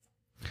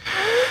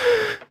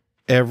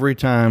Every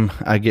time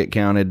I get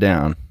counted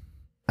down,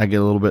 I get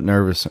a little bit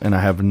nervous, and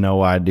I have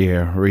no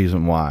idea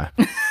reason why.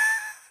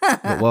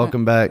 But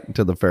welcome back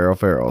to the Feral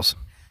Ferals.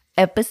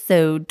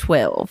 Episode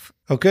 12.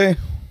 Okay,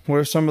 what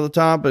are some of the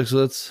topics?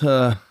 Let's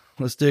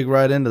dig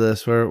right into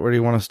this. Where do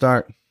you want to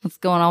start? What's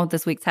going on with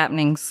this week's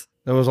happenings?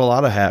 There was a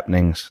lot of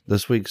happenings.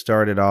 This week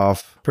started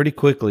off pretty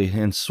quickly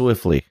and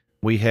swiftly.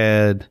 We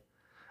had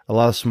a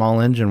lot of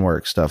small engine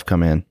work stuff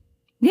come in.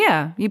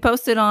 Yeah, you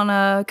posted on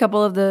a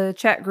couple of the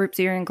chat groups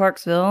here in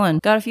Clarksville and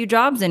got a few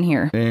jobs in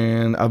here.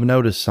 And I've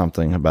noticed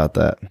something about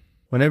that.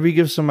 Whenever you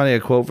give somebody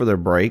a quote for their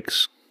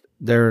brakes,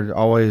 they're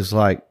always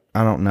like,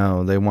 I don't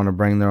know, they want to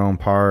bring their own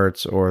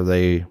parts or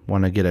they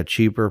want to get a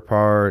cheaper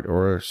part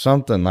or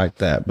something like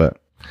that. But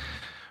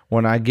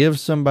when I give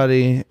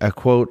somebody a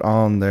quote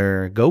on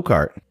their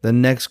go-kart, the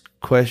next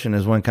question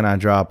is, when can I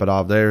drop it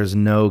off? There's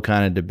no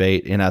kind of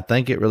debate. And I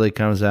think it really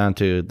comes down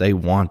to they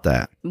want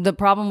that. The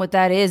problem with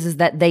that is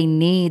that they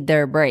need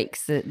their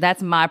brakes.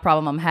 That's my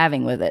problem I'm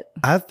having with it.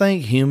 I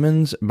think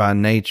humans by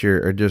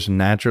nature are just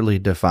naturally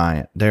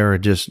defiant.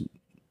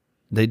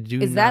 They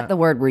do. Is that the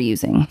word we're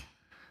using?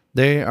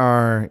 They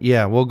are,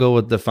 yeah, we'll go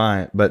with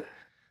defiant. But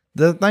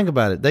think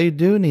about it. They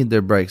do need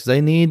their brakes.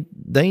 They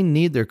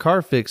need their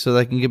car fixed so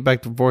they can get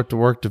back and forth to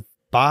work to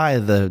buy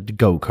the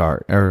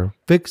go-kart or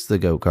fix the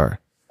go-kart.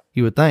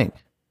 You would think.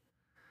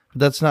 But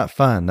that's not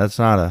fun. That's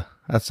not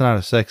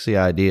a sexy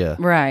idea.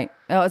 Right.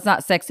 Oh, it's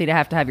not sexy to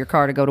have your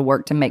car to go to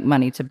work to make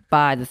money to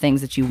buy the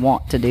things that you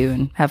want to do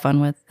and have fun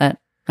with. That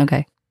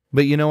okay.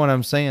 But you know what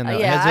I'm saying, though?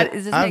 Yeah,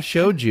 I've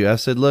showed you. I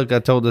said, look, I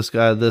told this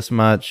guy this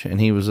much, and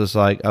he was just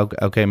like,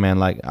 okay, man,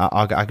 like,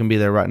 I can be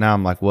there right now.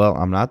 I'm like, well,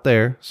 I'm not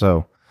there,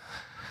 so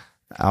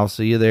I'll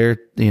see you there,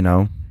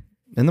 in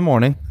the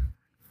morning.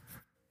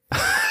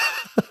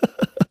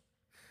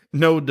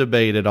 No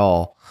debate at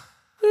all.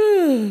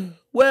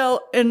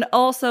 Well, and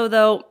also,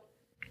 though,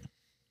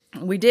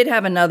 we did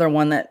have another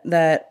one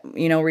that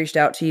reached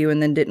out to you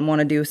and then didn't want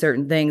to do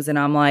certain things, and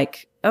I'm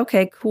like,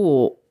 okay,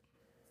 cool.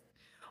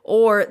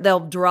 Or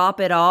they'll drop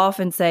it off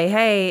and say,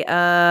 hey,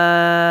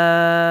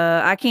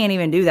 I can't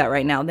even do that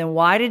right now. Then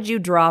why did you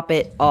drop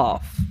it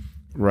off?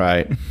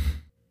 Right.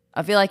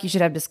 I feel like you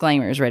should have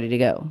disclaimers ready to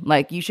go.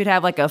 Like, you should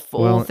have like a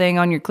full thing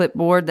on your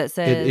clipboard that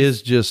says... It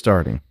is just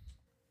starting.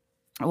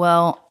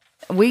 Well,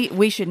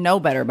 we should know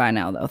better by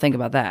now, though. Think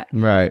about that.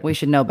 Right. We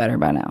should know better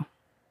by now.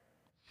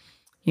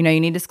 You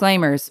need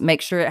disclaimers.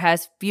 Make sure it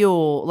has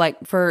fuel.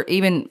 Like, for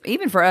even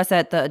for us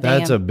at the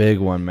That's a big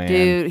one, man.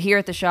 Dude, here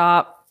at the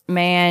shop...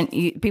 Man,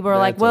 people are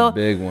like, well,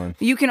 big one.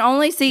 You can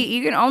only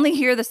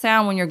hear the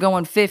sound when you're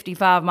going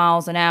 55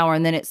 miles an hour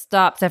and then it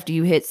stops after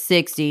you hit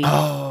 60.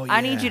 Oh, yeah.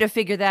 I need you to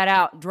figure that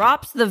out.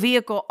 Drops the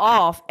vehicle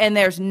off and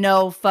there's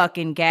no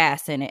fucking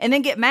gas in it. And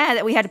then get mad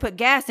that we had to put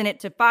gas in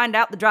it to find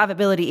out the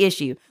drivability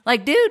issue.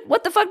 Like, dude,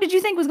 what the fuck did you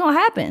think was going to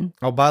happen?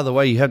 Oh, by the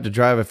way, you have to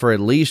drive it for at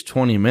least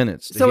 20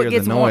 minutes to hear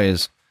the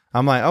noise.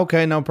 I'm like,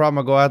 okay, no problem.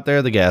 I'll go out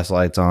there. The gas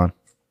light's on.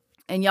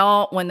 And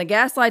y'all, when the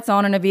gas light's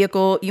on in a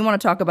vehicle, you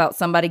want to talk about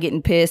somebody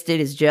getting pissed.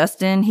 It is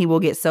Justin. He will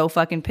get so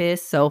fucking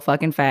pissed so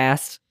fucking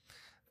fast.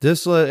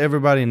 Just to let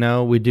everybody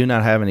know, we do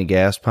not have any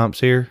gas pumps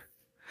here.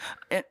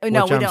 No,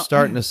 we don't.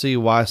 Starting to see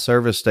why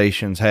service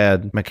stations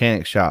had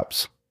mechanic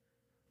shops.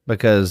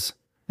 Because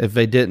if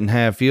they didn't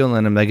have fuel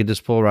in them, they could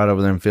just pull right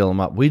over there and fill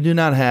them up. We do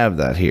not have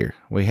that here.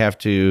 We have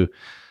to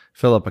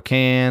fill up a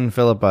can,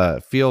 fill up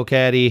a fuel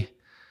caddy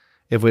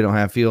if we don't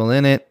have fuel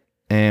in it.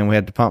 And we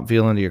have to pump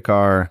fuel into your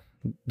car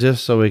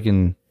just so we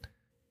can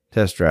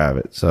test drive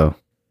it. So,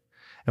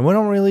 and we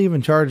don't really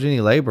even charge any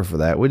labor for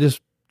that. We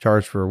just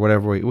charge for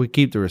whatever we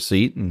keep the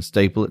receipt and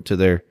staple it to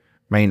their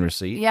main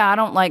receipt. Yeah, I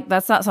don't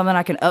that's not something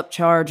I can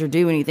upcharge or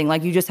do anything.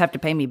 Like, you just have to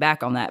pay me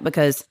back on that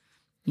because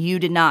you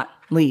did not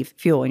leave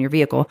fuel in your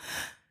vehicle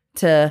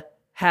to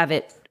have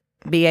it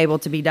be able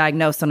to be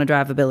diagnosed on a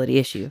drivability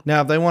issue.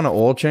 Now, if they want an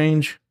oil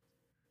change,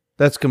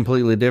 that's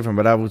completely different,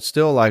 but I would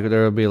still like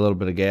there would be a little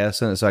bit of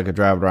gas in it so I could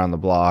drive it around the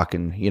block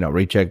and,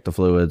 recheck the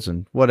fluids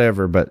and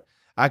whatever. But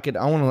I could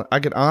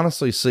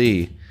honestly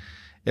see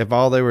if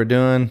all they were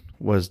doing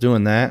was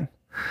doing that,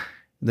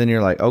 then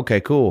you're like,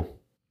 okay, cool.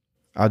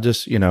 I'll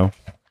just,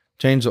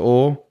 change the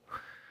oil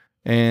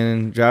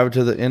and drive it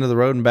to the end of the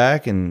road and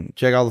back and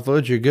check all the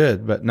fluids. You're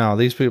good. But no,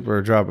 these people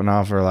are dropping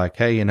off are like,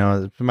 hey,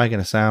 it's making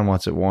a sound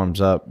once it warms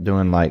up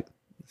doing like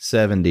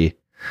 70.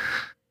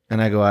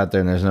 And I go out there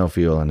and there's no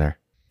fuel in there.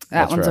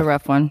 That one's a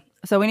rough one.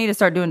 So we need to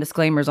start doing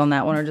disclaimers on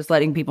that one, or just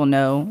letting people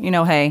know,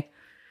 hey,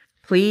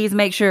 please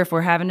make sure if we're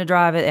having to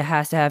drive it, it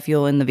has to have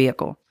fuel in the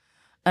vehicle.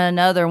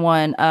 Another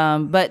one.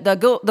 But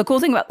the cool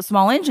thing about the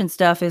small engine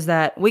stuff is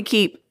that we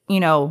keep,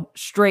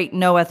 straight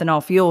no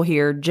ethanol fuel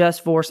here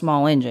just for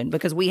small engine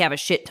because we have a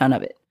shit ton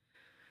of it.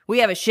 We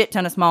have a shit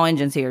ton of small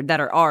engines here that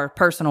are our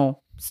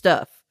personal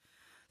stuff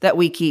that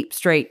we keep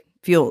straight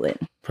fuel in.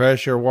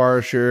 Pressure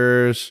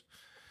washers,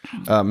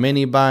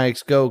 mini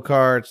bikes,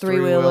 go-karts,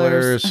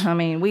 three-wheelers. I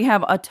mean, we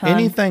have a ton.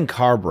 Anything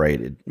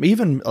carbureted.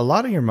 Even a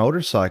lot of your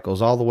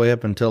motorcycles all the way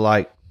up until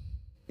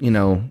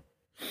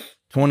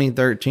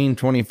 2013,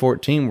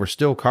 2014 were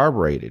still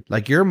carbureted.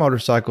 Like your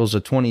motorcycle's a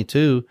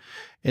 22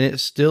 and it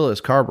still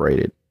is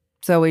carbureted.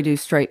 So we do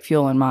straight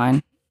fuel in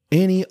mine.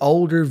 Any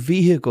older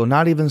vehicle,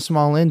 not even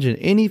small engine,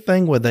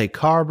 anything with a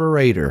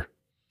carburetor.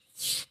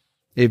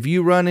 If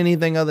you run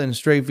anything other than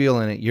straight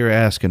fuel in it, you're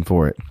asking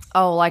for it.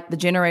 Oh, like the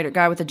generator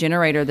guy with the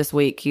generator this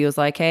week. He was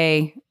like,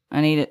 hey,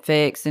 I need it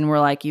fixed. And we're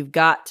like, you've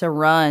got to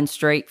run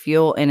straight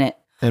fuel in it.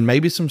 And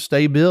maybe some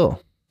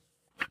Sta-Bil.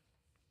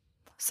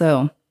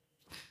 So,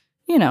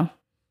 you know,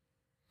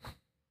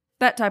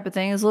 that type of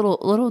thing is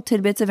little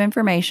tidbits of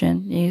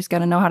information. You just got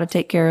to know how to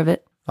take care of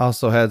it.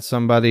 Also had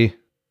somebody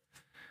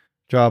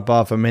drop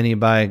off a mini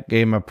bike,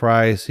 gave him a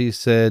price. He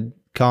said,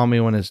 call me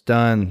when it's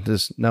done.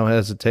 Just no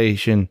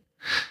hesitation.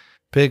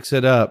 Picks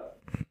it up.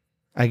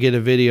 I get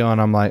a video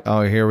and I'm like,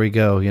 oh, here we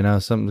go. You know,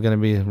 something's going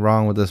to be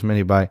wrong with this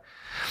mini bike.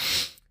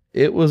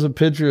 It was a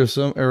picture of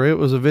it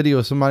was a video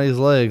of somebody's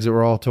legs that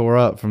were all tore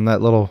up from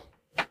that little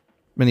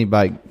mini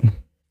bike.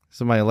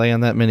 Somebody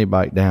laying that mini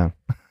bike down.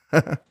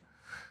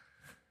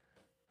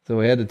 So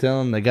we had to tell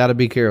them they got to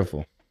be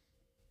careful.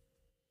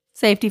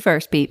 Safety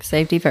first, peeps.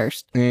 Safety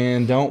first.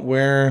 And don't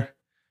wear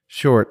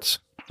shorts.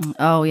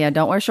 Oh, yeah.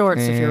 Don't wear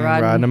shorts if you're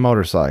riding a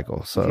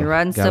motorcycle. So if you're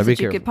riding stuff that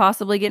you could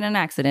possibly get in an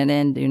accident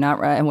in, do not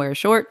ride and wear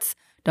shorts.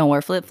 Don't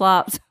wear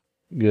flip-flops.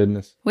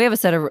 Goodness. We have a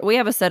set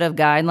of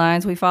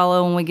guidelines we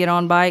follow when we get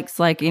on bikes.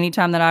 Like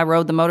anytime that I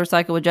rode the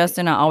motorcycle with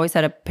Justin, I always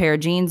had a pair of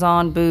jeans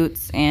on,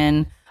 boots,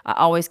 and I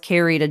always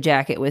carried a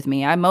jacket with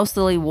me. I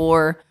mostly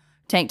wore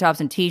tank tops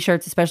and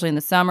t-shirts, especially in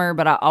the summer,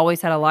 but I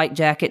always had a light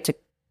jacket to,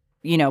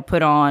 you know,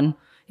 put on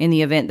in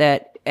the event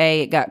that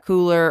A, it got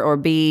cooler, or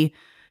B,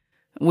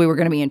 we were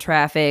going to be in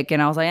traffic.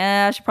 And I was like,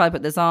 I should probably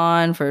put this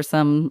on for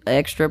some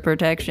extra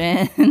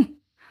protection.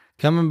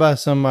 Coming by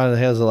somebody that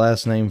has a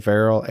last name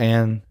Farrell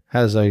and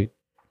has a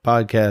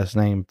podcast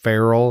named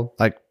Feral,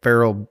 like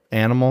feral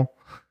animal.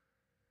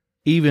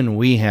 Even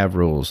we have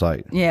rules,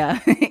 like yeah,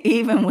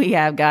 even we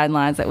have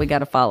guidelines that we got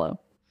to follow.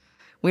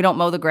 We don't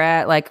mow the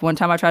grass. Like one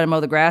time I tried to mow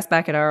the grass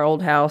back at our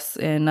old house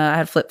and I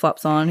had flip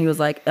flops on. He was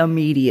like,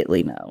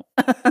 immediately no.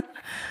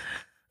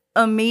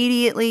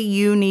 Immediately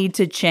you need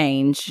to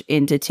change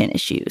into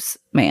tennis shoes,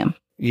 ma'am.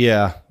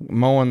 Yeah,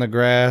 mowing the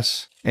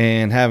grass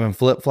and having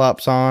flip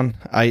flops on.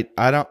 I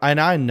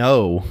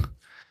know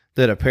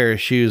that a pair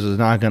of shoes is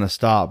not going to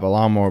stop a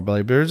lawnmower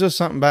blade, but there's just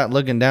something about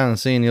looking down and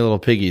seeing your little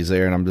piggies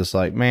there, and I'm just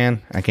like,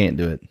 man, I can't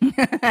do it.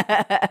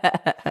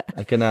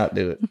 I cannot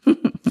do it.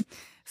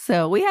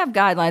 So we have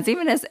guidelines,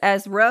 even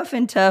as rough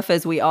and tough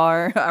as we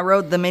are. I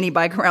rode the mini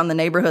bike around the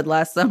neighborhood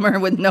last summer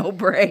with no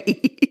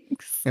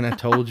brakes. And I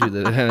told you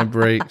that it had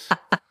brakes.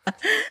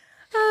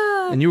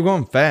 And you were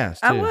going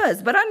fast, too. I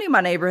was, but I knew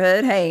my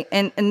neighborhood. Hey,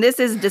 and this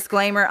is a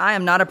disclaimer. I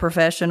am not a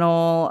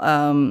professional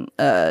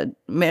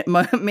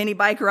mini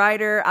bike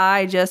rider.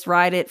 I just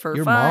ride it for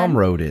Your fun. Your mom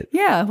rode it.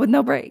 Yeah, with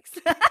no brakes.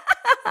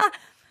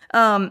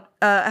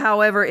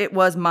 However, it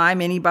was my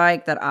mini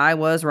bike that I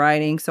was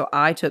riding, so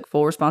I took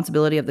full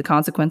responsibility of the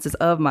consequences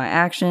of my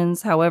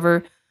actions.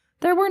 However,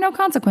 there were no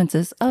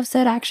consequences of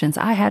said actions.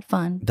 I had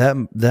fun.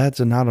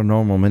 That's not a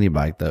normal mini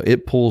bike, though.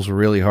 It pulls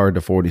really hard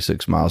to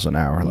 46 miles an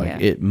hour.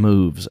 Like, it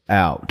moves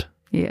out.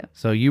 Yeah.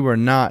 So you were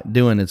not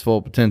doing its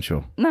full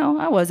potential. No,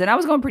 I wasn't. I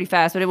was going pretty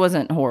fast, but it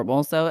wasn't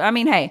horrible. So, I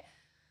mean, hey.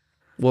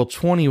 Well,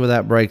 20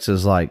 without brakes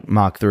is like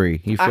Mach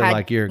 3. You feel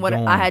like you're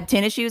going. I had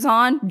tennis shoes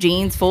on,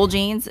 jeans, full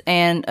jeans,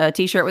 and a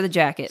T-shirt with a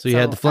jacket. So you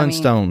had the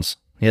Flintstones.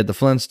 You had the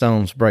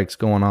Flintstones brakes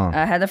going on.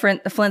 I had the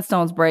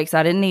Flintstones brakes.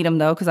 I didn't need them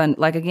though, because I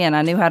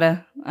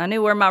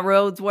knew where my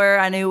roads were.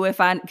 I knew if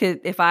I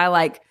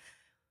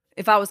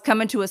was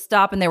coming to a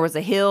stop and there was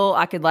a hill,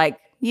 I could do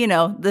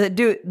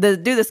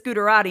the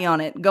scooterati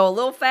on it, go a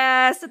little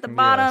fast at the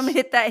bottom,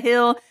 hit that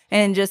hill,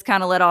 and just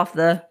kind of let off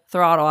the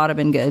throttle. I'd have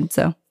been good.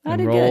 So I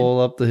did good.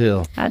 Roll up the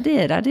hill. I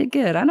did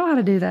good. I know how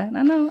to do that.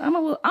 I know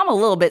I'm a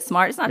little bit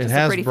smart. It's not just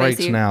a pretty face. It has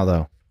brakes now,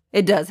 though.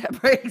 It does have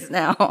brakes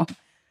now.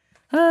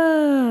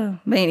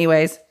 But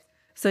anyways,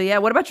 so yeah,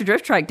 what about your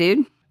drift trike,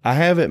 dude? I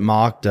have it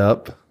mocked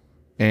up,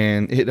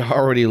 and it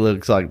already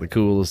looks like the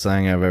coolest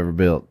thing I've ever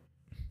built.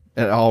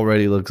 It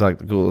already looks like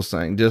the coolest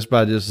thing just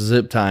by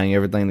zip tying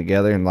everything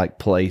together and like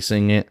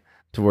placing it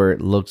to where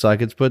it looks like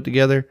it's put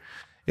together.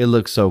 It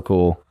looks so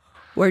cool.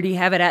 Where do you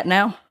have it at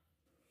now?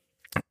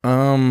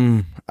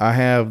 I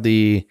have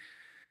the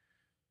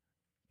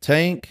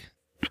tank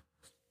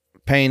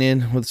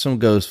painted with some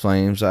ghost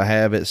flames. I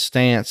have it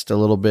stanced a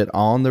little bit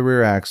on the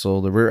rear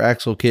axle. The rear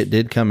axle kit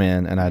did come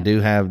in, and I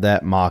do have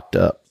that mocked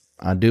up.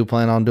 I do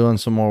plan on doing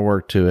some more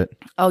work to it.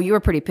 Oh, you were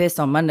pretty pissed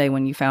on Monday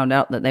when you found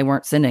out that they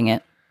weren't sending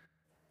it.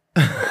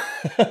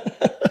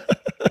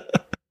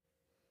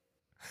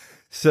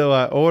 So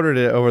I ordered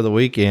it over the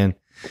weekend,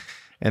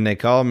 and they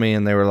called me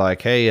and they were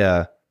like, hey,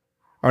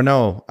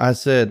 I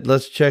said,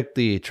 let's check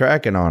the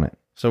tracking on it.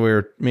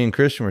 So me and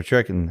Christian were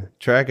tracking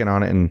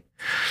on it, and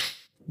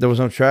there was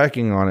no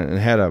tracking on it, and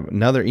it had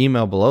another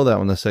email below that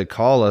one that said,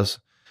 call us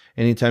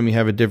anytime you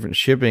have a different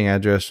shipping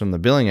address from the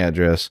billing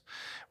address.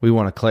 We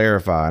want to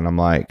clarify. And I'm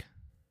like,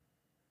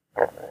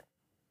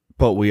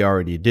 but we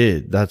already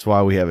did. That's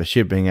why we have a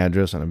shipping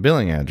address and a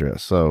billing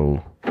address.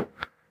 So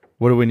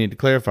what do we need to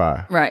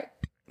clarify? Right.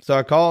 So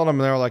I called them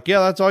and they were like, yeah,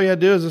 that's all you had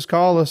to do is just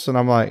call us. And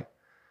I'm like,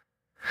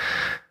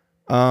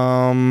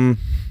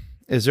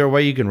 is there a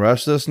way you can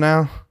rush this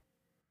now?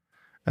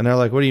 And they're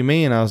like, what do you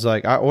mean? I was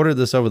like, I ordered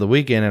this over the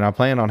weekend and I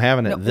plan on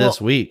having it this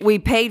week. We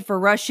paid for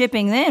rush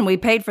shipping then. We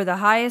paid for the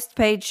highest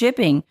paid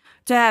shipping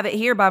to have it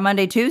here by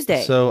Monday,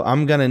 Tuesday. So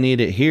I'm going to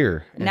need it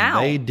here. And now.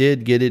 They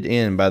did get it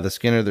in by the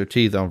skin of their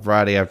teeth on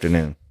Friday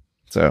afternoon.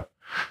 So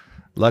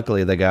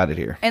luckily they got it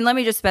here. And let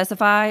me just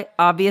specify,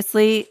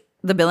 obviously,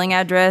 the billing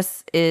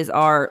address is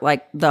our,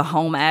 like, the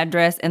home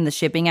address and the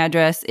shipping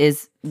address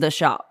is the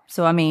shop.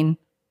 So, I mean,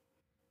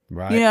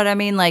 right. You know what I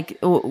mean? Like,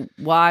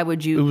 why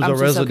would you? It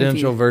was a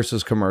residential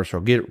versus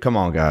commercial. Come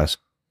on, guys.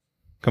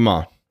 Come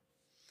on.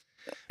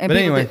 And but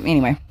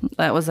anyway,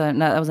 that was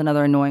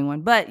another annoying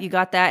one. But you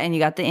got that, and you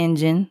got the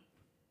engine.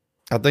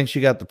 I think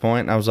she got the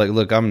point. I was like,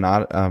 look, I'm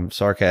not a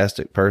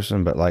sarcastic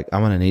person, but like,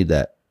 I'm gonna need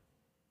that.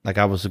 Like,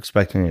 I was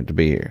expecting it to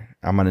be here.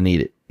 I'm gonna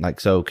need it.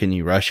 Like, so can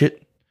you rush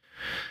it?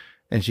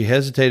 And she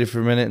hesitated for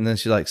a minute, and then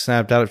she like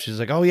snapped out. She's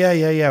like, oh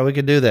yeah, we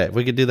could do that.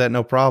 We could do that,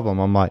 no problem.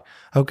 I'm like,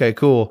 okay,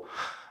 cool.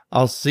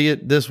 I'll see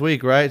it this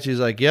week, right? She's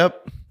like,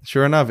 yep.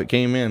 Sure enough, it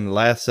came in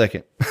last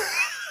second.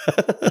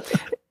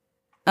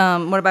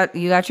 What about,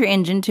 you got your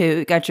engine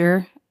too?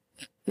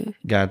 You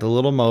got the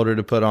little motor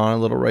to put on, a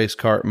little race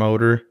cart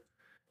motor.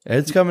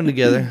 It's coming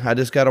together. I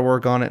just got to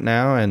work on it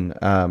now, and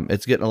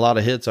it's getting a lot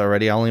of hits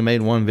already. I only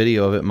made one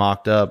video of it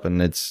mocked up,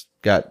 and it's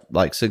got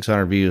like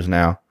 600 views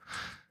now.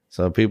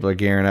 So people are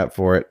gearing up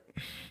for it.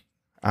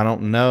 I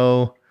don't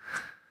know.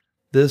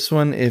 This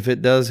one, if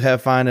it does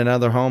find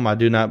another home, I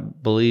do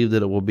not believe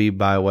that it will be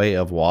by way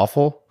of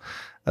Waffle.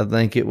 I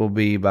think it will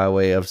be by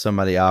way of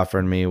somebody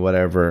offering me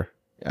whatever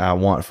I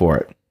want for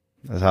it.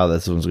 That's how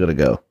this one's going to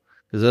go.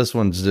 Because this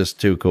one's just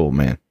too cool,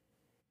 man.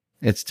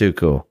 It's too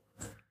cool.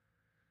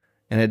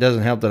 And it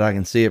doesn't help that I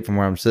can see it from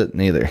where I'm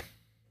sitting either.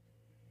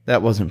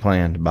 That wasn't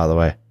planned, by the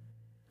way.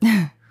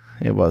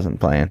 It wasn't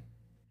planned.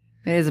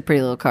 It is a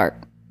pretty little cart.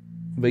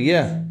 But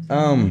yeah,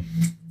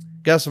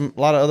 got a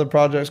lot of other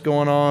projects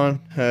going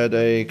on. Had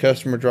a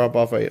customer drop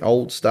off an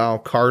old style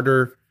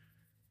Carter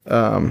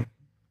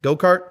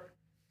go-kart.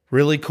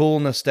 Really cool,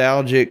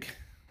 nostalgic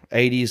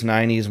 80s,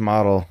 90s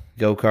model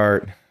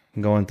go-kart.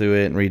 Going through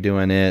it and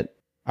redoing it.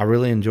 I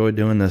really enjoy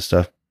doing this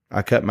stuff.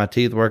 I cut my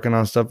teeth working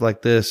on stuff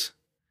like this.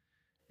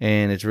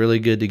 And it's really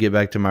good to get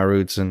back to my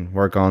roots and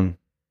work on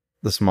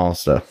the small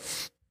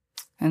stuff.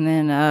 And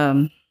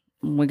then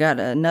we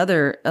got a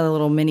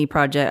little mini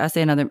project. I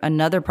say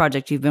another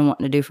project you've been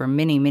wanting to do for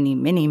many, many,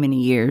 many,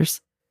 many years.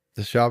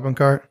 The shopping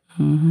cart?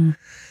 Mm-hmm.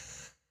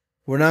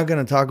 We're not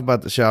going to talk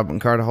about the shopping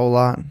cart a whole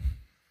lot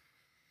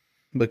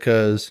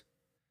because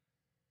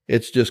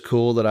it's just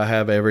cool that I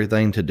have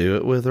everything to do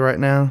it with right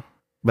now.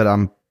 But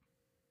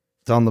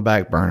it's on the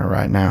back burner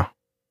right now.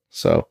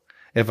 So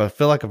if I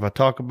feel like if I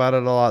talk about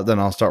it a lot, then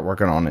I'll start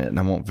working on it and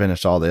I won't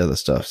finish all the other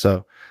stuff.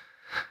 So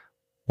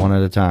one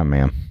at a time,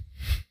 man.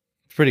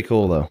 It's pretty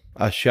cool though.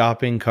 A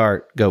shopping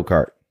cart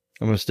go-kart.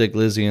 I'm going to stick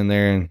Lizzie in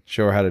there and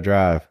show her how to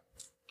drive.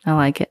 I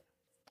like it.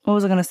 What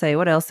was I going to say?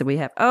 What else did we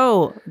have?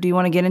 Oh, do you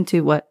want to get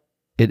into what?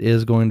 It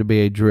is going to be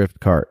a drift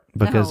cart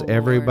because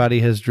everybody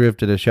has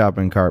drifted a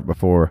shopping cart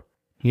before.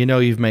 You know,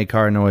 you've made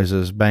car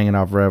noises banging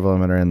off rev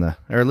limiter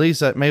or at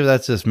least maybe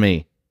that's just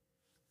me.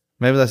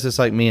 Maybe that's just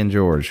like me and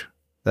George.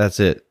 That's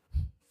it.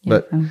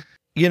 Yeah. But,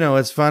 you know,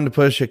 it's fun to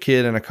push a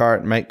kid in a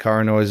cart and make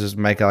car noises,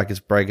 make it like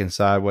it's breaking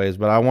sideways.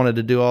 But I wanted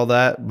to do all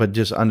that, but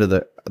just under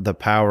the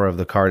power of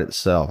the cart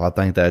itself. I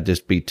think that'd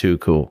just be too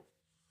cool.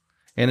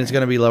 And it's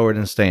going to be lowered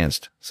and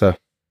stanced. So.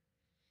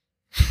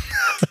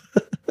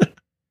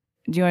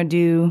 Do you want to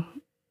do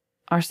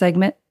our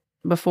segment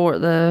before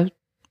the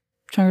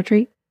trunk or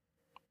treat?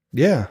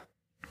 Yeah.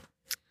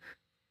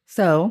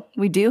 So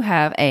we do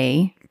have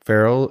a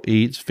Feral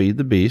Eats Feed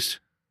the Beast.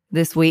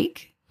 This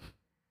week.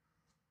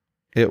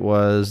 It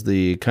was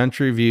the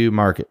Country View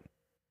Market.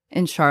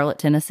 In Charlotte,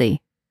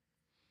 Tennessee.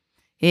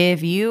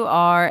 If you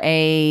are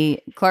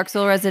a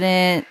Clarksville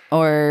resident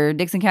or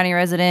Dixon County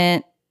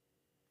resident,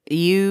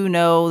 you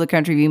know the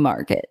Country View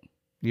Market.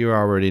 You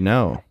already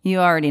know. You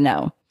already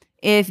know.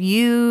 If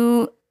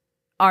you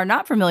are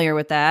not familiar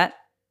with that,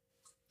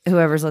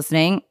 whoever's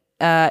listening,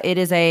 it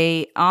is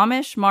a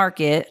Amish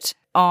market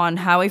on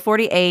Highway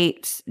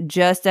 48,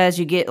 just as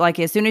you get, like,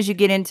 as soon as you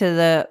get into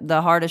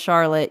the heart of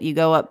Charlotte, you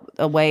go up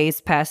a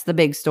ways past the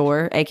big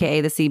store,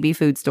 aka the CB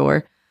Food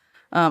store.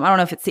 I don't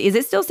know if is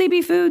it still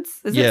CB Foods?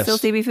 Is it still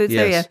CB Foods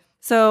there? Yeah.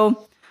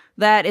 So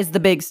that is the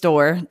big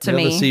store to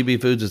me. The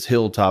CB Foods is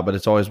Hilltop, but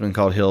it's always been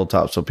called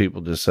Hilltop, so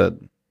people just said,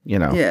 you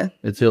know,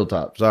 it's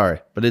Hilltop. Sorry,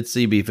 but it's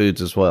CB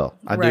Foods as well.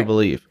 I do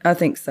believe. I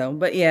think so.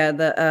 But yeah,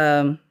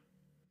 the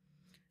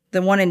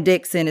one in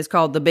Dixon is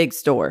called the Big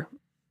Store.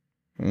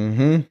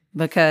 Mm-hmm.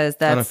 Because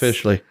that's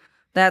unofficially.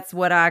 That's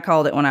what I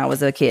called it when I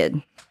was a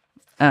kid.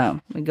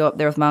 We go up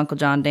there with my Uncle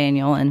John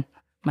Daniel and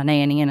my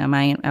nanny and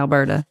my Aunt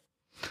Alberta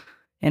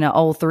in an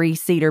old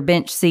 3-seater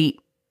bench seat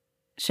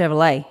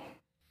Chevrolet.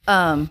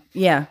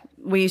 Yeah,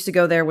 we used to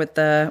go there with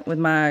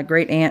my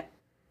great aunt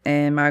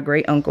and my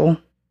great uncle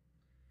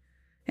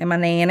and my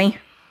nanny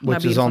My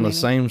which is on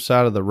beautiful the Nanny. same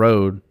side of the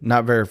road,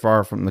 not very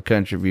far from the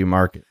Country View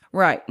Market.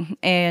 Right.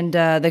 And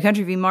the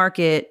Country View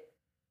Market,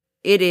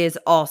 it is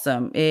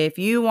awesome. If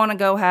you want to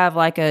go have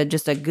like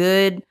just a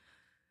good,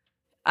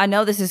 I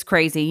know this is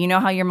crazy. You know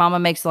how your mama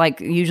makes,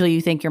 like, usually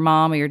you think your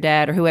mom or your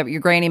dad or whoever,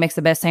 your granny makes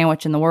the best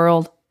sandwich in the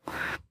world.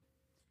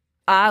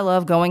 I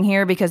love going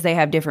here because they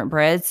have different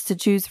breads to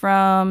choose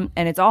from,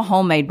 and it's all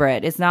homemade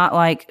bread. It's not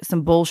like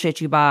some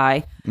bullshit you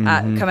buy coming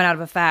out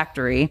of a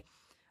factory.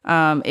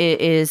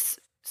 It is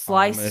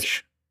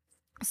Amish.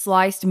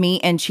 sliced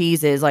meat and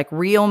cheeses, like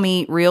real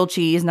meat, real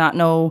cheese, not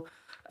no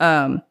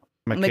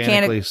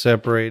Mechanically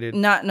separated.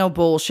 not no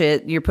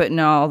bullshit you're putting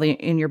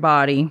in your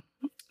body.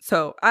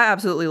 So I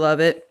absolutely love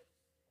it.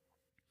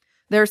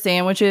 Their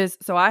sandwiches.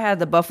 So I had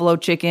the buffalo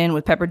chicken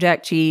with pepper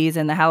jack cheese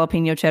and the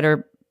jalapeno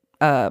cheddar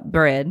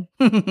bread.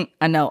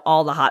 I know,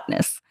 all the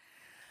hotness.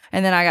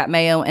 And then I got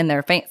mayo and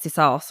their fancy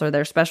sauce or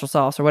their special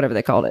sauce or whatever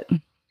they called it.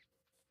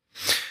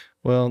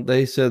 Well,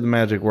 they said the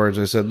magic words.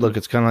 They said, look,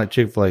 it's kind of like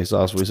Chick-fil-A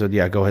sauce. We said,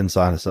 yeah, go ahead and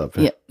sign us up.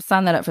 Yeah,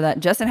 sign that up for that.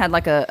 Justin had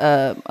like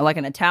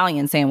an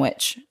Italian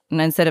sandwich.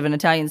 And instead of an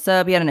Italian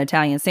sub, he had an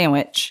Italian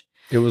sandwich.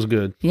 It was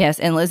good. Yes,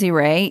 and Lizzie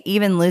Ray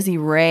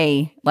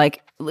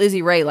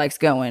likes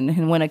going.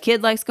 And when a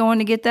kid likes going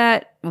to get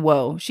that,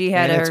 whoa, she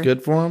had It's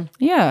good for them.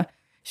 Yeah.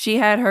 She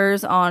had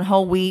hers on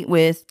whole wheat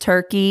with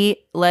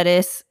turkey,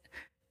 lettuce,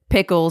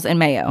 pickles, and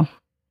mayo.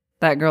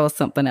 That girl is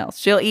something else.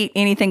 She'll eat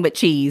anything but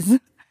cheese.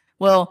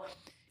 Well,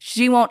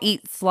 she won't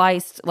eat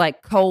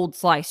cold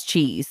sliced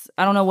cheese.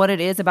 I don't know what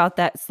it is about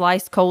that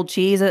sliced cold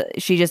cheese.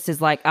 She just is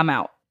like, I'm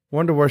out.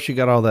 Wonder where she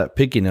got all that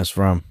pickiness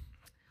from.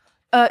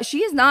 She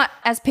is not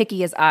as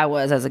picky as I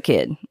was as a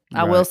kid.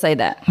 I will Right. say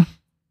that.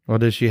 Well,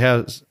 does she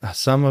have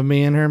some of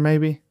me in her,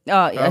 maybe?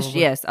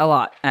 Yes, a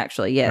lot,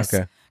 actually, yes.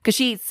 Okay. Because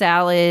she eats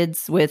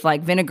salads with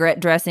like vinaigrette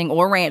dressing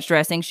or ranch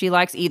dressing. She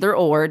likes either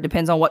or.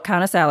 Depends on what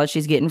kind of salad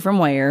she's getting from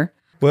where.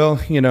 Well,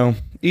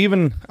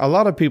 even a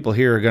lot of people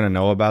here are going to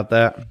know about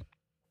that.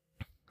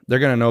 They're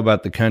going to know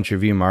about the Country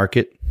View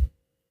Market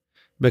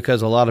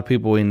because a lot of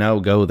people we know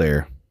go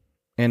there.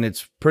 And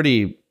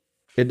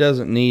it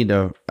doesn't need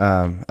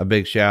a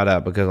big shout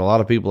out because a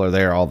lot of people are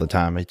there all the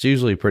time. It's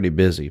usually pretty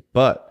busy.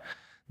 But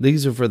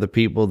these are for the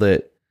people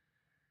that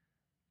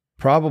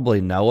probably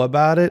know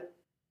about it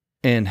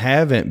and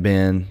haven't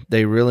been.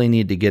 They really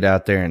need to get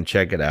out there and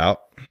check it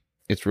out.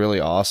 It's really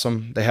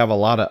awesome. They have a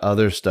lot of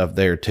other stuff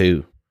there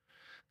too,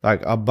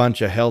 like a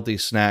bunch of healthy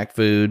snack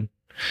food.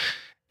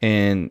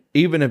 And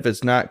even if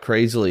it's not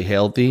crazily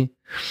healthy,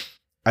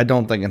 I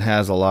don't think it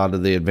has a lot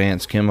of the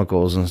advanced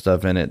chemicals and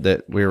stuff in it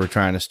that we were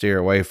trying to steer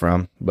away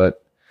from.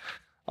 But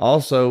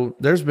also,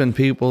 there's been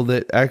people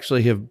that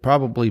actually have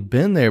probably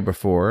been there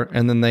before,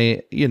 and then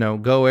they,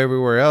 go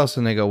everywhere else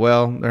and they go,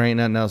 well, there ain't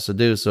nothing else to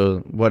do, so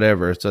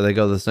whatever. So they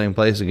go to the same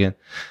place again.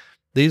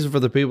 These are for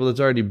the people that's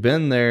already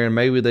been there, and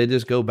maybe they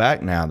just go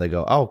back now. They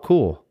go, oh,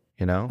 cool.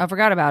 I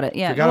forgot about it.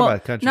 Yeah. Forgot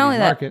about Country not View only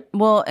that, Market.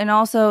 well, and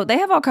also they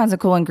have all kinds of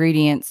cool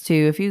ingredients too.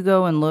 If you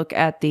go and look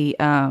at the,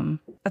 I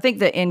think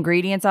the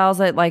ingredients aisles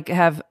that like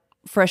have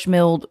fresh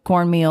milled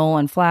cornmeal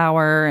and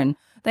flour, and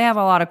they have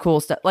a lot of cool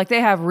stuff. Like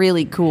they have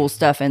really cool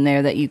stuff in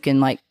there that you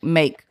can like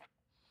make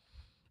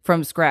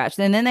from scratch.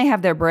 And then they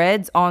have their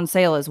breads on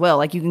sale as well.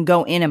 Like you can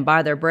go in and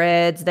buy their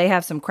breads. They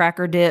have some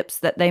cracker dips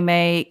that they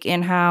make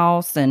in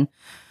house, and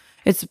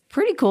it's a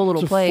pretty cool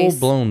little place. Full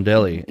blown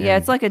deli. Yeah,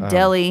 it's like a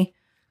deli.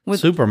 With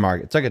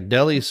supermarket. It's like a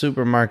deli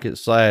supermarket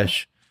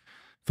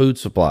 / food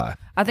supply.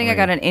 I think I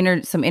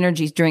got some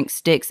energy drink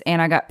sticks,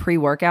 and I got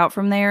pre-workout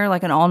from there,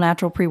 like an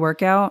all-natural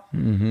pre-workout.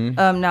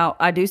 Mm-hmm. Now,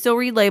 I do still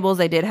read labels.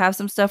 They did have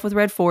some stuff with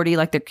Red 40,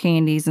 like their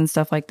candies and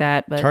stuff like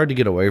that. But It's hard to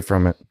get away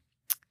from it.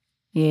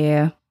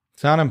 Yeah.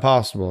 It's not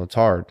impossible. It's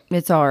hard.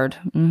 It's hard.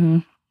 Mm-hmm.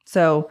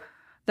 So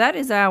that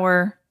is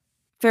our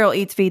Feral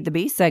Eats Feed the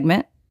Beast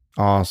segment.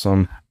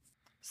 Awesome.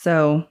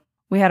 So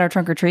we had our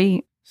trunk or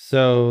treat.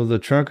 So the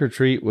trunk or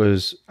treat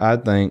was, I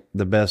think,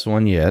 the best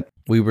one yet.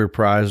 We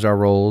reprised our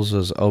roles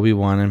as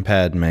Obi-Wan and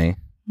Padme.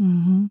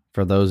 Mm-hmm.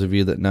 For those of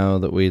you that know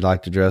that we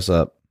like to dress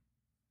up.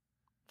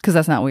 Because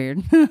that's not weird.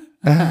 If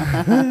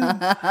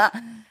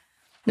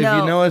you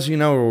know us, you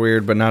know we're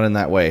weird, but not in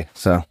that way.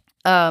 So,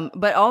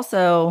 but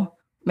also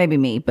maybe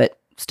me, but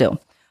still,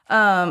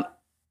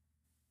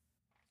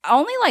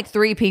 only like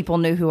 3 people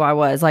knew who I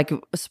was, like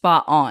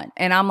spot on.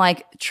 And I'm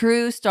like,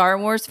 true Star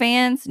Wars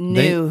fans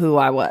knew who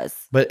I was.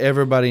 But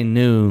everybody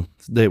knew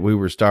that we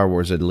were Star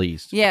Wars at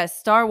least. Yes,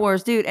 Star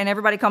Wars, dude. And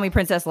everybody called me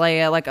Princess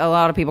Leia. Like a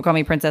lot of people call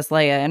me Princess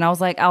Leia. And I was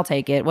like, I'll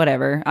take it,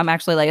 whatever. I'm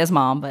actually Leia's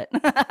mom, but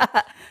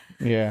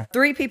Yeah.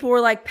 3 people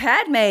were like,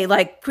 Padme,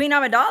 like Queen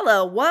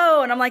Amidala.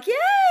 Whoa. And I'm like,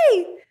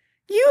 yay,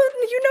 you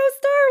know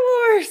Star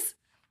Wars.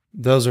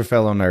 Those are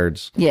fellow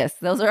nerds. Yes,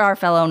 those are our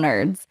fellow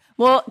nerds.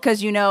 Well,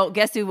 because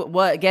guess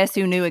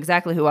who knew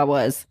exactly who I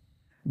was?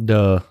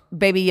 Duh.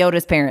 Baby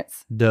Yoda's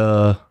parents.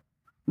 Duh.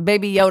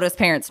 Baby Yoda's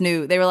parents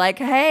knew. They were like,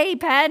 hey,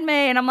 Padme.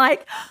 And I'm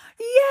like,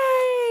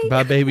 yay.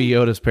 By Baby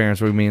Yoda's parents,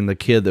 we mean the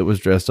kid that was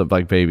dressed up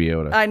like Baby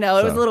Yoda. I know.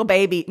 It was a little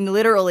baby,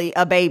 literally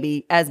a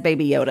baby as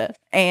Baby Yoda.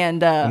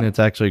 And it's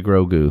actually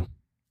Grogu.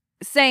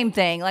 Same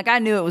thing. Like I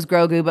knew it was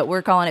Grogu, but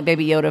we're calling it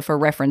Baby Yoda for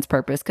reference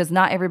purpose because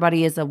not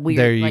everybody is a weird.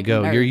 There you like,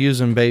 go. nerd. You're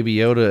using Baby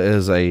Yoda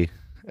as a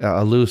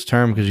loose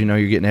term because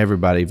you're getting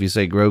everybody. If you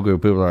say Grogu,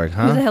 people are like,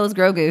 Who the huh? hell is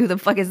Grogu? Who the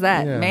fuck is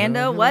that? Yeah,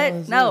 Mando? who What?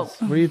 is No.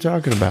 this? What are you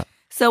talking about?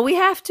 So we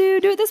have to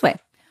do it this way.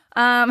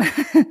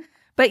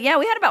 But yeah,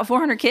 we had about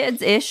 400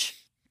 kids ish.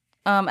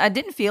 I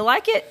didn't feel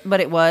like it,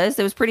 but it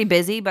was pretty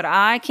busy, but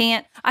I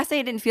say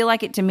it didn't feel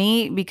like it to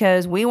me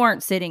because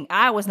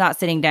I was not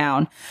sitting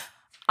down.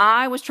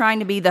 I was trying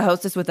to be the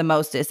hostess with the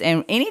mostest.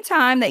 And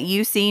anytime that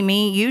you see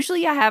me,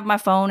 usually I have my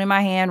phone in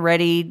my hand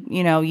ready,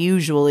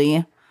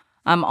 usually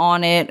I'm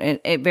on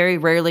it. It very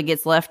rarely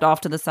gets left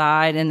off to the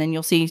side. And then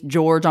you'll see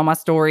George on my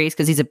stories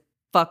because he's a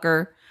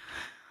fucker.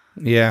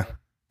 Yeah.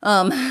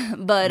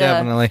 But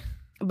Definitely.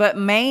 But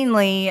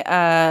mainly,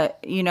 I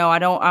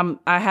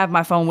have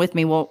my phone with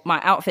me. Well,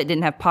 my outfit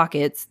didn't have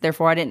pockets.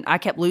 Therefore, I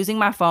kept losing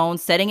my phone,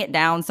 setting it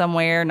down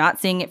somewhere, not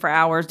seeing it for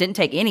hours, didn't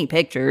take any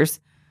pictures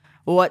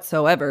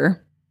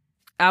whatsoever.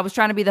 I was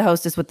trying to be the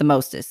hostess with the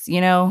mostest,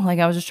 like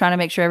I was just trying to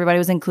make sure everybody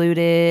was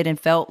included and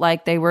felt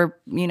like they were,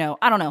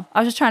 I don't know. I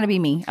was just trying to be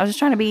me. I was just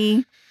trying to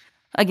be,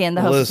 again,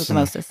 the hostess with the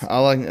mostest.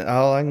 All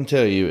I can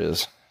tell you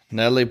is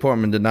Natalie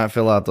Portman did not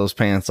fill out those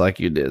pants like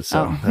you did.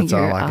 So that's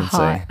all I can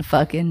say.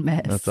 Fucking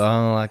mess. That's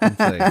all I can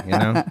say,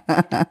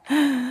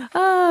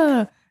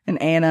 Oh,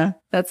 and Anna.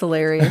 That's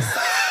hilarious.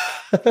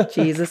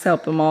 Jesus,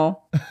 help them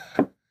all.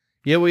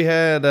 Yeah, we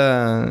had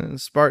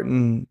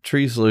Spartan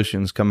Tree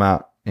Solutions come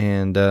out,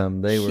 and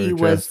he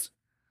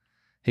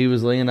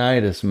was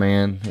Leonidas,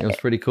 man. It was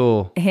pretty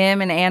cool.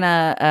 Him and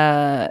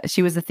Anna,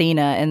 she was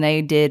Athena, and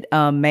they did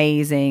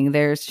amazing.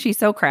 She's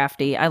so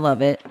crafty. I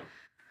love it.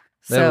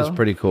 That was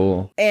pretty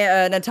cool.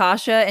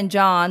 Natasha and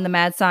John, the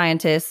mad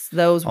scientists,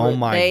 those were,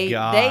 gosh.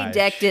 They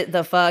decked it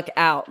the fuck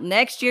out.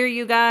 Next year,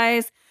 you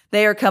guys,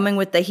 they are coming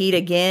with the heat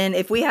again.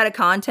 If we had a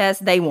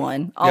contest, they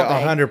won all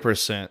day.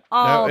 100%.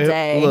 All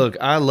day. Look,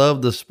 I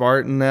love the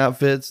Spartan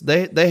outfits.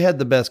 They had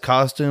the best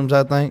costumes,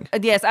 I think.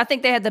 Yes, I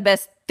think they had the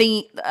best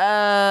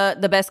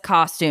the best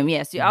costume.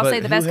 Yes, I'll say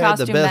the best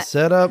costume. The best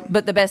setup.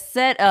 But the best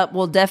setup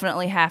will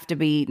definitely have to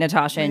be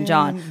Natasha and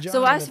John.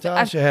 So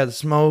Natasha had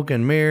smoke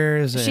and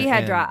mirrors. She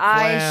had dry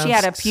eyes. She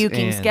had a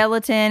puking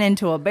skeleton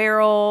into a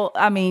barrel.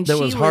 I mean, there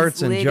was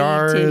hearts in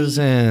jars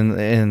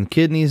and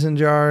kidneys in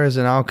jars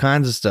and all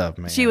kinds of stuff,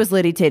 man. She was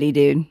litty titty,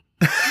 dude.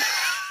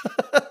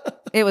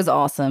 It was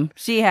awesome.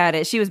 She had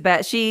it. She was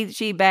bad.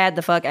 She bad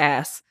the fuck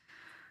ass.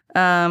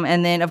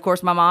 And then of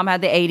course my mom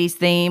had the 80s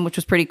theme, which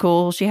was pretty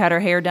cool. She had her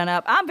hair done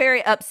up. I'm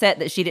very upset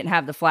that she didn't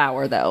have the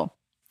flower though.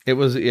 It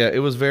was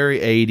very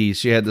 80s.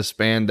 She had the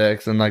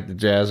spandex and like the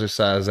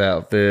jazzercise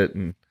outfit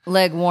and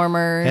leg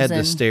warmers. Had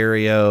the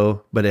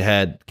stereo, but it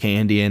had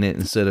candy in it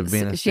instead of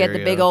being a stereo. She had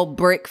the big old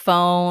brick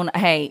phone.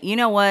 Hey, you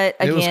know what?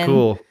 Again, it was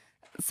cool.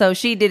 So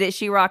she did it.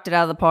 She rocked it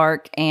out of the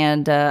park.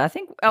 And I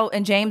think,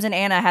 and James and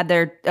Anna had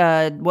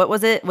their, what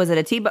was it? Was it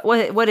a T?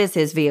 What is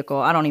his vehicle?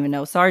 I don't even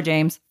know. Sorry,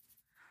 James.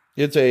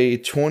 It's a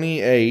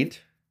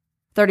 28.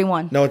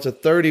 31. No, it's a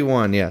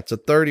 31. Yeah, it's a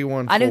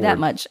 31 Ford. I knew that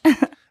much.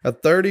 A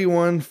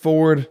 31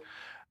 Ford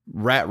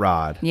Rat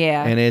Rod.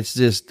 Yeah. And it's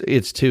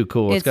too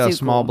cool. It's got a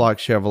small block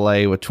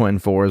Chevrolet with twin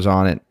fours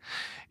on it.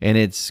 And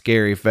it's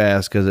scary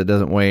fast because it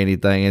doesn't weigh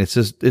anything. And it's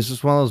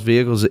just one of those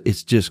vehicles.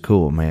 It's just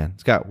cool, man.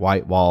 It's got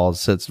white walls.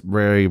 Sits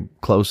very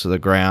close to the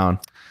ground.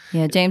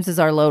 Yeah, James is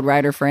our load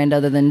rider friend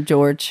other than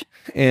George.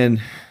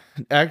 And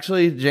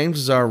actually, James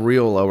is our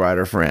real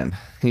lowrider friend.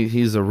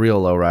 He's a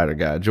real lowrider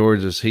guy.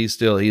 George is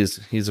he's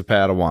a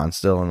Padawan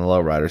still in the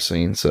lowrider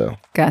scene. So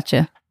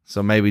gotcha.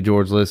 So maybe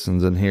George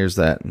listens and hears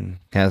that and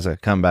has a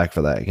comeback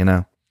for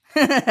that,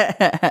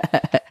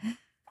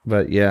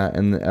 But yeah,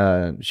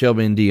 and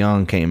Shelby and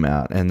DeYoung came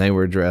out and they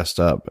were dressed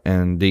up,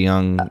 and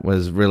DeYoung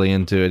was really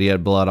into it. He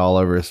had blood all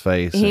over his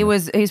face. He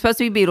was supposed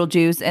to be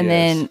Beetlejuice, and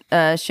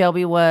then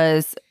Shelby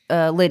was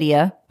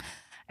Lydia.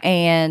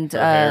 And her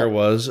hair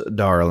was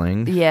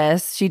darling.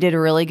 Yes, she did a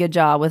really good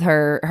job with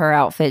her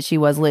outfit. She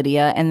was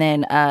Lydia. And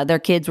then their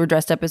kids were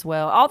dressed up as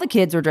well. All the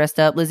kids were dressed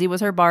up. Lizzie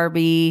was her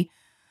Barbie.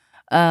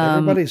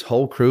 Everybody's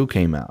whole crew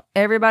came out.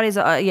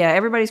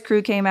 Everybody's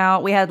crew came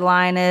out. We had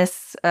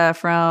Linus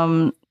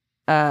from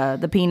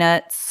the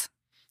Peanuts.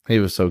 He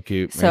was so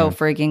cute. So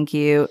freaking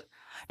cute.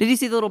 Did you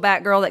see the little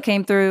Batgirl that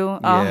came through?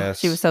 Oh, yes.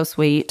 She was so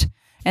sweet.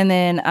 And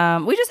then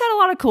we just had a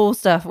lot of cool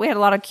stuff. We had a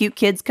lot of cute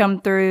kids come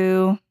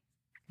through.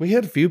 We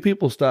had a few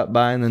people stop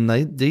by, and then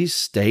they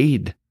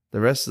stayed the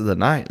rest of the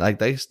night. Like,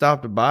 they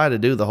stopped by to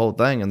do the whole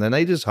thing, and then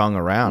they just hung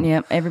around.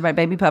 Yep, everybody.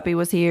 Baby Puppy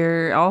was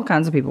here. All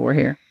kinds of people were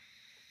here.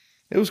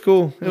 It was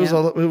cool. It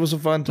was a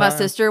fun time. My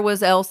sister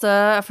was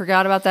Elsa. I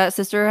forgot about that.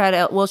 Sister had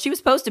she was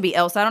supposed to be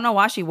Elsa. I don't know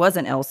why she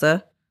wasn't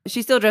Elsa.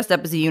 She still dressed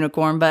up as a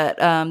unicorn, but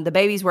the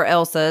babies were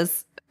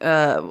Elsas.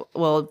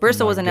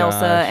 Bristol was an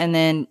Elsa, and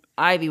then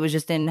Ivy was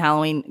just in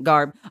Halloween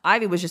garb.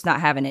 Ivy was just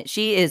not having it.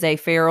 She is a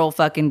feral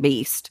fucking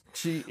beast.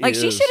 She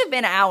should have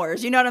been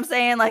ours. You know what I'm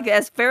saying? Like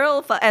as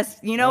feral as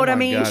you know what I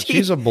mean. God.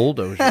 She's a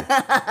bulldozer.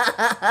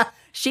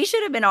 She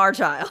should have been our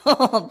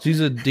child. She's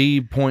a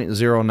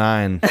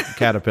D.09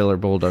 Caterpillar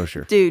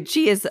bulldozer. Dude,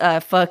 she is a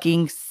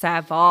fucking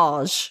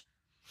savage.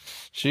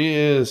 She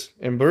is.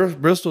 And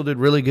Bristol did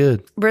really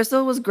good.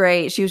 Bristol was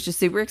great. She was just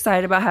super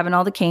excited about having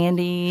all the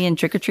candy and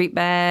trick-or-treat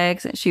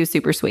bags. She was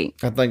super sweet.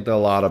 I think that a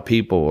lot of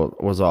people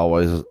was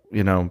always,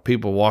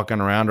 people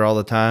walking around her all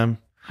the time.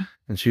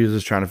 And she was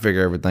just trying to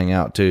figure everything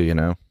out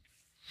too,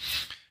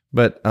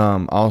 But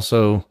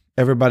also,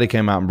 everybody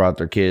came out and brought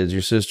their kids.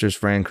 Your sister's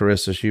friend,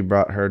 Carissa, she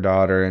brought her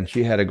daughter, and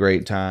she had a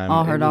great time.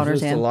 All her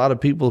daughters, A lot of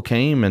people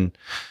came, and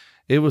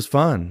it was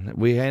fun.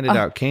 We handed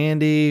out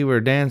candy. We were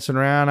dancing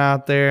around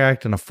out there,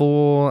 acting a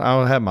fool.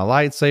 I had my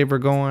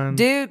lightsaber going.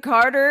 Dude,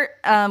 Carter,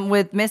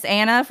 with Miss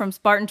Anna from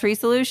Spartan Tree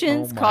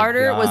Solutions,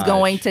 Carter was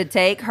going to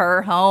take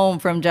her home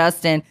from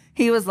Justin.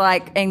 He was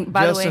like, and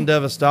by Justin the way,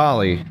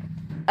 Devastali.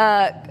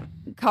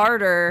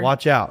 Carter.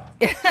 Watch out.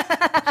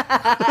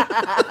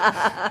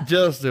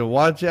 Justin,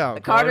 watch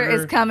out. Carter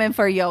is coming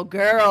for your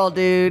girl,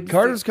 dude.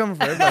 Carter's coming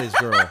for everybody's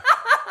girl.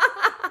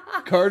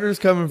 Carter's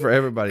coming for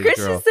everybody's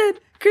girl.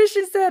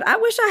 Christian said, I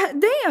wish I had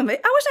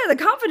the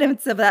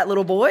confidence of that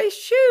little boy.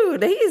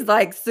 Shoot, he's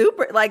like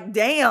super, like,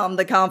 damn,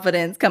 the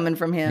confidence coming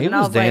from him. He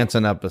was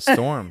dancing up a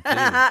storm,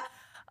 too.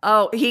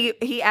 Oh,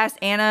 he asked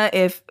Anna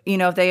if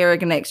they are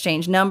going to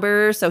exchange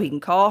numbers so he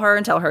can call her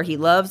and tell her he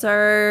loves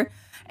her.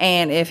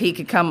 And if he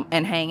could come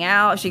and hang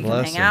out, she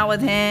can hang out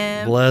with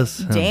him. Bless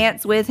him.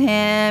 Dance with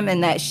him.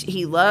 And that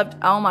he loved.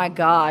 Oh, my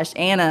gosh.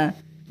 Anna,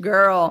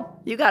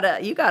 girl, you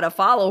gotta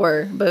follow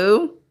her,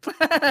 boo.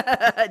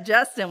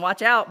 Justin,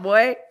 watch out,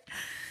 boy.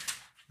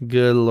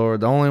 Good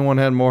Lord. The only one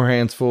had more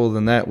hands full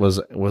than that was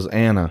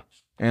Anna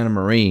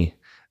Marie,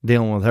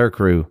 dealing with her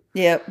crew.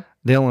 Yep.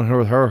 Dealing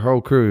with her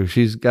whole crew.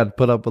 She's got to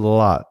put up with a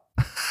lot.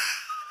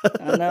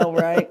 I know,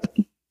 right?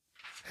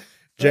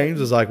 James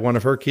is like one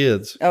of her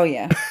kids. Oh,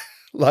 yeah.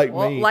 Like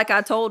me. Like I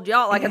told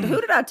y'all,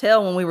 who did I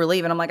tell when we were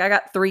leaving? I'm like, I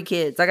got 3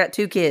 kids. I got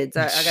 2 kids.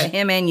 I got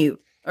him and you.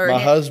 My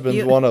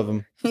husband's one of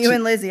them. You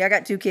and Lizzie. I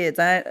got 2 kids.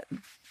 I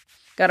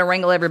got to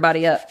wrangle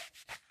everybody up.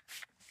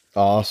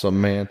 Awesome,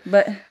 man.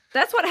 But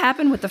that's what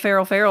happened with the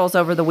Feral Ferals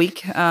over the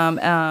week.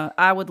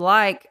 I would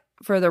like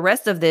for the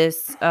rest of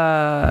this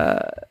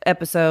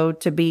episode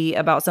to be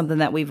about something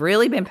that we've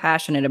really been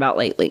passionate about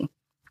lately.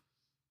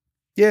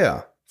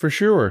 Yeah, for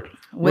sure.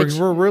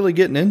 We're really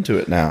getting into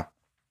it now.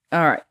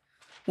 All right.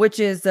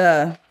 Which is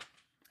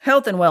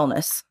health and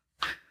wellness.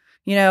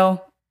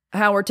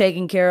 How we're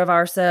taking care of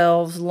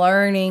ourselves,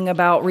 learning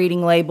about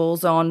reading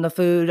labels on the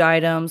food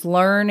items,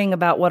 learning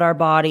about what our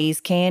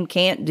bodies can't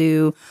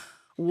do,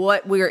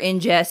 what we're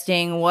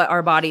ingesting, what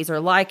our bodies are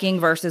liking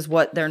versus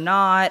what they're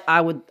not.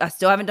 I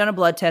still haven't done a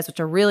blood test,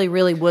 which I really,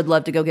 really would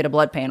love to go get a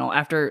blood panel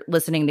after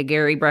listening to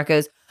Gary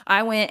Brecka's.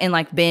 I went and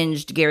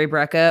binged Gary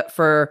Brecka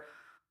for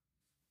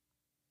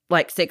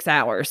 6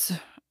 hours.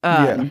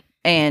 Yeah.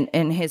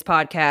 And his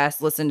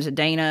podcast, listened to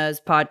Dana's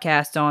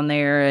podcast on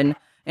there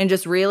and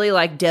just really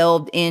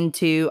delved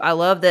into, I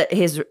love that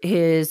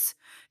his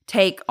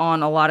take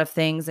on a lot of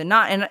things and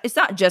it's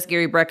not just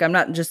Gary Brecka. I'm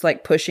not just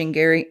pushing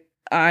Gary.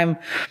 I'm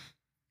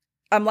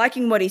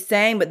liking what he's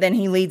saying, but then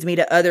he leads me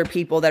to other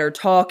people that are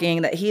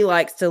talking that he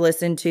likes to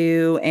listen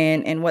to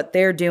and what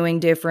they're doing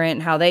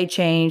different, how they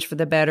change for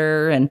the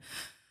better. And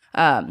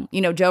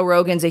Joe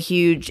Rogan's a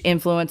huge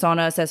influence on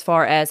us as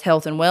far as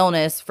health and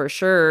wellness, for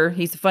sure.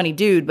 He's a funny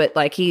dude, but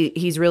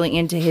he's really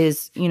into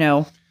his,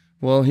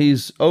 Well,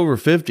 he's over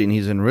 50 and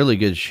he's in really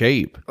good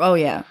shape. Oh,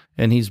 yeah.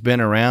 And he's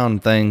been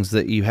around things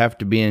that you have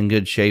to be in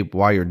good shape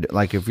while you're,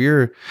 if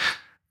you're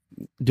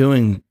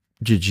doing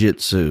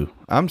jiu-jitsu,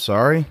 I'm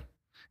sorry.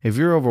 If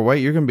you're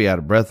overweight, you're going to be out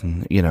of breath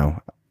in,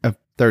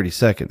 30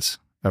 seconds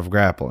of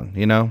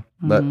grappling,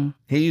 But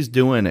he's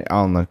doing it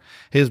on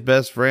his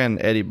best friend,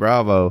 Eddie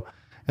Bravo,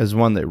 is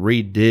one that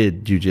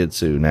redid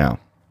jiu-jitsu now.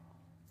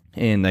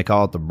 And they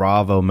call it the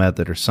Bravo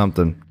method or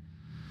something.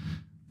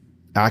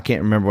 I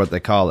can't remember what they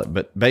call it,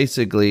 but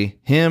basically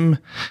him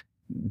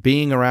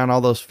being around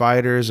all those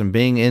fighters and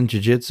being in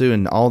jiu-jitsu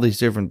and all these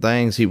different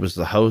things. He was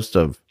the host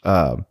of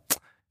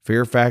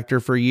Fear Factor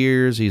for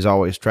years. He's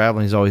always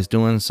traveling. He's always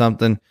doing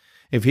something.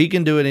 If he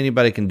can do it,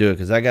 anybody can do it,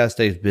 because that guy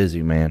stays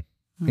busy, man.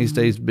 He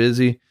stays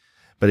busy,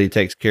 but he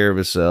takes care of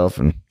himself,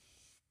 and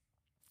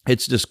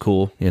it's just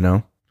cool,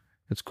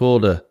 It's cool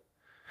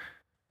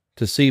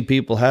to see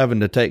people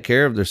having to take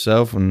care of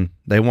themselves and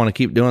they want to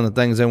keep doing the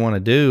things they want to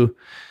do.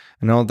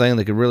 And the only thing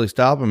that could really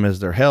stop them is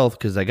their health,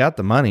 because they got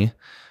the money.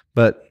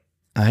 But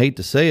I hate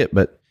to say it,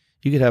 but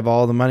you could have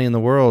all the money in the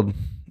world.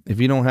 If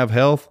you don't have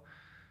health,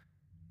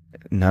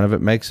 none of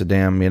it makes a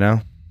damn,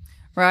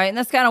 Right. And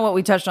that's kind of what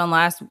we touched on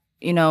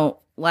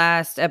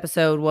last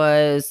episode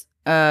was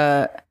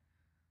we're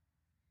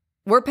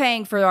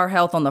paying for our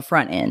health on the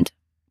front end.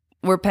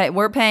 We're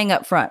paying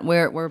up front.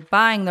 We're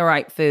buying the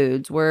right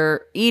foods.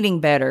 We're eating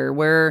better.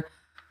 We're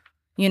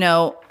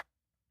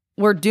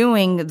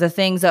doing the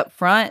things up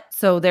front.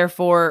 So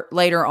therefore,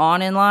 later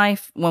on in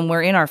life, when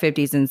we're in our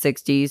 50s and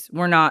 60s,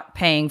 we're not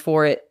paying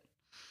for it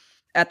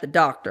at the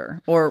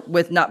doctor, or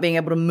with not being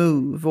able to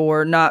move,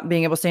 or not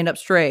being able to stand up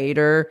straight,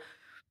 or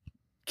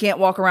can't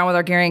walk around with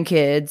our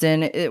grandkids,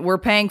 and we're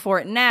paying for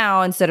it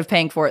now instead of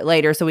paying for it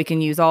later, so we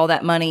can use all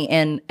that money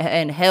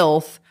and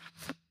health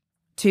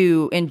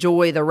to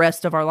enjoy the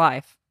rest of our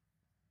life.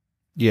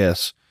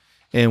 Yes.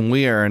 And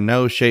we are in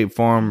no shape,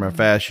 form, or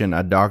fashion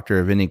a doctor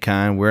of any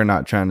kind. We're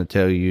not trying to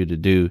tell you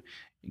to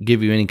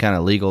give you any kind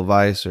of legal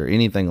advice or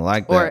anything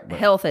like that. Or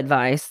health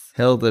advice.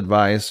 Health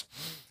advice.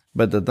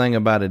 But the thing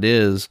about it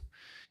is,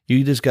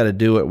 you just got to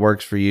do what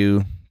works for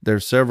you.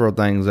 There's several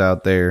things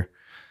out there.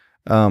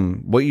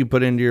 What you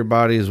put into your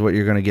body is what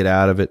you're going to get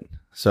out of it.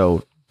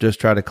 So just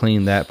try to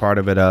clean that part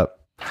of it up.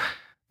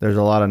 There's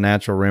a lot of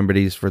natural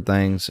remedies for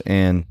things,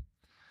 and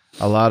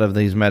a lot of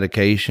these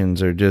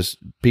medications are just,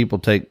 people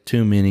take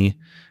too many,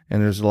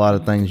 and there's a lot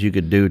of things you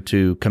could do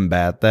to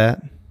combat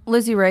that.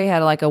 Lizzie Ray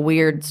had like a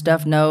weird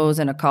stuffed nose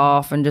and a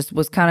cough and just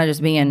was kind of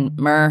just being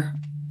meh.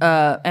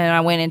 And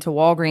I went into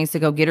Walgreens to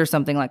go get her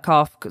something like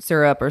cough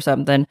syrup or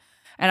something.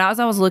 And as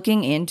I was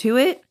looking into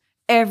it,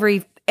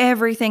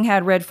 everything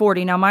had Red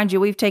 40. Now, mind you,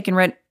 we've taken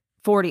Red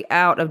 40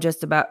 out of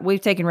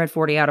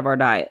our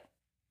diet.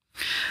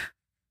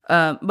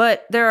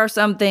 But there are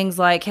some things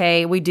like,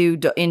 hey, we do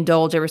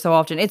indulge every so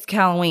often. It's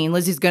Halloween.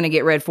 Lizzie's going to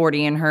get Red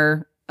 40 in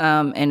her,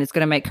 and it's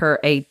going to make her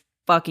a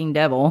fucking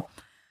devil.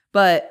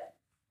 But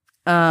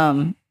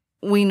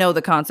we know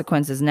the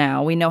consequences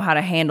now. We know how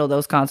to handle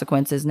those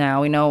consequences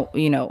now. We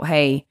know,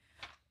 hey,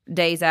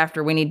 days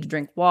after, we need to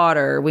drink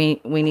water.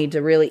 We need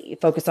to really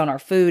focus on our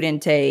food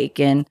intake.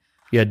 And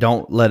yeah,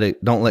 don't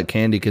let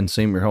candy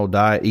consume your whole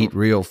diet. Eat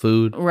real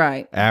food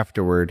right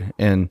afterward.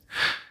 And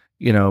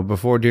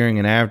before, during,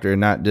 and after,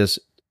 not just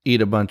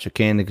eat a bunch of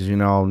candy, because,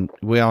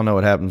 we all know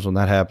what happens when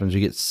that happens.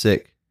 You get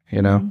sick,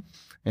 Mm-hmm.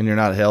 and you're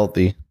not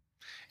healthy,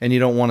 and you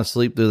don't want to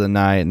sleep through the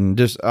night, and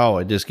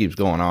it just keeps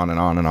going on and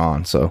on and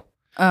on. So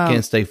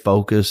can't stay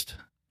focused.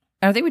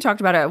 I think we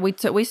talked about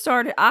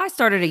it. I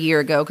started a year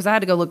ago because I had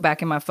to go look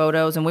back in my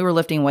photos, and we were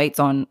lifting weights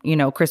on,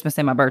 Christmas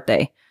and my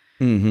birthday.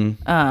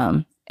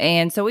 Mm-hmm.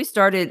 And so we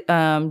started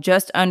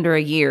just under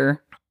a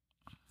year,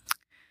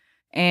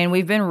 and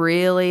we've been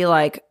really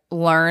like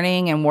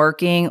learning and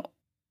working,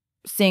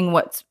 seeing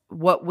what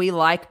we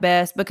like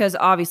best, because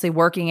obviously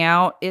working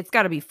out, it's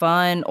got to be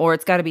fun, or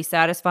it's got to be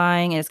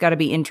satisfying, and it's got to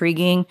be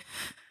intriguing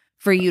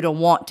for you to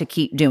want to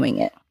keep doing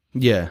it.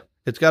 Yeah,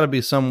 it's got to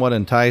be somewhat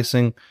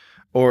enticing,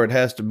 or it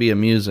has to be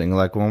amusing.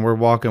 Like when we're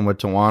walking with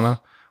Tawana,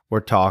 we're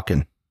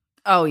talking.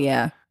 Oh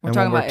yeah, we're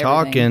talking about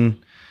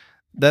everything.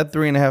 That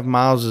 3.5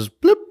 miles is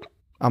bloop.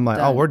 I'm like,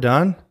 done. Oh, we're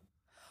done.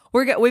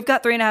 We've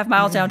got 3.5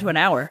 miles down to an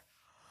hour.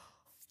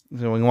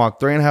 So we can walk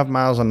 3.5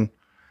 miles in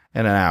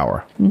an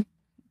hour.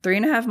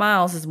 3.5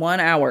 miles is 1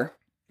 hour.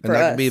 And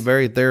that can be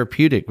very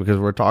therapeutic because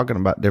we're talking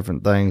about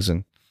different things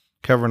and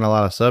covering a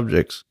lot of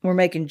subjects. We're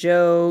making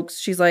jokes.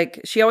 She's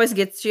like, she always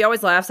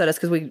laughs at us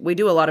because we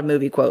do a lot of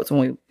movie quotes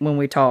when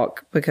we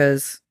talk,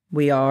 because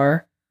we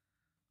are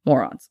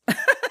morons.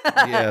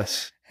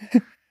 Yes.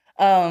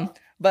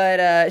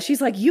 But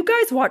she's like, you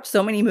guys watch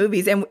so many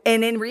movies, and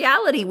in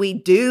reality we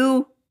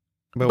do.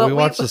 But we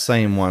watch the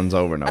same ones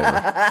over and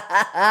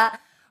over.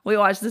 We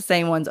watch the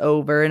same ones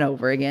over and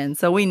over again.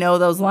 So we know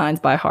those lines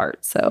by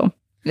heart. So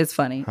it's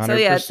funny. 100%. So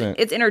yeah,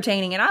 it's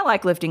entertaining. And I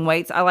like lifting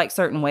weights. I like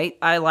certain weight.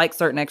 I like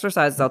certain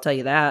exercises. I'll tell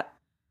you that.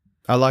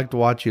 I like to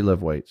watch you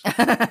lift weights.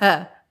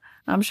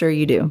 I'm sure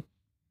you do.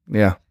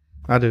 Yeah,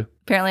 I do.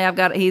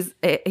 Apparently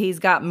he's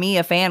got me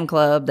a fan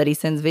club that he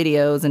sends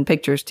videos and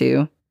pictures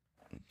to.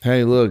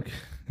 Hey, look,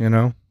 you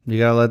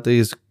gotta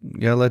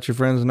let your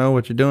friends know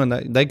what you're doing.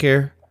 They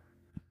care.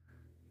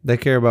 They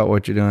care about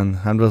what you're doing.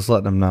 I'm just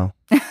letting them know.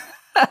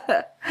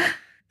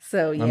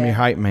 So yeah, I'm your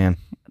hype man.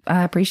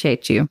 I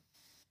appreciate you.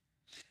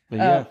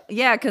 But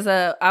yeah, because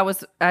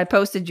I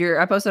posted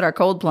our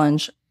cold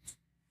plunge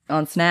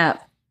on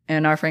Snap,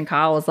 and our friend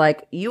Kyle was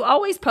like, "You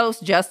always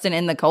post Justin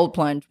in the cold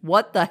plunge.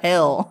 What the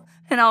hell?"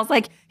 And I was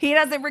like, "He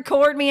doesn't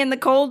record me in the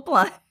cold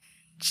plunge."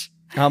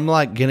 I'm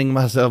like getting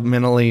myself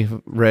mentally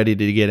ready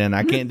to get in.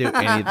 I can't do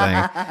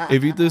anything.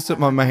 If you threw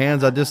something on my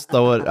hands, I'd just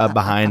throw it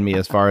behind me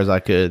as far as I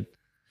could.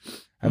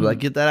 I'd be like,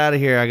 get that out of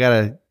here. I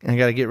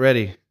gotta get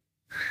ready.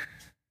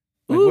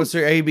 Like, what's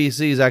their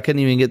ABCs? I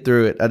couldn't even get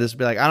through it. I'd just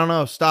be like, I don't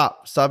know.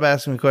 Stop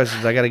asking me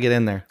questions. I gotta get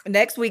in there.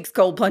 Next week's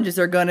cold plunges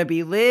are gonna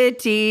be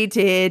litty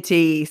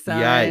titty,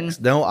 son. Yikes.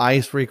 No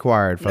ice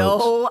required,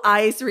 folks. No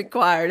ice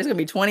required. It's gonna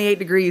be 28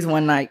 degrees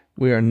one night.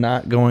 We are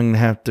not going to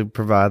have to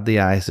provide the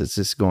ice. It's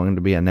just going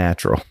to be a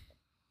natural.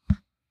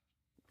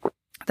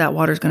 That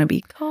water's gonna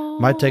be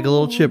cold. Might take a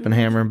little chipping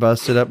hammer and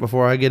bust it up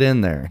before I get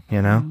in there,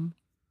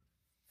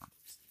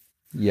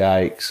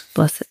 Yikes.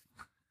 Bless it.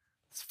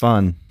 It's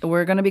fun.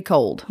 We're going to be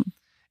cold.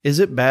 Is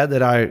it bad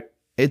that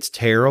it's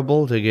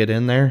terrible to get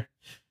in there?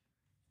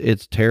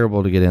 It's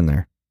terrible to get in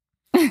there.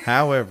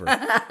 However,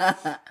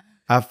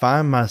 I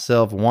find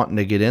myself wanting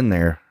to get in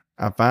there.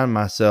 I find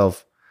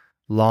myself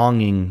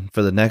longing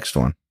for the next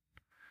one.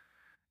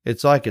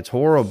 It's like it's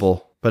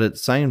horrible, but at the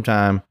same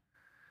time,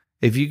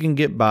 if you can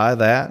get by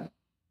that,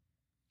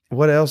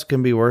 what else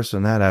can be worse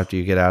than that after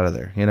you get out of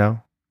there,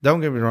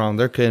 Don't get me wrong,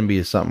 there can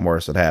be something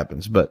worse that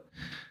happens, but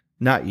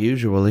not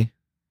usually.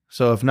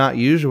 So if not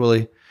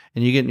usually,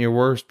 and you're getting your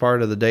worst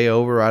part of the day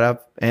over right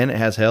up, and it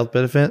has health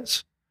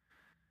benefits,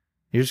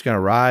 you're just going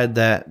to ride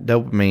that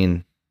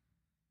dopamine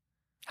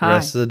the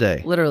rest of the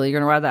day. Literally, you're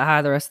going to ride that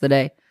high the rest of the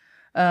day.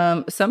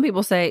 Some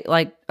people say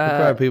like,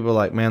 probably people are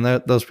like, man,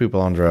 those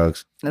people on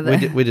drugs.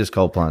 We just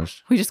cold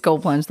plunged. We just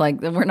cold plunged.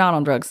 Like, we're not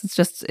on drugs. It's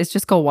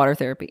just cold water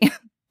therapy.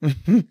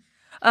 We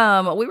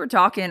were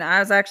talking, I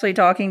was actually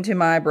talking to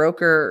my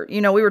broker, we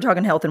were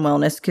talking health and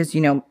wellness because,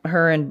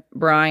 her and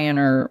Brian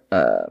are,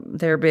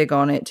 they're big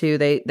on it too.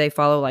 They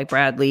follow like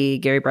Bradley,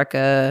 Gary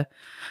Brecka,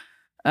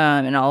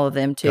 and all of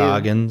them too.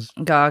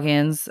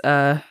 Goggins.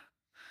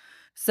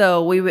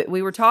 So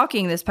we were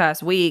talking this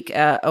past week,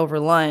 over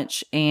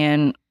lunch,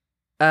 and,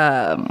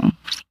 my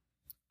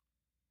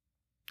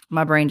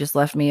brain just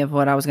left me of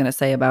what I was going to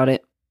say about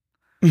it.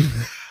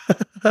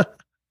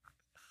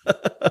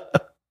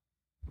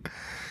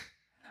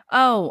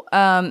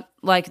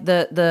 Like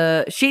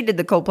she did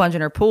the cold plunge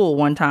in her pool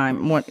one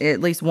time, at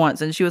least once,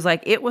 and she was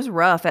like, it was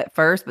rough at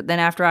first, but then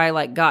after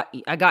I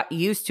got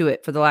used to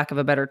it, for the lack of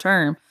a better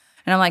term.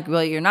 And I'm like,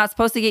 well, you're not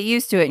supposed to get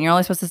used to it, and you're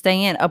only supposed to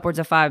stay in upwards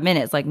of 5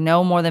 minutes, like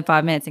no more than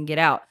 5 minutes, and get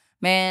out.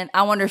 Man,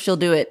 I wonder if she'll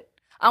do it.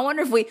 I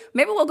wonder if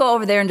maybe we'll go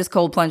over there and just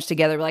cold plunge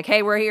together. We're like,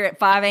 hey, we're here at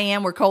 5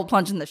 a.m. We're cold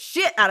plunging the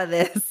shit out of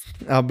this.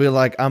 I'll be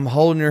like, I'm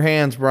holding your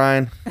hands,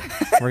 Brian.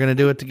 We're going to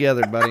do it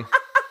together, buddy.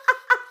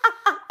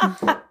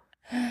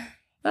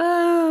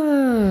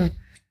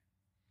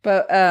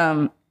 But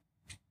I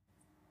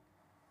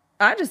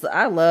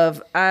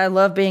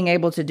love being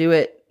able to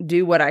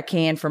do what I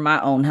can for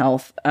my own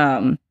health.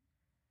 I've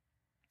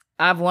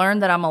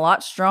learned that I'm a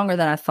lot stronger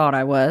than I thought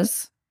I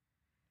was.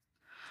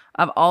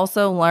 I've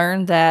also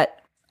learned that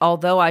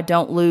although I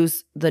don't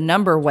lose the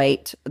number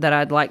weight that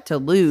I'd like to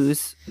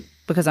lose,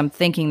 because I'm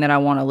thinking that I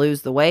want to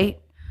lose the weight,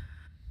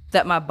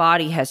 that my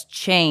body has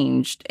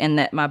changed and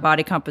that my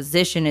body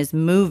composition is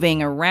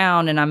moving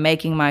around and I'm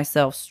making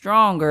myself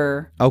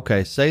stronger.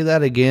 Okay, say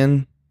that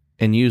again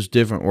and use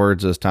different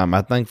words this time.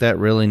 I think that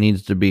really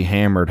needs to be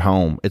hammered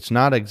home. It's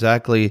not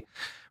exactly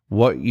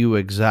what you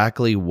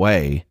exactly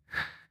weigh.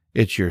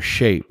 It's your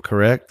shape,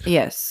 correct?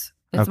 Yes.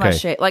 It's my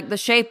shape. Like the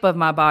shape of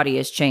my body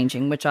is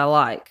changing, which I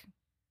like.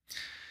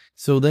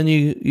 So then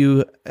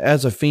you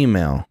as a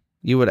female,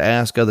 you would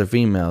ask other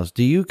females,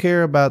 do you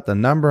care about the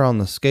number on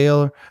the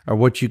scale or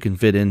what you can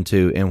fit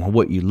into and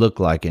what you look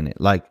like in it?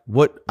 Like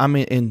what, I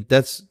mean, and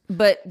it's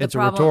a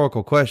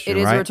rhetorical question, right?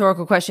 It is a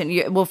rhetorical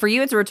question. Well, for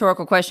you, it's a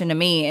rhetorical question to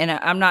me. And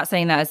I'm not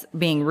saying that as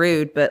being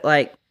rude, but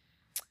like,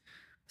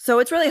 so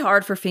it's really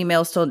hard for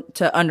females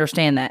to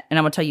understand that. And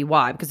I'm going to tell you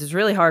why, because it's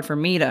really hard for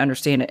me to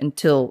understand it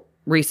until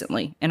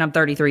recently. And I'm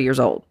 33 years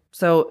old.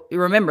 So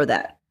remember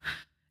that.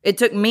 It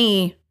took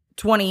me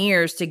 20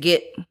 years to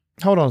get...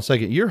 Hold on a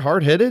second. You're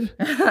hard-headed?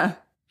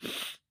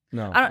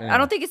 No. I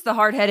don't think it's the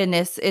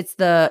hard-headedness. It's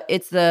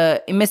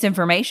the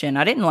misinformation.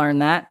 I didn't learn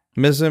that.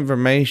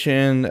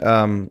 Misinformation.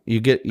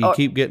 You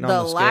keep getting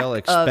on the scale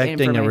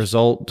expecting a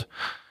result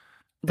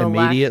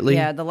immediately.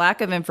 The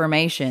lack of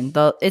information.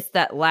 It's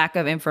that lack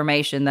of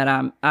information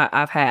that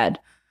I've had.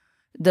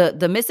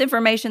 The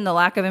misinformation, the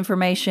lack of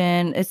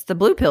information, it's the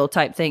blue pill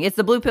type thing. It's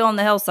the blue pill on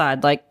the health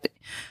side. Like,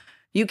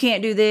 you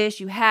can't do this,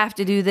 you have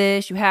to do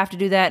this, you have to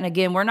do that. And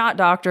again, we're not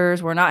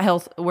doctors, we're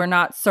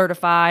not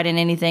certified in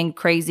anything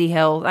crazy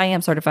health. I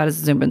am certified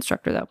as a Zumba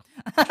instructor though.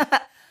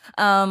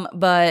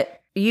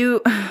 But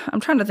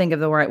I'm trying to think of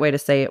the right way to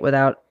say it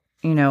without,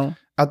 I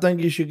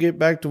think you should get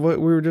back to what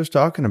we were just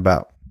talking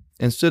about.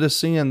 Instead of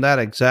seeing that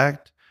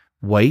exact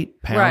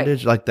weight,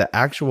 poundage, like the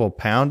actual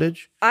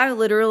poundage. I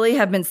literally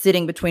have been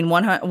sitting between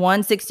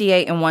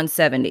 168 and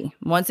 170.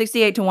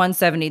 168 to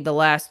 170 the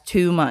last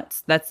 2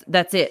 months.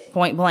 That's it,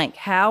 point blank.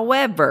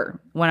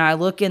 However, when I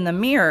look in the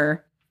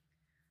mirror,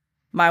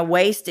 my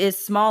waist is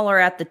smaller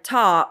at the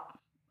top.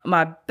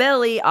 My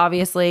belly,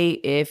 obviously,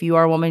 if you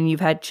are a woman,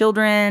 you've had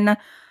children,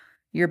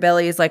 your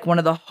belly is like one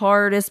of the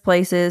hardest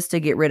places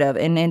to get rid of.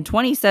 And in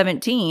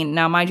 2017,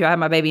 now mind you, I had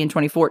my baby in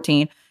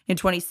 2014. In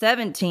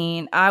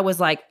 2017, I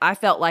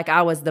felt like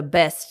I was the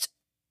best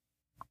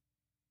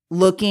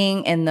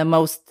looking and the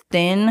most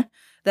thin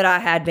that I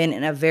had been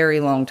in a very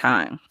long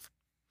time.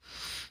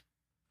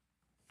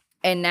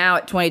 And now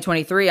at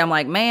 2023, I'm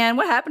like, man,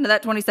 what happened to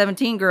that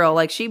 2017 girl?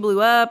 Like, she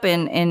blew up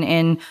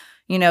and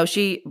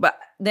but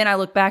then I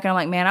look back and I'm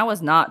like, man, I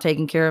was not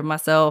taking care of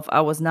myself.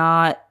 I was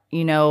not,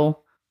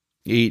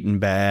 eating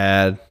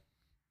bad,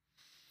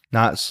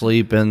 not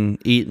sleeping,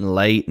 eating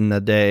late in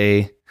the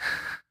day.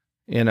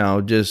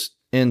 Just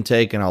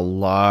intaking a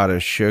lot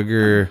of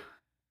sugar.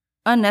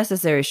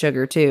 Unnecessary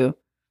sugar, too.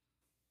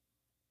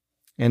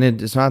 And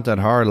it's not that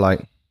hard.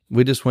 Like,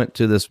 we just went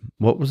to this,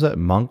 what was that,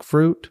 monk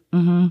fruit?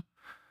 Mm-hmm.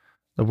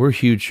 We're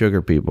huge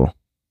sugar people.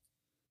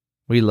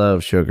 We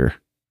love sugar.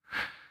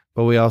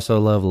 But we also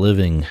love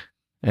living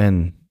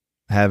and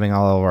having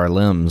all of our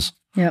limbs.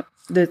 Yep.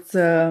 That's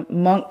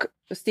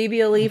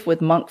stevia leaf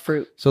with monk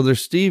fruit. So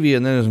there's stevia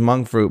and then there's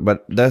monk fruit,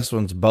 but this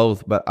one's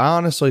both. But I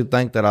honestly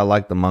think that I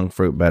like the monk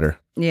fruit better.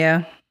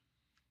 Yeah.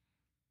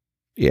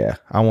 Yeah,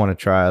 I want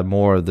to try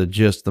more of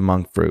just the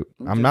monk fruit.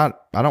 I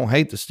don't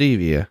hate the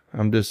stevia.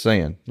 I'm just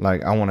saying,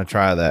 like, I want to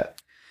try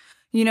that.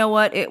 You know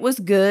what? It was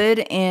good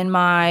in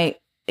my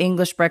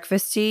English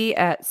breakfast tea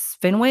at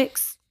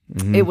Fenwick's.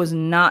 Mm-hmm. It was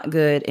not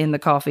good in the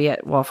coffee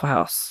at Waffle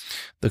House.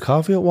 The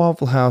coffee at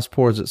Waffle House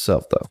pours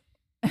itself,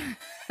 though.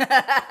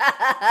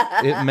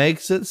 It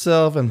makes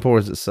itself and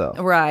pours itself.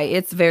 Right.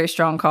 It's very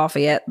strong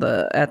coffee at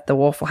the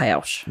Waffle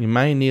House. You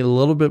may need a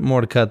little bit more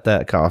to cut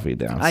that coffee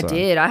down. I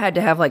did. I had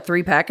to have like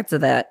 3 packets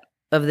of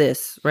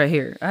this right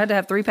here. I had to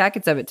have 3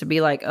 packets of it to be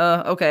like,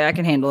 okay, I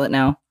can handle it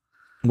now.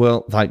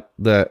 Well, like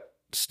the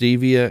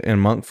stevia and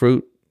monk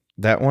fruit,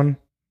 that one,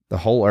 the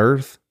Whole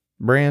Earth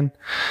brand,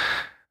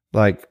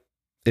 like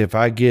if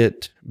I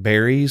get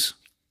berries,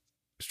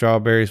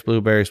 strawberries,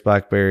 blueberries,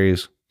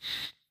 blackberries,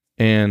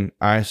 and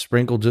I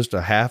sprinkle just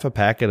a half a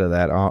packet of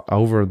that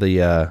over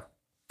the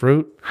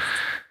fruit,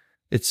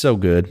 it's so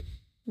good.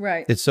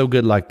 Right. It's so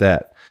good like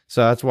that.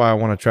 So that's why I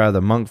want to try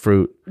the monk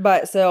fruit by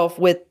itself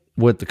with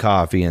the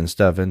coffee and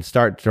stuff and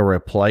start to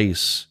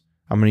replace.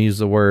 I'm going to use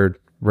the word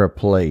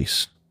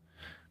replace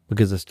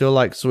because I still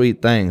like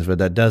sweet things, but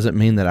that doesn't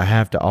mean that I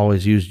have to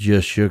always use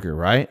just sugar,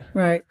 right?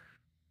 Right.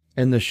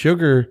 And the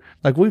sugar,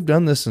 like we've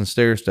done this in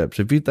stair steps.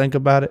 If you think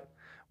about it,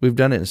 we've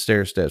done it in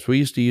stair steps. We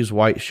used to use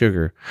white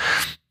sugar,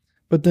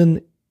 but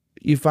then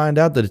you find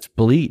out that it's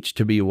bleached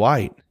to be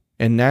white,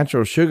 and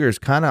natural sugar is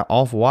kind of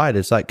off white.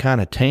 It's like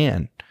kind of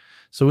tan.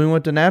 So we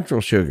went to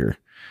natural sugar,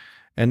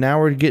 and now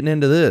we're getting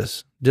into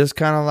this, just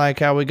kind of like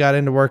how we got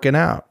into working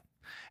out.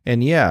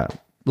 And yeah,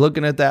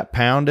 looking at that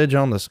poundage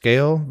on the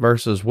scale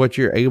versus what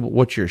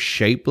your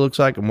shape looks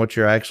like and what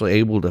you're actually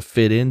able to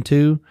fit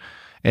into,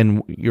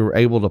 and you're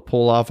able to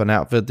pull off an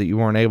outfit that you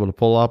weren't able to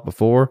pull off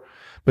before,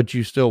 but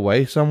you still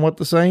weigh somewhat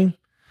the same.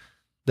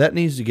 That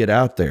needs to get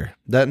out there.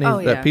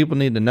 That people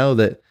need to know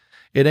that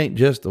it ain't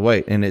just the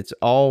weight, and it's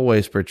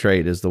always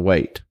portrayed as the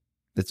weight.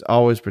 It's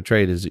always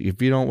portrayed as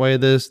if you don't weigh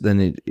this,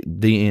 then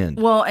the end.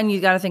 Well, and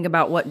you got to think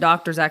about what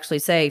doctors actually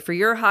say. For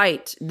your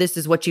height, this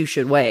is what you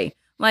should weigh.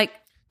 Like,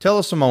 tell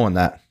a Samoan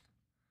that.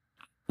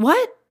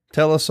 What?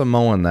 Tell a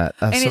Samoan that.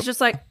 And it's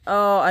just like,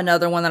 oh,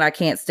 another one that I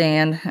can't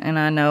stand, and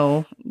I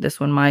know this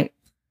one might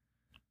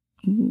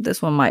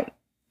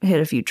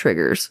hit a few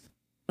triggers.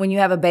 When you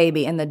have a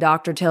baby and the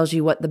doctor tells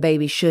you what the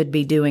baby should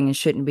be doing and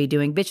shouldn't be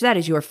doing, bitch, that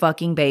is your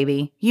fucking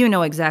baby. You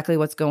know exactly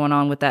what's going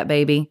on with that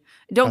baby.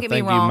 Don't get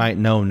me wrong. You might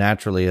know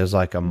naturally as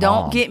like a mom.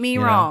 Don't get me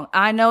wrong.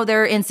 I know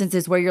there are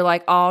instances where you're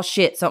like, oh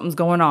shit, something's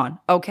going on.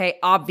 Okay,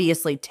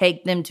 obviously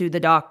take them to the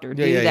doctor.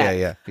 Do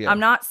that. Yeah. I'm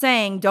not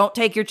saying don't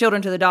take your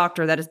children to the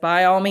doctor. That is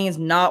by all means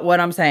not what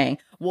I'm saying.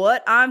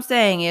 What I'm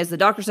saying is the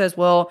doctor says,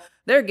 well,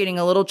 they're getting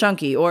a little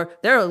chunky or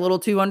they're a little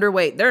too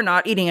underweight. They're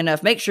not eating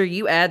enough. Make sure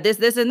you add this,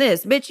 this, and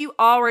this. Bitch, you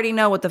already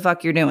know what the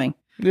fuck you're doing.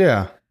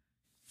 Yeah.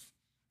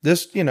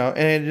 This,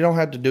 and you don't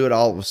have to do it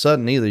all of a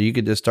sudden either. You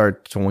could just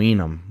start to wean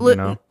them,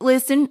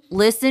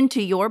 Listen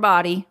to your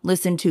body.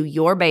 Listen to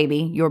your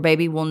baby. Your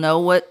baby will know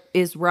what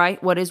is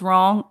right, what is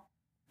wrong,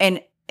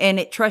 and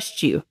it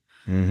trusts you.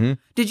 Mm-hmm.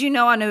 Did you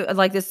know, I know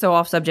like this is so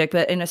off subject,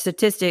 but in a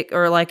statistic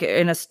or like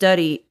in a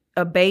study,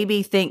 a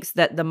baby thinks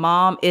that the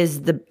mom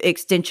is the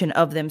extension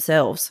of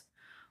themselves.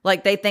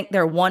 Like they think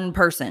they're one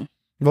person.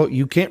 Well,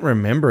 you can't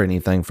remember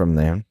anything from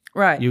them.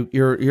 Right.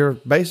 You're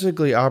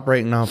basically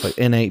operating off of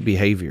innate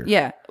behavior.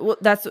 Yeah. Well,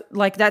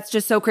 that's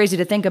just so crazy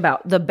to think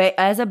about.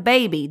 As a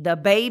baby, the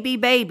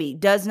baby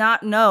does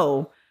not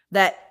know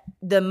that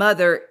the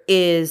mother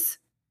is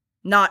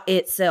not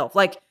itself.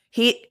 Like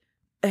he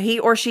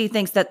or she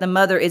thinks that the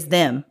mother is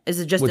them.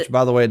 Which,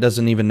 by the way, it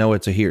doesn't even know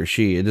it's a he or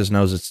she. It just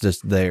knows it's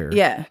just there.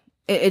 Yeah.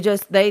 It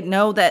just, they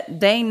know that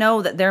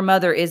their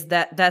mother is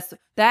that.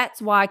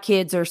 That's why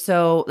kids are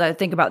so,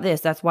 think about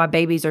this. That's why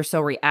babies are so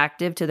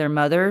reactive to their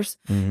mothers,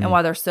 mm-hmm. and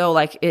why they're so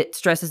like, it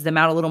stresses them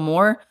out a little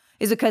more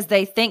is because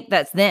they think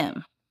that's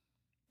them.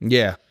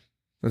 Yeah.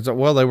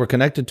 Well, they were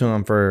connected to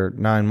them for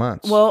 9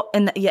 months. Well,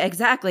 and yeah,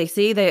 exactly.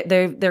 See,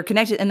 they're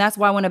connected. And that's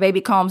why when a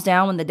baby calms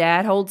down, when the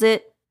dad holds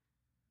it,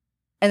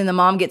 and then the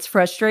mom gets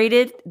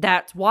frustrated,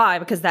 that's why,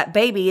 because that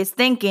baby is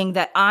thinking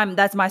that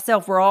that's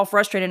myself. We're all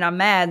frustrated and I'm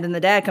mad. And then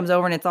the dad comes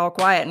over and it's all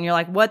quiet. And you're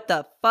like, what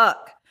the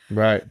fuck?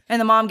 Right. And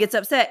the mom gets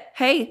upset.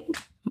 Hey,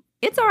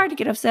 it's all right to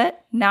get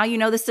upset. Now you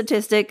know the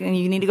statistic and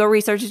you need to go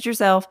research it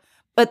yourself.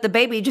 But the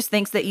baby just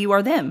thinks that you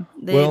are them.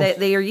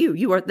 They are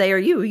you. They are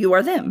you. You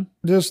are them.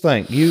 Just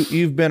think,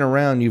 you've been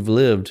around, you've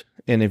lived.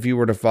 And if you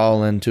were to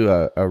fall into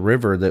a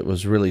river that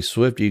was really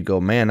swift, you'd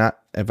go, man,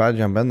 if I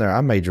jump in there,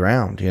 I may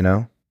drown,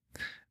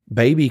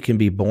 Baby can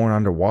be born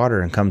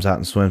underwater and comes out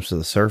and swims to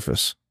the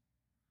surface.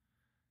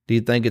 Do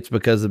you think it's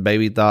because the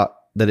baby thought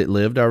that it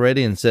lived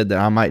already and said that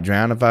I might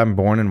drown if I'm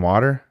born in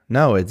water?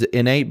 No, it's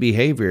innate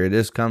behavior. It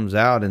just comes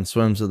out and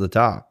swims to the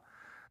top.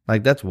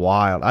 Like, that's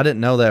wild. I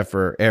didn't know that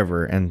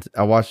forever. And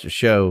I watched a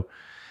show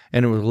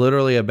and it was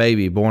literally a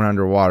baby born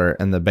underwater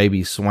and the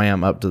baby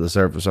swam up to the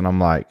surface. And I'm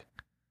like,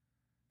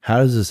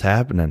 how is this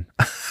happening?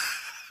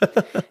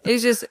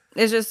 It's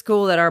just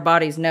cool that our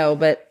bodies know,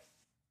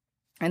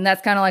 and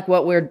that's kind of like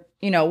what we're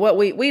what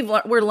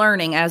we're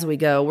learning as we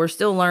go. We're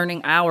still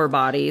learning our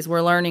bodies.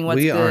 We're learning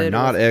what's good. We are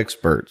not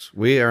experts.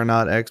 We are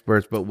not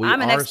experts, but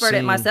I'm an expert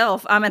at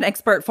myself. I'm an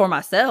expert for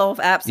myself.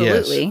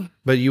 Absolutely. Yes,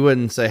 but you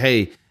wouldn't say,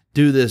 hey,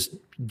 do this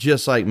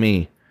just like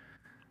me,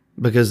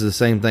 because the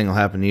same thing will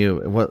happen to you.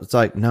 It's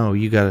like, no,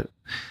 you got to,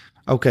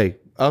 okay,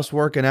 us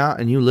working out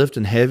and you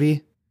lifting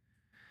heavy,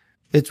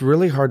 it's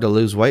really hard to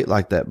lose weight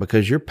like that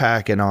because you're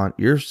packing on,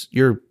 you're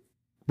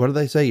what do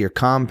they say? You're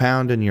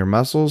compounding your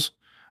muscles,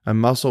 and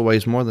muscle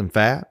weighs more than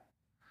fat.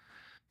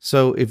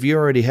 So if you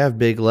already have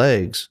big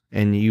legs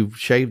and you've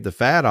shaved the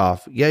fat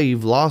off, yeah,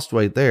 you've lost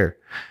weight there.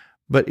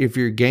 But if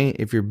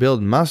you're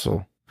building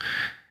muscle,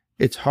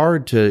 it's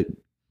hard to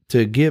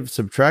give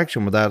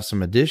subtraction without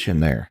some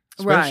addition there.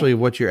 Especially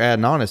what you're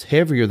adding on is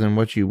heavier than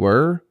what you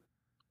were.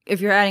 If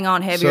you're adding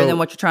on heavier than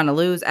what you're trying to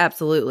lose,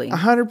 absolutely.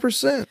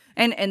 100%.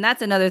 And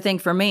that's another thing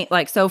for me.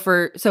 Like, so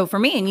for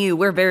me and you,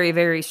 we're very,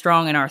 very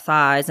strong in our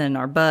thighs and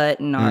our butt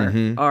and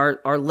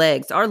our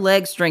legs. Our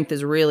leg strength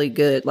is really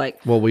good.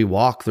 Like, well, we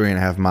walk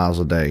 3.5 miles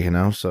a day,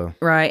 so.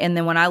 Right. And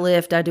then when I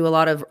lift, I do a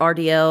lot of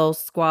RDLs,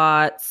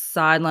 squats,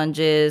 side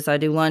lunges. I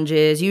do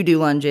lunges. You do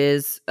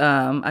lunges.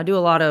 I do a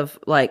lot of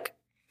like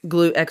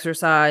glute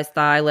exercise,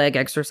 thigh, leg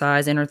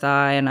exercise, inner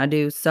thigh, and I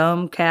do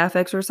some calf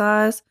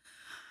exercise.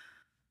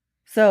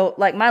 So,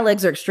 like, my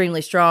legs are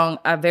extremely strong.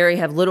 I very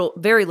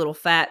little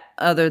fat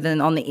other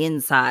than on the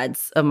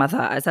insides of my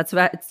thighs.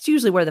 It's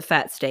usually where the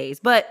fat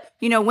stays. But,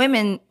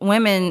 women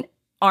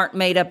aren't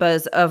made up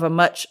of a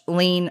much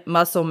lean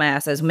muscle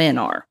mass as men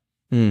are.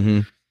 Mm-hmm.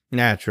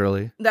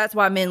 Naturally. That's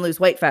why men lose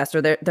weight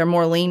faster. They're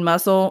more lean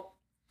muscle,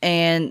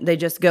 and they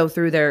just go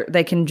through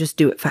they can just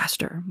do it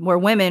faster. Where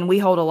women, we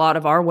hold a lot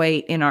of our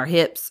weight in our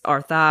hips,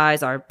 our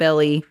thighs, our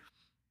belly,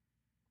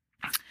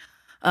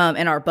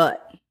 and our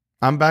butt.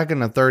 I'm back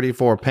in a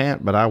 34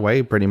 pant, but I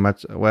weigh pretty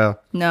much, well.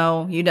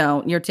 No, you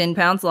don't. You're 10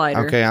 pounds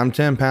lighter. Okay, I'm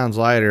 10 pounds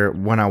lighter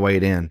when I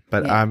weighed in,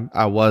 but yeah.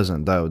 I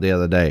wasn't, though, the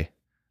other day.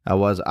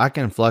 I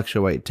can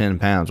fluctuate 10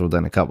 pounds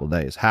within a couple of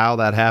days. How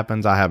that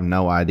happens, I have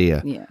no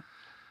idea. Yeah.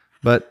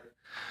 But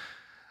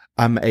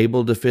I'm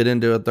able to fit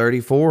into a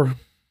 34.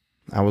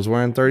 I was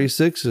wearing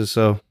 36s,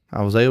 so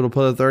I was able to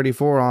put a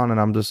 34 on, and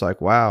I'm just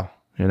like, wow,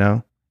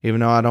 even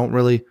though I don't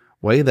really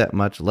weigh that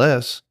much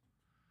less,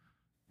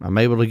 I'm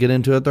able to get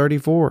into a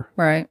 34.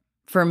 Right.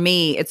 For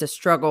me, it's a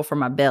struggle for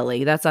my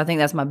belly. I think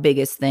that's my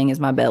biggest thing is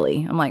my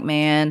belly. I'm like,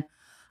 man,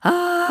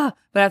 but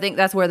I think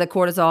that's where the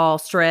cortisol,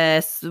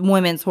 stress,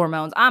 women's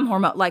hormones. I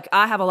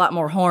have a lot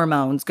more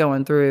hormones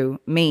going through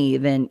me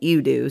than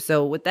you do.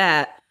 So with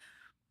that,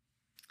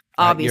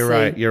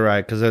 obviously. You're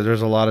right. Because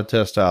there's a lot of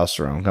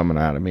testosterone coming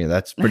out of me.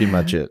 That's pretty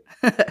much it.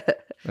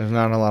 There's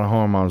not a lot of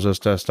hormones,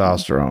 just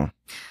testosterone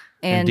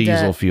and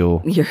diesel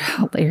fuel. You're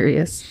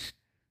hilarious.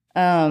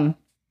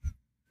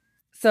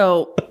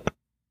 So,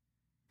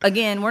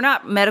 again, we're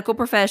not medical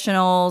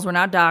professionals. We're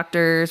not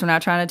doctors. We're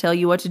not trying to tell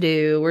you what to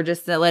do. We're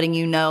just letting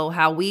you know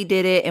how we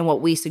did it and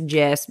what we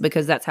suggest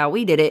because that's how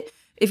we did it.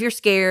 If you're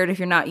scared, if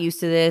you're not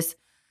used to this,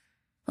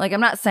 like I'm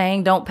not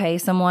saying don't pay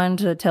someone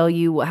to tell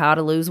you how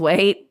to lose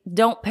weight.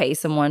 Don't pay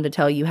someone to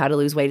tell you how to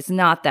lose weight. It's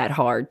not that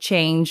hard.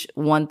 Change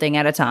one thing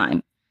at a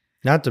time.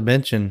 Not to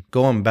mention,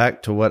 going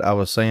back to what I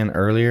was saying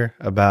earlier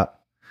about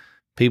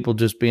people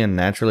just being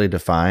naturally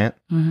defiant.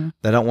 Mm-hmm.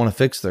 They don't want to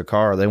fix their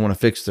car. They want to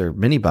fix their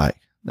mini bike.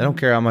 They don't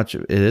care how much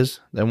it is.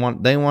 They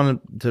want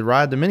to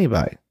ride the mini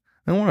bike.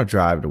 They don't want to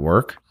drive to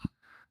work.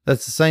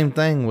 That's the same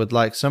thing with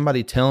like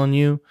somebody telling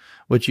you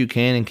what you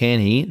can and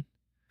can't eat.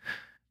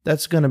 You're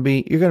going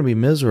to be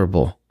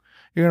miserable.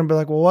 You're going to be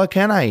like, well, what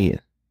can I eat?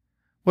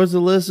 What's the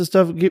list of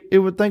stuff? It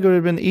would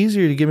have been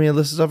easier to give me a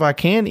list of stuff I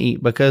can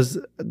eat because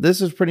this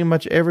is pretty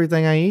much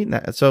everything I eat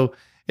now. So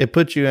it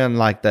puts you in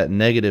like that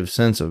negative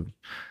sense of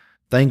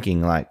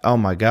thinking like, oh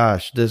my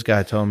gosh, this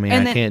guy told me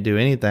I can't do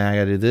anything. I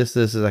got to do this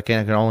is I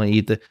can only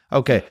eat the.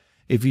 Okay,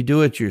 if you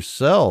do it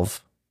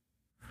yourself,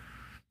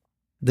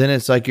 then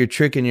it's like you're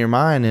tricking your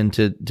mind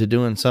into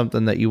doing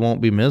something that you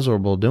won't be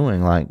miserable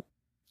doing. Like,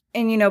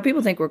 and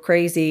people think we're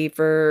crazy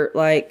for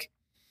like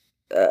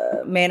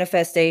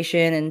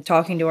manifestation and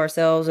talking to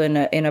ourselves in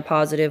a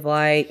positive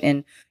light.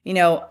 And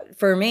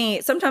for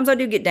me, sometimes I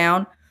do get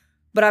down,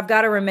 but I've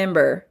got to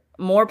remember.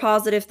 More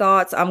positive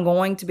thoughts. I'm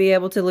going to be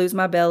able to lose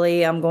my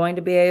belly. I'm going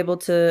to be able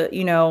to,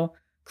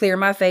 clear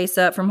my face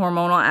up from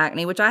hormonal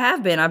acne, which I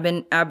have been. I've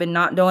been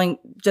not doing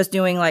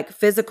like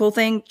physical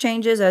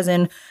changes as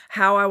in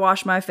how I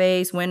wash my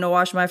face, when to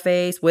wash my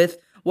face, with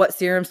what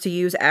serums to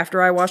use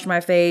after I wash my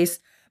face.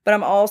 But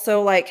I'm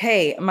also like,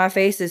 hey, my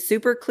face is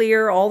super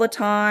clear all the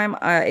time.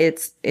 I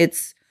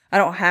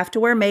don't have to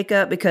wear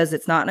makeup because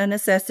it's not a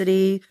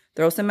necessity.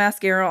 Throw some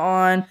mascara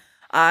on.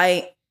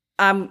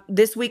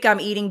 This week I'm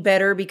eating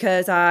better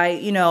because I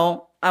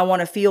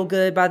want to feel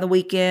good by the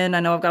weekend. I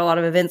know I've got a lot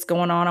of events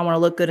going on. I want to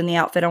look good in the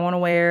outfit I want to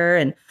wear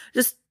and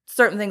just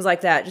certain things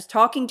like that. Just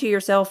talking to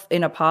yourself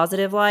in a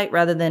positive light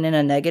rather than in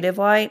a negative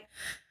light.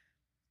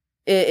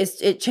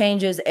 It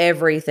changes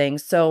everything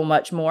so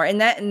much more.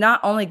 And that not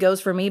only goes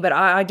for me, but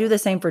I do the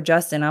same for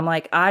Justin. I'm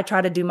like, I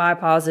try to do my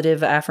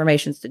positive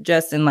affirmations to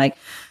Justin. Like,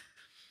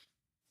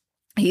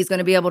 he's going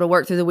to be able to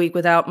work through the week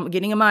without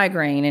getting a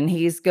migraine, and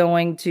he's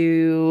going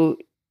to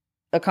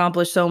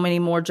accomplish so many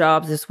more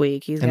jobs this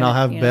week. I'll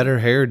have better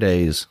hair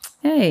days.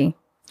 Hey,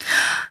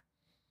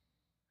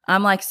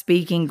 I'm like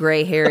speaking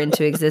gray hair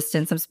into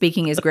existence. I'm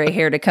speaking his gray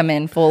hair to come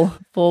in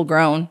full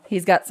grown.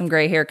 He's got some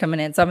gray hair coming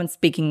in, so I've been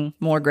speaking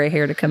more gray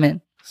hair to come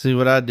in. See,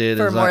 what I did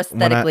for is more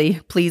aesthetically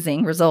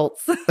pleasing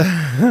results.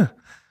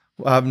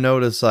 I've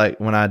noticed, like,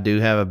 when I do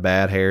have a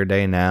bad hair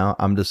day now,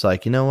 I'm just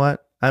like, you know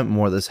what? I haven't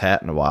worn this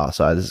hat in a while,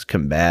 so I just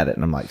combat it.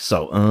 And I'm like,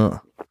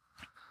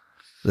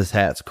 this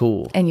hat's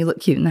cool. And you look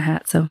cute in the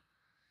hat, so.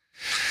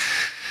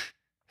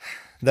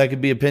 That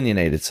could be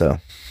opinionated, so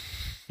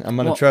I'm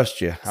going to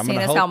trust you. Seeing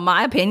as how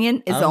my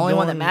opinion is the only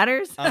one that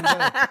matters.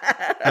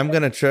 I'm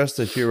going to trust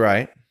that you're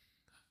right.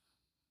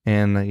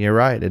 And you're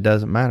right. It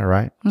doesn't matter,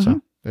 right? Mm-hmm.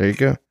 So there you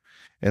go.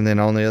 And then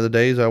on the other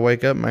days, I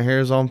wake up, my hair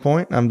is on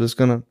point. I'm just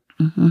going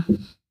to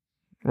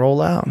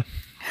roll out.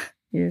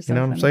 You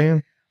know what I'm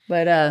saying?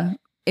 But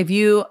if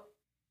you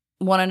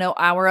want to know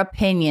our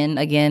opinion,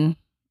 again,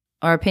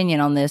 our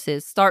opinion on this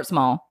is start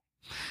small.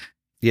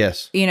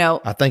 Yes. You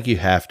know, I think you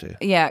have to.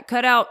 Yeah.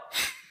 Cut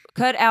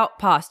out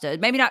pasta.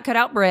 Maybe not cut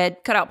out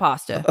bread, cut out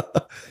pasta.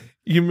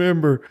 You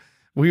remember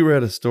we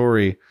read a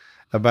story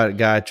about a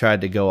guy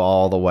tried to go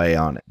all the way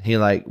on it. He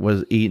like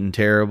was eating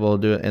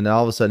terrible, and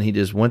all of a sudden he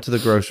just went to the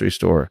grocery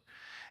store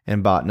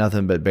and bought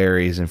nothing but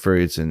berries and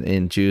fruits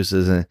and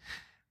juices. And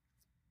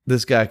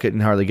this guy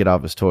couldn't hardly get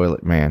off his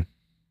toilet, man.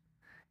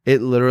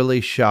 It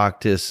literally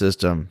shocked his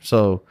system.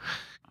 So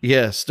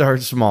yeah,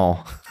 start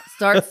small.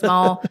 Start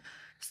small.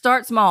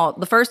 Start small.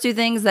 The first two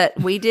things that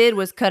we did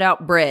was cut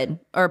out bread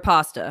or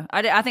pasta.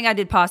 I think I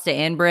did pasta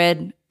and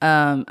bread.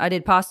 I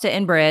did pasta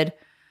and bread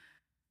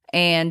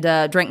and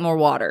drank more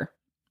water.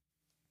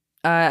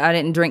 I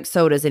didn't drink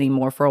sodas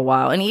anymore for a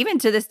while. And even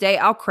to this day,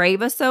 I'll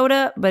crave a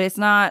soda, but it's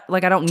not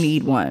like I don't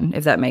need one,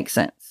 if that makes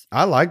sense.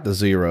 I like the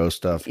zero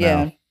stuff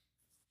now.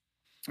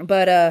 Yeah.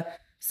 But,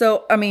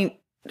 so, I mean,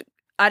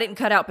 I didn't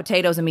cut out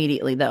potatoes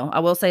immediately, though. I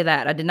will say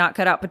that. I did not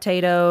cut out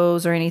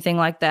potatoes or anything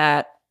like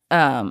that.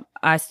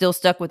 I still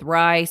stuck with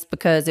rice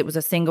because it was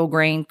a single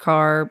grain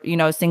carb, you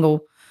know what I'm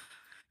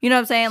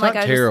saying? It's not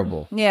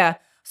terrible. Yeah.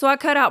 So I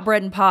cut out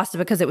bread and pasta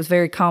because it was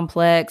very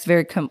complex,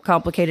 very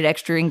complicated,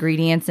 extra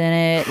ingredients in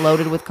it,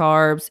 loaded with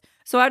carbs.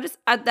 So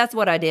that's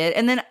what I did.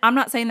 And then I'm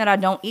not saying that I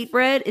don't eat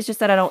bread. It's just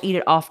that I don't eat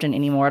it often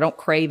anymore. I don't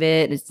crave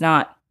it. It's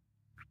not.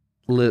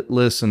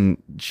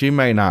 Listen, she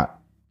may not,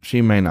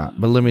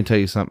 but let me tell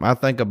you something. I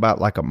think about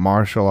like a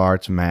martial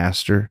arts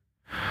master,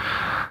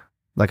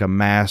 like a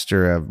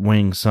master of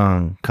Wing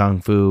Chun,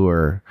 Kung Fu,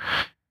 or,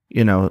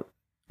 you know,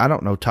 I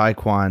don't know,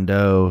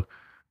 Taekwondo,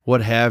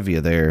 what have you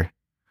there.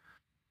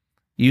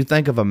 You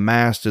think of a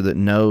master that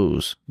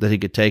knows that he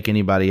could take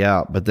anybody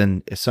out, but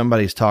then if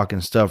somebody's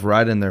talking stuff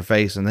right in their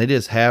face and they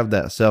just have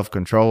that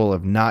self-control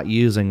of not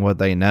using what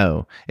they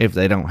know if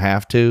they don't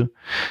have to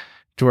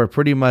where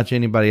pretty much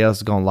anybody else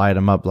is going to light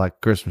them up like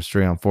a Christmas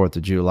tree on 4th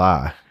of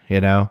July,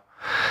 you know?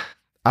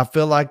 I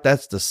feel like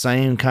that's the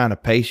same kind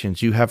of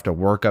patience you have to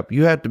work up.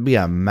 You have to be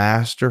a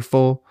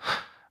masterful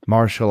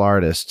martial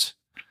artist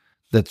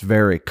that's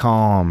very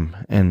calm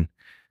and,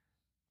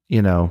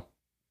 you know,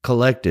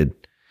 collected.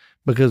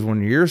 Because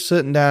when you're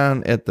sitting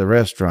down at the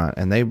restaurant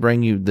and they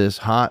bring you this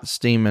hot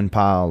steaming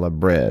pile of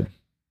bread,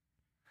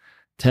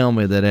 tell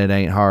me that it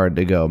ain't hard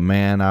to go,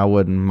 man, I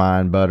wouldn't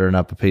mind buttering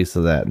up a piece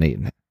of that and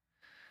eating it.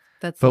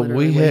 That's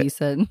literally what you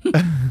said.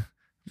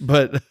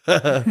 but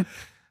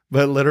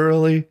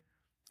literally,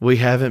 we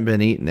haven't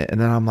been eating it. And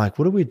then I'm like,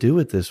 what do we do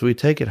with this? We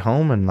take it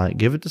home and like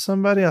give it to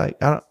somebody?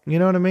 Like, you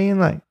know what I mean?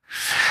 Like,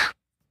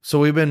 so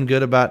we've been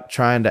good about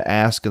trying to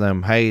ask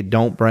them, hey,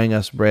 don't bring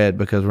us bread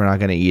because we're not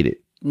going to eat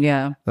it.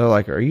 Yeah. They're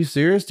like, are you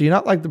serious? Do you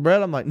not like the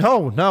bread? I'm like, no,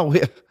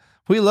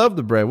 we love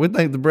the bread. We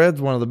think the bread's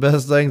one of the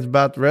best things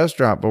about the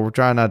restaurant, but we're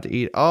trying not to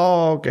eat it.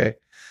 Oh, okay.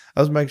 I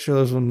was making sure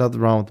there's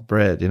nothing wrong with the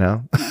bread, you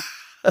know?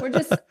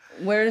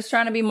 We're just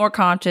trying to be more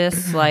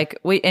conscious. Like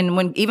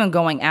when even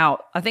going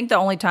out, I think the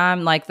only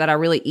time like that I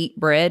really eat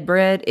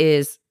bread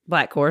is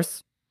Black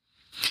Horse.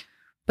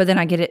 But then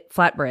I get it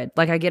flatbread.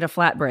 Like I get a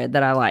flatbread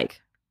that I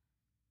like.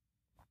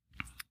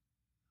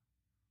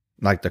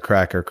 Like the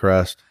cracker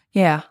crust.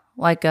 Yeah.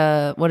 Like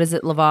what is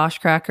it? Lavash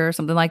cracker or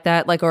something like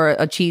that. Like, or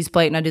a cheese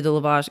plate and I do the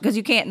lavash because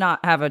you can't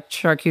not have a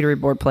charcuterie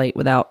board plate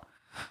without,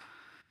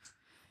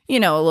 you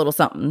know, a little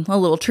something, a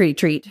little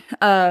treat.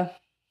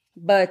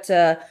 But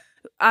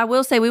I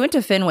will say we went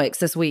to Fenwick's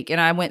this week and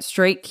I went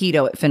straight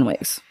keto at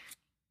Fenwick's.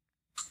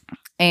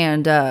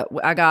 And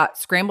I got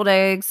scrambled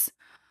eggs.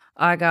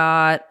 I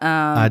got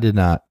I did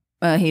not.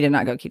 He did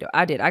not go keto.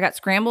 I did. I got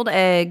scrambled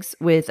eggs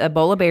with a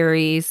bowl of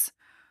berries,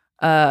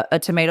 a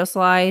tomato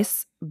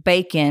slice,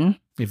 bacon.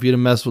 If you'd have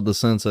messed with the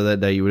sensei that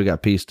day, you would have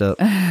got pieced up.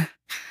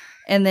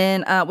 And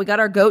then we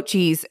got our goat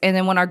cheese. And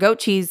then when our goat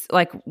cheese,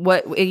 like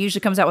what it usually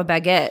comes out with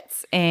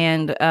baguettes.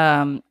 And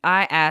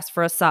I asked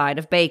for a side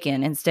of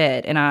bacon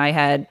instead. And I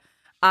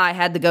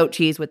had the goat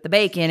cheese with the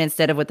bacon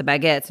instead of with the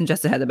baguettes. And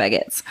Justin had the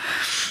baguettes.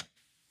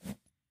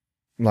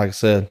 Like I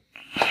said,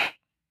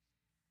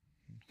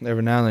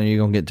 every now and then you're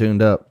going to get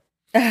tuned up.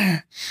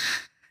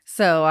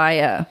 So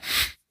I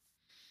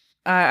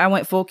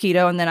went full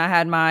keto, and then I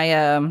had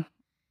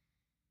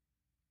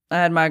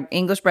my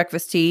English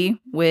breakfast tea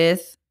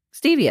with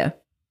stevia.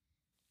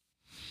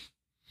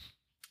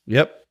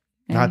 Yep.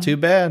 Not too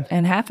bad.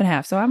 And half and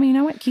half. So, I mean,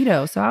 I went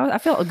keto. So I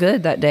felt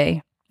good that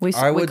day. We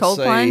cold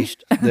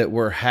plunged. That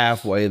we're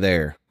halfway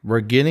there.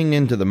 We're getting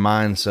into the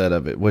mindset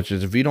of it, which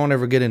is if you don't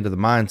ever get into the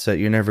mindset,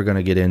 you're never going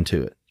to get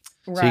into it.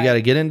 Right. So you got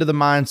to get into the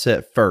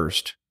mindset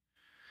first.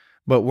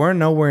 But we're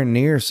nowhere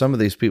near some of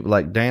these people.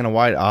 Like Dana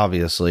White,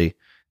 obviously,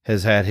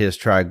 has had his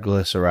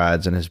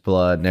triglycerides and his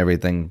blood and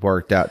everything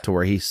worked out to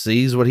where he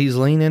sees what he's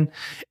leaning.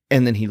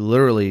 And then he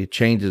literally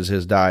changes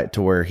his diet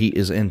to where he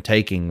is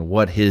intaking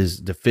what he's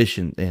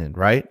deficient in,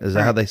 right? Is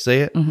that how they say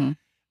it?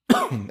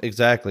 Mm-hmm.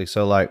 Exactly.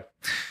 So like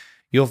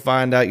you'll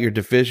find out you're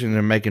deficient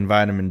in making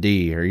vitamin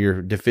D, or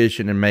you're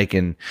deficient in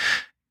making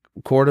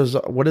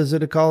cortisol. What is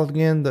it called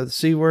again? The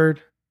C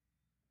word?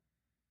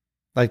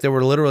 Like they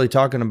were literally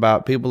talking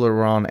about people who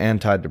are on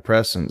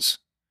antidepressants.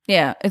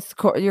 Yeah, it's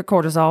your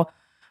cortisol.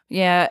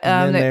 Yeah.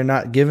 And then they're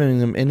not giving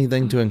them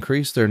anything to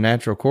increase their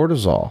natural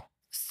cortisol.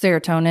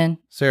 Serotonin,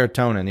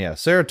 yeah.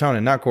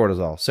 Serotonin, not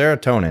cortisol.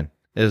 Serotonin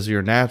is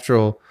your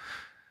natural,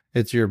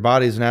 it's your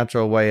body's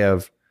natural way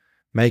of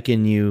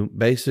making you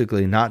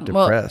basically not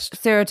depressed.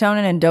 Well,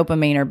 serotonin and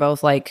dopamine are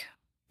both like,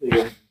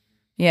 yeah.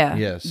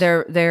 Yes.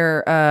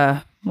 They're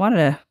I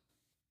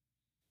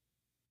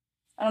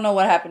don't know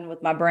what happened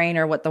with my brain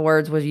or what the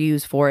words was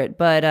used for it,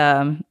 but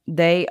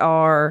they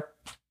are.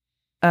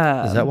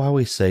 Is that why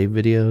we save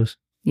videos?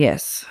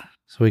 Yes.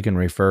 So we can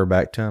refer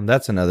back to them.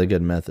 That's another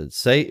good method.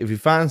 If you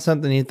find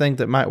something you think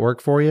that might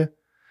work for you,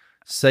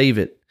 save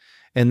it.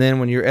 And then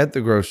when you're at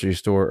the grocery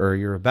store or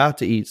you're about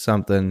to eat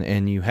something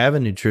and you have a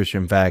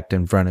nutrition fact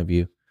in front of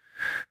you,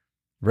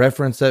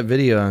 reference that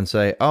video and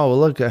say, oh, well,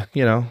 look,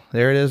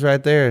 there it is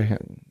right there.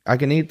 I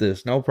can eat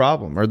this, no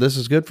problem. Or this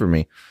is good for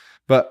me.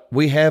 But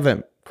we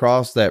haven't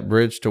crossed that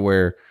bridge to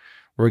where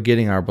we're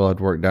getting our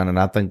blood work done. And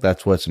I think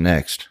that's what's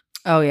next.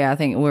 Oh, yeah. I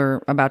think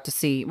we're about to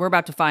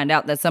find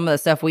out that some of the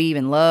stuff we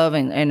even love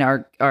and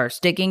are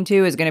sticking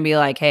to is going to be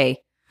like,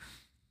 hey,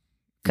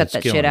 cut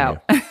that shit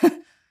out.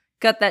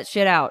 Cut that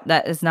shit out.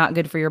 That is not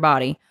good for your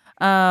body.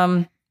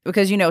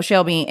 Because,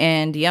 Shelby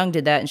and Young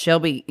did that. And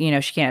Shelby,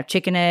 she can't have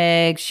chicken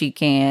eggs. She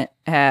can't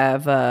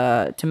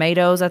have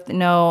tomatoes.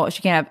 No,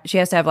 she can't have, she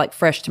has to have like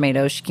fresh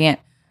tomatoes. She can't,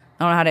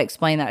 I don't know how to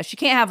explain that. She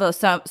can't have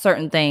some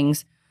certain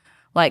things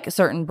like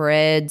certain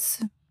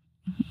breads.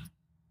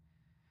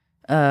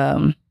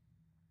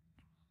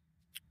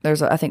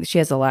 I think she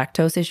has a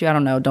lactose issue. I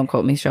don't know. Don't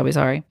quote me, Shelby.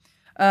 Sorry.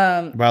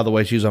 By the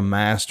way, she's a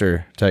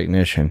master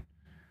technician.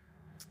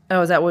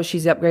 Oh, is that what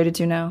she's upgraded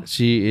to now?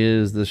 She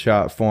is the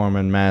shop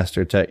foreman,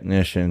 master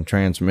technician,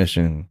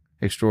 transmission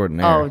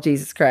extraordinaire. Oh,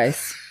 Jesus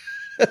Christ.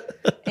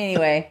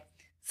 Anyway,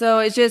 so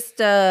it's just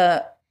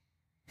go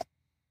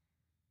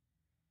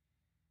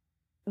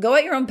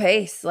at your own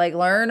pace. Like,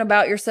 learn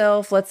about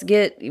yourself.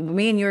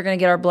 Me and you are going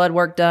to get our blood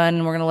work done,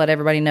 and we're going to let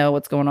everybody know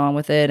what's going on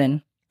with it.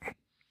 And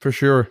for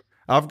sure.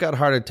 I've got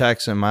heart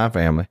attacks in my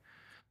family.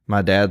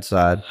 My dad's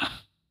side,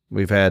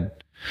 we've had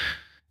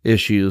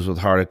issues with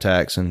heart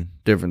attacks and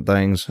different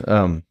things.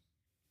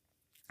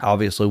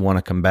 Obviously want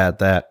to combat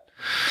that.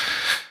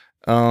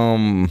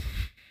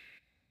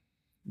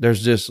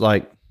 There's just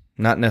like,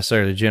 not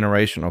necessarily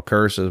generational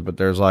curses, but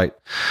there's like,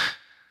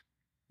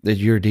 it's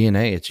your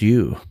DNA. It's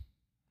you.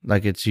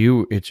 Like it's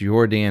you. It's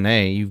your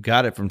DNA. You've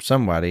got it from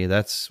somebody.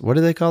 That's, what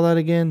do they call that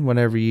again?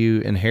 Whenever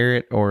you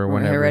inherit or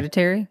whenever.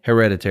 Hereditary?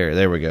 Hereditary.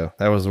 There we go.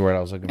 That was the word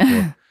I was looking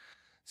for.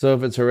 So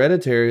if it's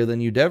hereditary,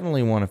 then you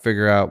definitely want to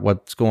figure out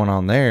what's going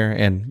on there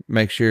and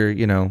make sure,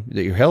 that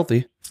you're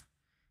healthy.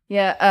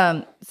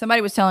 Yeah. Somebody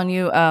was telling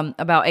you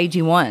about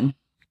AG1.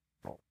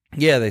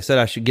 Yeah, they said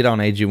I should get on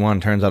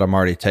AG1. Turns out I'm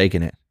already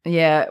taking it.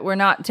 Yeah, we're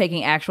not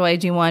taking actual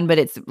AG1, but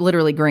it's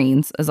literally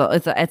greens.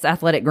 It's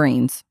athletic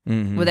greens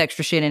with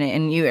extra shit in it,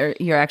 and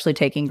you're actually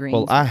taking greens.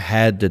 Well, I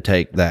had to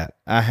take that.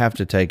 I have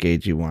to take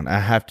AG1.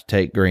 I have to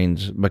take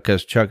greens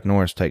because Chuck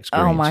Norris takes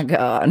greens. Oh my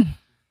God.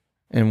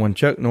 And when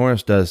Chuck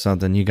Norris does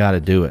something, you got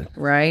to do it.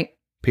 Right.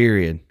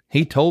 Period.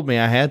 He told me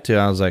I had to.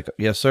 I was like,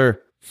 yes,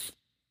 sir.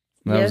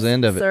 That was the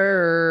end of it.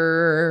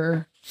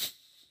 Sir.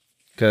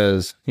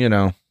 Because,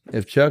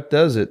 if Chuck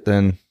does it,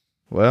 then,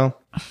 well,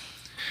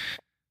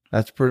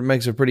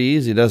 makes it pretty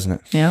easy, doesn't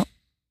it? Yeah.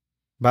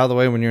 By the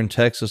way, when you're in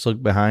Texas,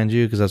 look behind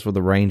you because that's where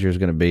the Ranger is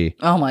going to be.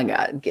 Oh my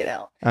God, get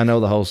out. I know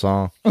the whole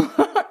song.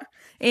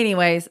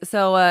 Anyways,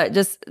 so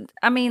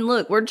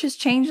look, we're just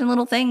changing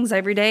little things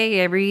every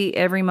day,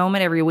 every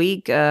moment, every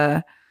week.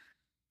 I'm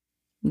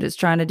just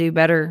trying to do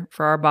better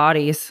for our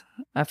bodies.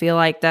 I feel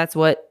like that's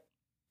what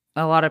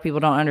a lot of people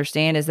don't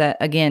understand is that,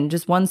 again,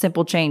 just one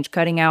simple change,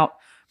 cutting out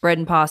bread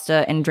and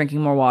pasta and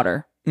drinking more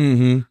water.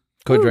 Mm-hmm.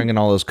 Quit drinking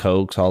all those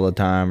Cokes all the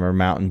time or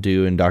Mountain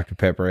Dew and Dr.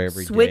 Pepper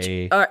every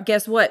day.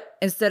 Guess what?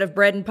 Instead of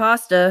bread and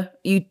pasta,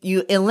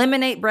 you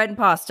eliminate bread and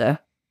pasta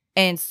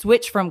and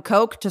switch from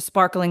Coke to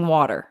sparkling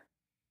water.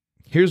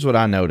 Here's what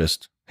I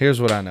noticed. Here's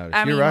what I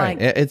noticed. You're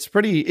right. like,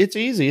 It's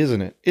easy,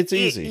 isn't it? It's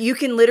easy. You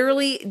can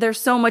literally, there's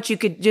so much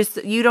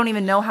you don't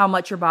even know how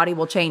much your body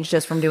will change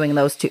just from doing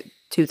those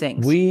two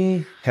things.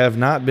 We have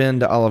not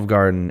been to Olive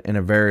Garden in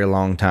a very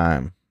long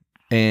time.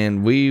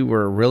 And we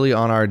were really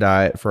on our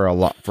diet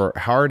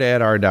hard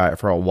at our diet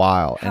for a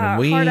while. And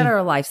hard at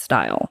our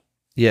lifestyle.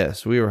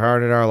 Yes, we were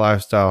hard at our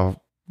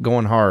lifestyle,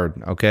 going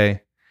hard,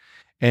 okay?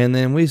 And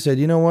then we said,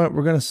 you know what?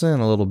 We're going to sin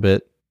a little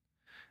bit.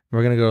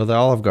 We're going to go to the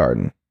Olive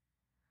Garden.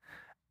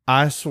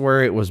 I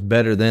swear it was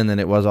better then than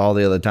it was all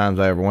the other times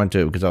I ever went to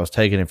it because I was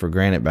taking it for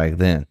granted back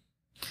then.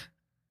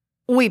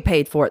 We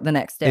paid for it the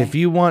next day. If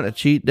you want a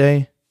cheat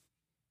day,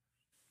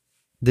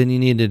 then you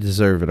need to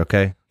deserve it,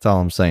 okay? That's all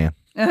I'm saying.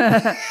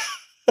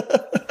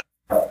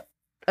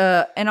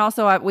 And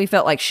also, we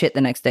felt like shit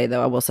the next day,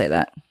 though. I will say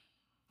that.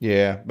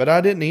 Yeah, but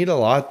I didn't eat a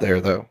lot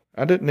there, though.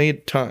 I didn't eat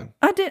a ton.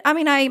 I did. I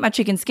mean, I ate my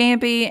chicken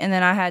scampi, and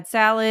then I had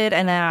salad,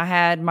 and then I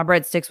had my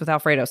breadsticks with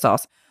Alfredo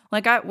sauce.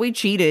 Like, we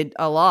cheated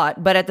a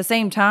lot, but at the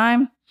same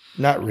time,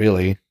 not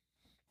really.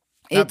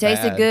 It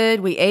tasted good.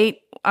 We ate.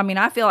 I mean,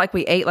 I feel like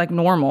we ate like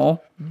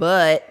normal,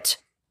 but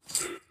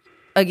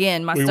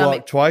again, my stomach. We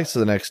walked twice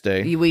the next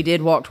day. We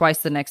did walk twice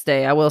the next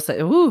day. I will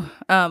say, whew.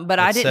 But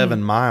that's I didn't.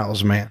 7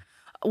 miles, man.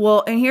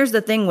 Well, and here's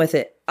the thing with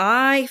it.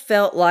 I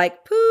felt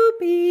like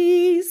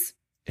poopies.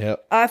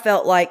 Yep. I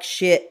felt like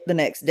shit the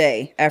next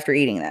day after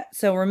eating that.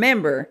 So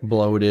remember.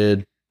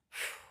 Bloated.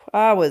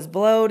 I was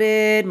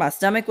bloated. My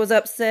stomach was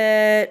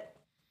upset.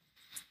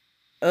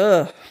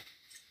 Ugh.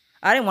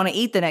 I didn't want to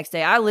eat the next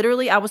day. I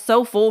was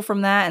so full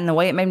from that and the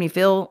way it made me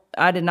feel.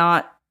 I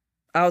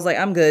was like,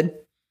 I'm good.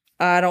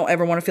 I don't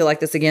ever want to feel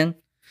like this again.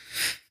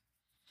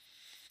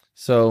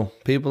 So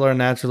people are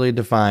naturally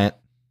defiant.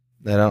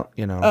 They don't,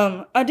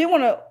 I do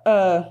want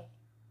to,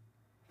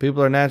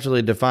 people are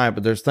naturally defiant,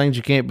 but there's things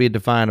you can't be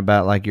defiant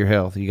about, like your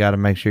health. You got to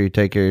make sure you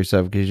take care of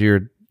yourself because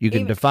you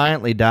can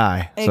defiantly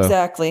die. So.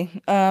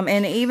 Exactly.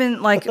 And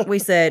even like we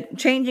said,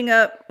 changing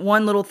up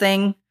one little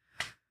thing.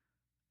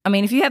 I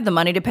mean, if you have the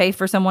money to pay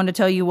for someone to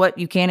tell you what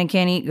you can and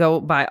can't eat,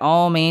 by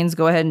all means,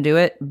 go ahead and do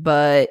it.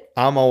 But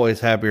I'm always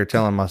happier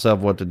telling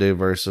myself what to do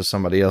versus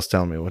somebody else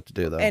telling me what to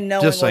do, though. And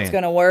knowing what's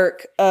going to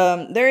work.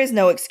 There is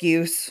no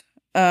excuse.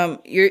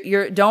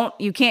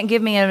 You can't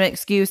give me an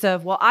excuse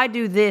of, well, I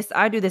do this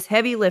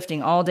heavy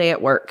lifting all day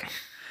at work.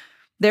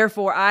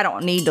 Therefore, I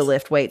don't need to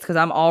lift weights because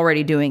I'm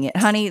already doing it.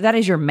 Honey, that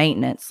is your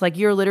maintenance. Like,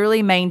 you're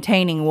literally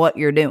maintaining what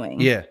you're doing.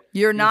 Yeah.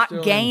 You're not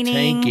gaining.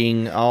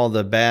 Tanking all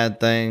the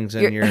bad things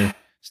and you're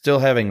still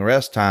having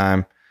rest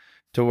time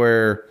to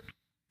where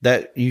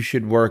that you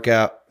should work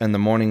out in the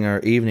morning or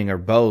evening or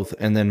both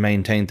and then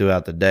maintain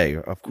throughout the day,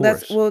 of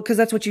course. Because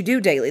that's what you do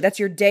daily. That's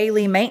your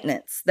daily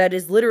maintenance. That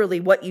is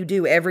literally what you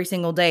do every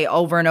single day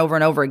over and over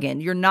and over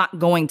again. You're not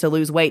going to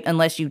lose weight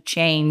unless you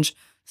change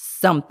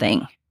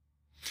something.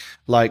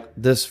 Like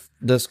this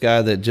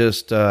guy that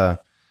just, there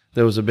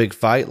was a big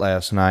fight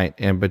last night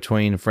in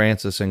between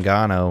Francis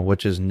Ngannou,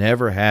 which has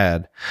never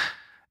had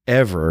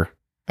ever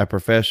a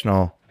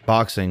professional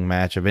boxing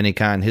match of any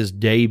kind. His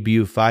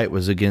debut fight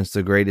was against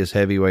the greatest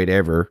heavyweight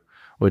ever,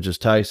 which is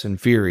Tyson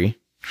Fury.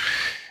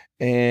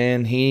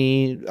 And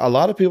a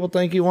lot of people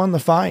think he won the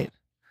fight.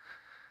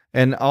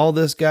 And all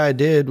this guy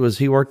did was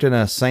he worked in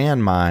a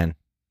sand mine,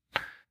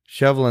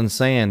 shoveling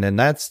sand, and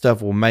that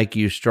stuff will make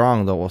you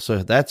strong, though.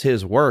 So that's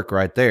his work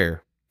right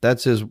there.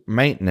 That's his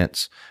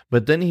maintenance.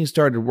 But then he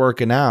started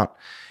working out.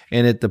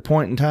 And at the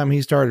point in time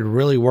he started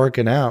really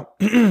working out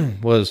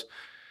was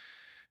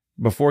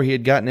before he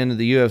had gotten into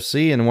the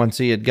UFC. And once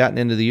he had gotten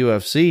into the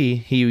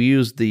UFC, he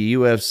used the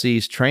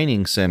UFC's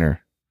training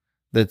center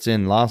that's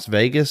in Las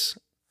Vegas.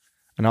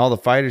 And all the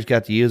fighters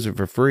got to use it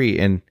for free.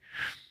 And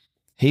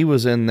he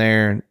was in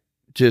there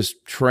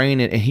just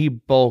training, and he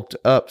bulked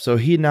up. So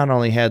he not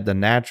only had the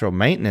natural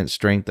maintenance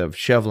strength of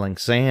shoveling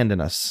sand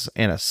in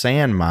a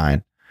sand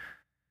mine,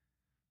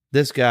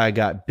 this guy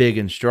got big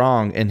and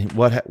strong. And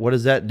what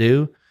does that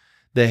do?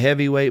 The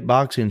heavyweight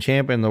boxing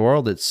champion in the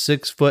world that's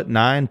 6'9",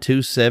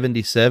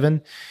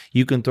 277,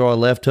 you can throw a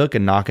left hook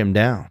and knock him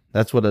down.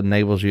 That's what it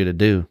enables you to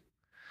do.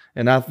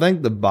 And I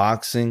think the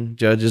boxing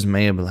judges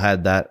may have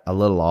had that a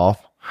little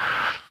off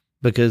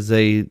because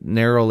they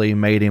narrowly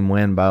made him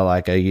win by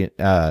like a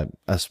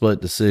split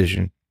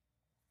decision.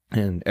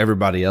 And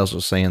everybody else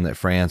was saying that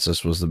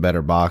Francis was the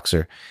better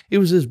boxer. It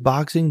was his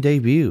boxing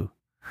debut.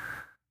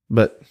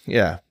 But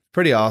yeah,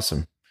 pretty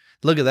awesome.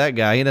 Look at that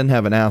guy. He doesn't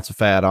have an ounce of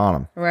fat on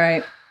him.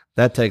 Right.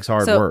 That takes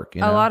hard work.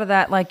 A lot of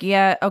that, like,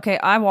 yeah, okay,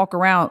 I walk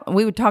around.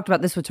 We talked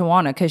about this with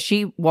Tawana because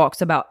she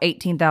walks about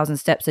 18,000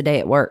 steps a day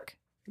at work.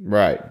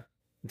 Right.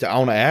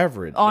 On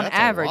average.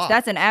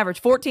 That's an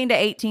average. 14 to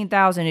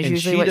 18,000 is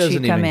usually what she'd come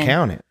in. She doesn't even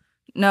count it.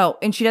 No,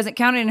 and she doesn't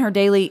count it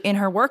in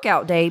her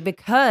workout day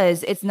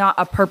because it's not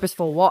a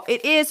purposeful walk.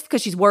 It is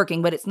because she's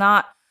working, but it's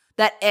not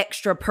that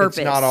extra purpose.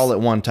 It's not all at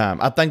one time.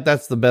 I think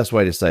that's the best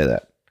way to say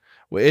that.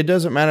 It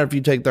doesn't matter if you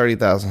take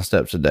 30,000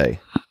 steps a day.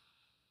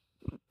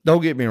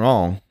 Don't get me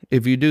wrong.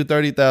 If you do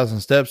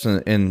 30,000 steps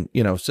in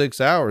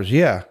 6 hours,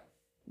 yeah,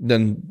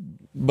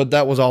 but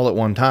that was all at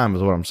one time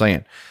is what I'm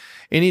saying.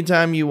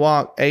 Anytime you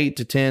walk 8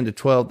 to 10 to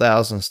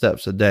 12,000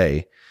 steps a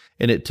day,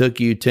 and it took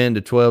you 10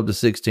 to 12 to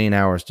 16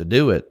 hours to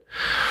do it,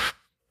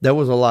 there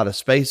was a lot of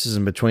spaces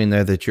in between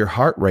there that your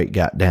heart rate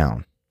got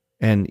down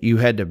and you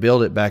had to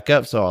build it back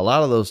up. So a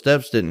lot of those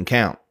steps didn't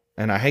count.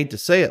 And I hate to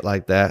say it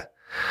like that,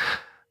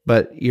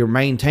 but you're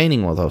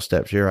maintaining all those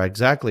steps. You're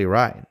exactly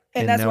right.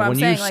 And that's what I'm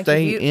saying. When you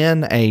stay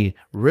in a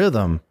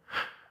rhythm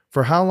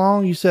for how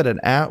long? You said an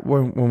hour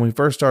when we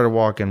first started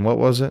walking. What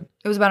was it?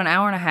 It was about an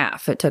hour and a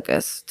half it took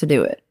us to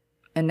do it.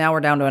 And now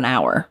we're down to an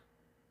hour.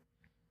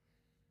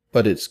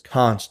 But it's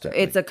constant.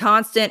 It's a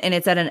constant, and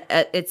it's at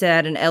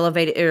an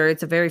elevated, or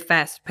it's a very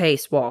fast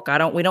paced walk.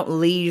 We don't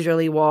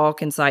leisurely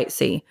walk and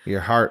sightsee. Your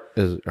heart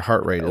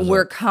rate is.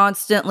 We're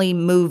constantly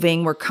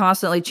moving. We're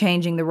constantly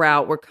changing the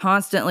route. We're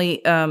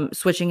constantly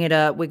switching it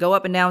up. We go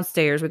up and down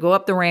stairs. We go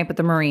up the ramp at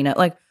the marina.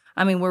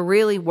 We're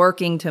really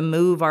working to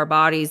move our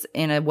bodies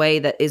in a way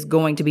that is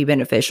going to be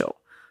beneficial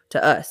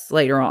to us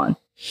later on.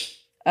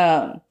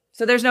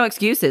 So there's no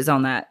excuses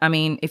on that.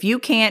 If you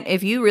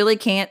really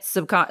can't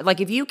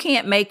if you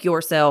can't make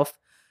yourself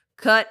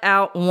cut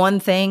out one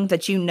thing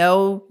that you're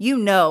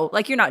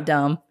not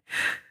dumb.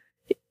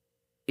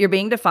 You're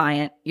being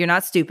defiant. You're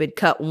not stupid.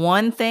 Cut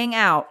one thing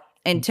out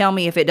and tell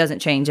me if it doesn't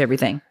change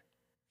everything.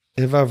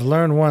 If I've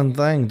learned one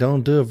thing,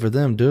 don't do it for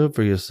them. Do it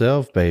for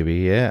yourself, baby.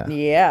 Yeah.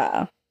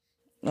 Yeah.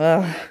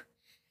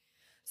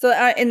 So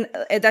and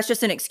that's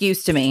just an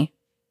excuse to me.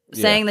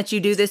 Saying that you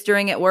do this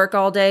during at work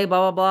all day, blah,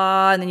 blah,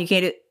 blah, and then you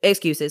can't do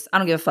excuses. I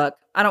don't give a fuck.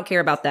 I don't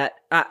care about that.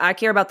 I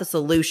care about the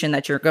solution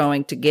that you're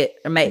going to get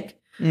or make.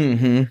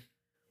 Mm-hmm.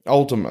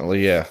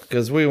 Ultimately, yeah.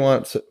 Because we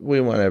want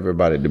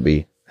everybody to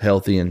be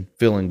healthy and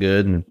feeling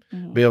good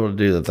and be able to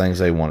do the things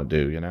they want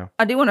to do,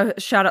 I do want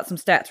to shout out some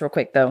stats real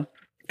quick, though.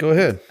 Go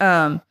ahead.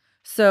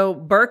 So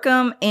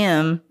Burkham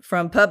M.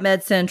 from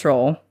PubMed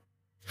Central,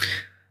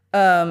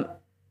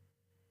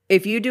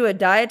 if you do a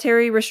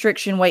dietary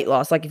restriction weight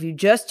loss, like if you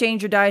just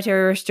change your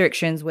dietary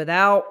restrictions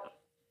without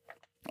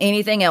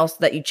anything else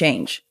that you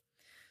change,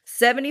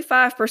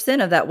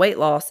 75% of that weight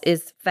loss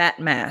is fat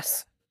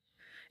mass.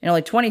 And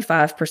only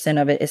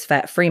 25% of it is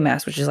fat-free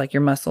mass, which is like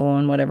your muscle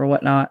and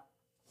whatnot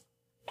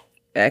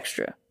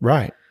extra.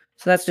 Right.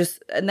 So that's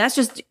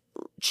just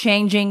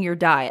changing your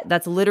diet.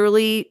 That's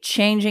literally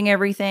changing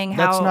everything.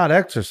 That's not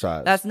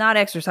exercise. That's not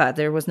exercise.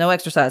 There was no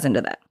exercise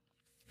into that.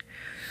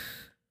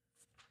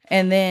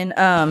 And then,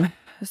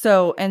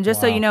 so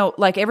you know,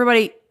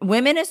 everybody,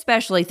 women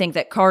especially think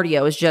that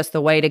cardio is just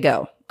the way to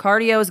go.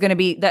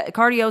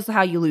 Cardio is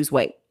how you lose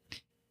weight.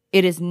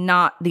 It is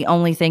not the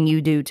only thing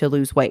you do to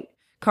lose weight.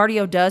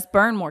 Cardio does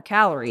burn more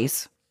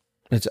calories.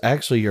 It's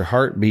actually your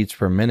heartbeats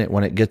per minute.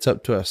 When it gets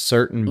up to a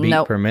certain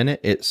beat per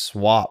minute, it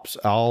swaps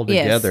all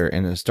together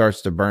and it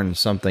starts to burn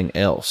something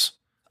else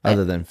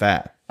other than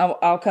fat.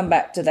 I'll come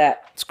back to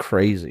that. It's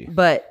crazy.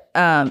 But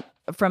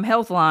from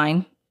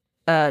Healthline,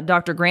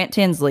 Dr. Grant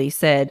Tinsley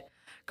said,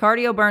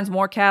 cardio burns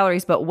more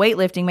calories, but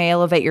weightlifting may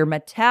elevate your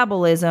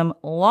metabolism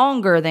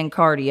longer than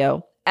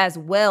cardio, as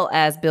well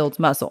as builds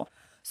muscle.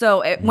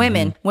 So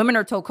women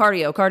are told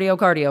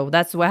cardio.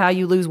 That's how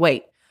you lose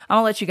weight. I'm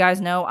going to let you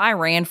guys know, I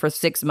ran for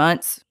 6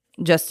 months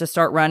just to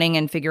start running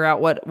and figure out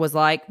what it was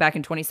like back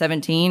in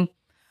 2017.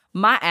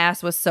 My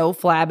ass was so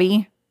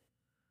flabby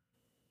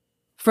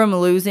from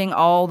losing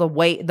all the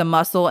weight, the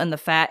muscle, and the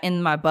fat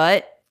in my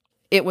butt.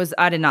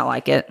 I did not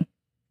like it.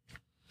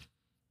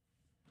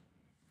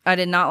 I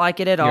did not like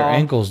it at all. Your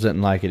ankles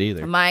didn't like it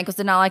either. My ankles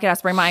did not like it. I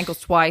sprained my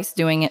ankles twice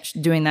doing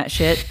that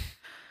shit.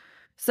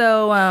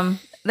 So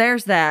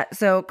there's that.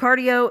 So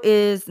cardio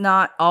is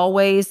not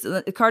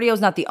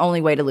the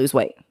only way to lose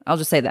weight. I'll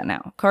just say that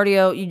now.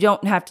 Cardio, you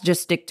don't have to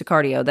just stick to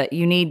cardio. That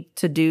you need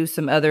to do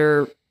some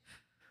other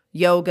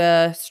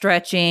yoga,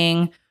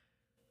 stretching,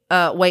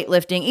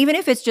 weightlifting. Even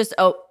if it's just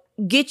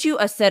get you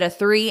a set of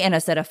 3 and a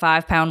set of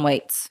 5 pound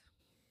weights.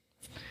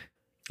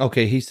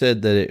 Okay, he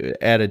said that it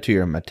added to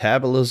your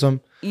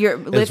metabolism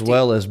as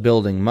well as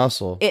building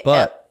muscle.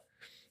 But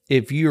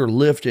if you're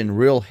lifting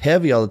real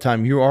heavy all the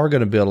time, you are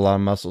going to build a lot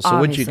of muscle. So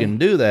obviously, what you can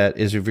do that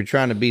is if you're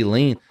trying to be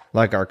lean,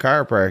 like our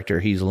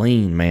chiropractor, he's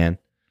lean, man.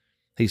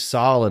 He's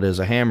solid as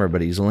a hammer,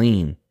 but he's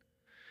lean.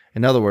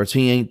 In other words,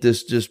 he ain't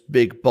this just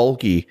big,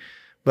 bulky.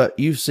 But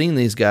you've seen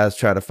these guys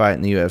try to fight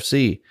in the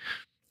UFC.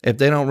 If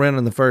they don't run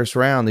in the first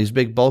round, these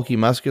big, bulky,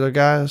 muscular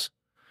guys,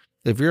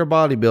 if you're a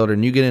bodybuilder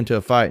and you get into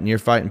a fight and you're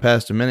fighting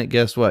past a minute,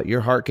 guess what?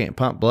 Your heart can't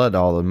pump blood to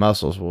all the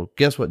muscles. Well,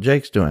 guess what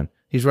Jake's doing?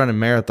 He's running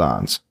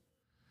marathons.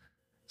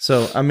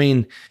 So,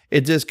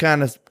 it just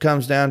kind of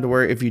comes down to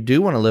where if you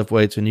do want to lift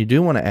weights and you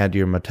do want to add to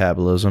your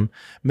metabolism,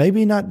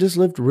 maybe not just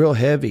lift real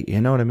heavy. You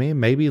know what I mean?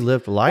 Maybe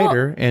lift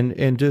lighter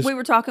and just... I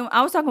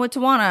was talking with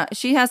Tawana.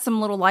 She has some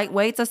little light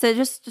weights. I said,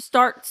 just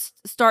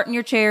start in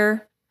your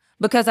chair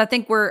because I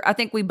think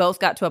we both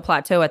got to a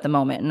plateau at the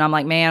moment. And I'm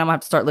like, man, I'm gonna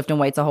have to start lifting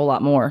weights a whole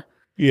lot more.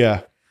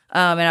 Yeah.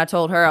 And I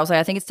told her, I was like,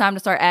 I think it's time to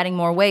start adding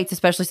more weights,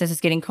 especially since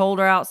it's getting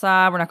colder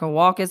outside. We're not going to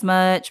walk as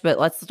much, but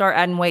let's start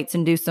adding weights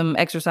and do some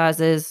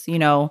exercises,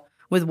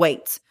 with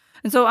weights.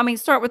 And so, I mean,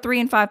 start with 3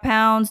 and 5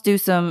 pounds, do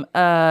some,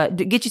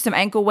 get you some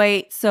ankle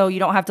weights so you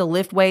don't have to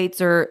lift weights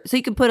so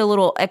you can put a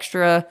little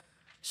extra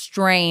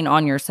strain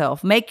on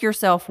yourself. Make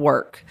yourself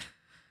work.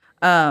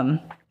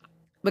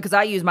 Because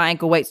I use my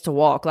ankle weights to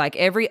walk. Like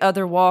every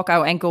other walk,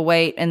 I ankle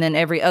weight. And then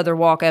every other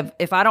walk,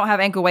 if I don't have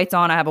ankle weights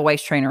on, I have a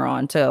waist trainer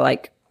on to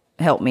like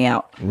help me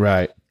out.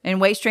 Right. And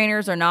waist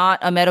trainers are not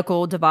a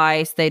medical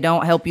device. They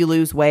don't help you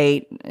lose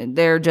weight.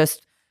 They're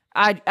just,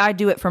 I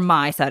do it for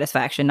my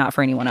satisfaction, not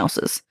for anyone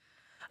else's.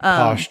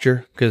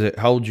 Posture, because it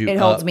holds you up. It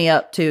holds me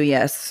up too,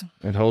 yes.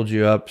 It holds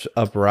you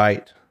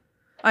upright.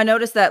 I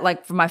noticed that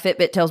like for my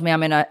Fitbit tells me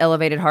I'm in an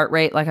elevated heart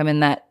rate, like I'm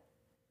in that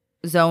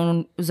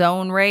zone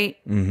rate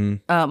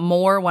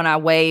more when I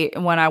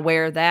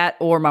wear that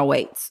or my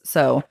weights.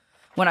 So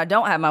when I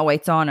don't have my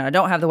weights on and I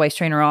don't have the waist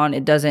trainer on,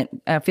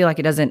 I feel like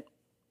it doesn't,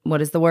 what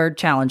is the word?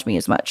 Challenge me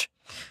as much.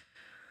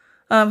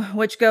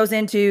 Which goes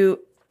into,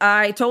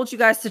 I told you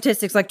guys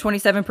statistics like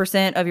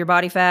 27% of your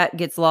body fat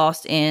gets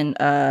lost in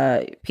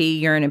pee,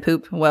 urine, and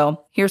poop.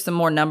 Well, here's some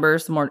more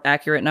numbers, some more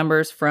accurate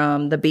numbers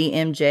from the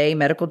BMJ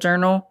Medical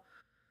Journal.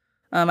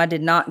 I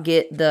did not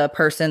get the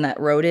person that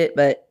wrote it,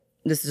 but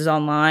this is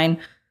online.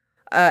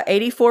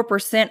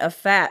 84% of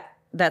fat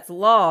that's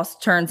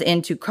lost turns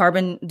into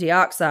carbon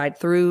dioxide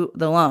through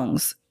the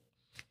lungs.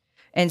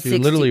 And so you're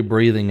literally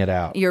breathing it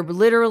out. You're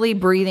literally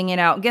breathing it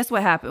out. Guess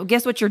what happened?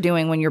 Guess what you're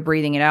doing when you're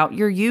breathing it out?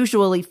 You're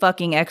usually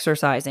fucking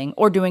exercising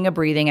or doing a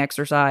breathing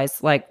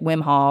exercise like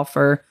Wim Hof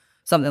or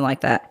something like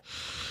that.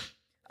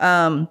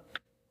 And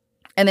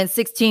then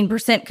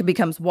 16%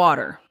 becomes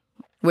water,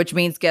 which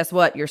means guess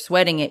what? You're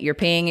sweating it, you're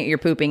peeing it, you're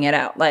pooping it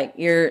out. Like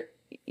your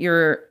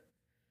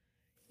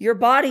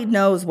body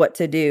knows what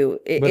to do.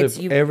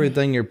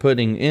 Everything you're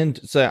putting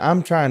into, so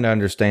I'm trying to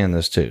understand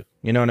this too.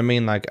 You know what I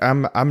mean? Like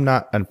I'm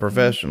not a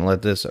professional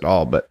at this at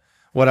all, but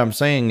what I'm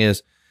saying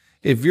is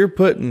if you're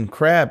putting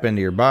crap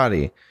into your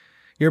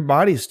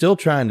body's still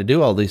trying to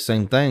do all these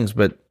same things,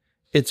 but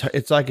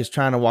it's like it's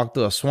trying to walk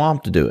through a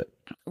swamp to do it.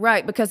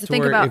 Right. Because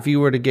if you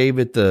were to give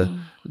it the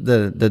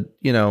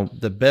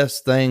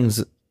best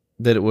things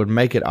that it would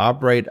make it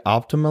operate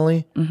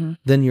optimally,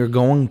 then you're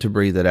going to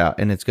breathe it out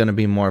and it's going to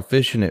be more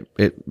efficient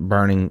at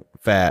burning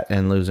fat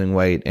and losing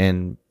weight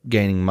and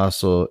gaining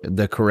muscle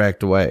the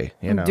correct way,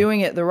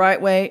 doing it the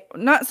right way.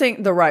 Not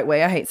saying the right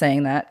way. I hate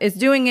saying that. It's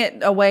doing it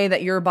a way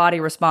that your body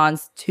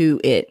responds to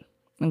it.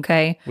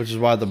 Okay. Which is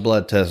why the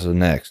blood test is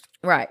next.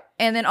 Right.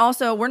 And then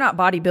also we're not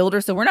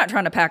bodybuilders, so we're not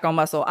trying to pack on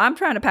muscle. I'm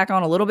trying to pack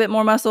on a little bit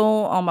more muscle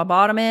on my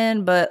bottom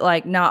end, but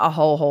like not a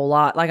whole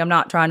lot. Like I'm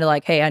not trying to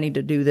like, hey, I need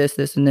to do this,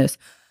 this, and this.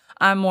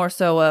 I'm more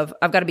so of,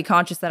 I've got to be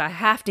conscious that I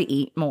have to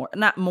eat more,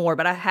 not more,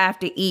 but I have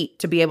to eat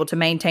to be able to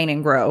maintain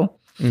and grow.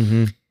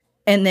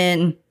 And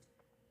then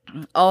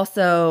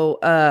also,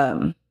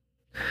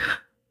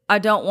 I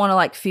don't want to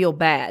like feel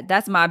bad.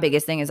 That's my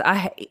biggest thing is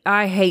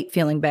I hate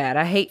feeling bad.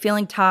 I hate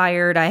feeling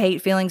tired. I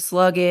hate feeling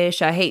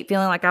sluggish. I hate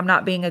feeling like I'm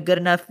not being a good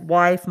enough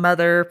wife,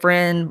 mother,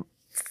 friend,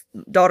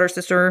 daughter,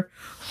 sister.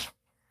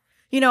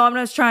 I'm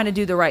just trying to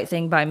do the right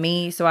thing by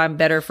me so I'm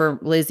better for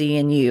Lizzie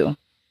and you.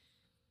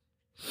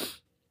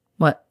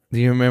 What?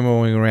 Do you remember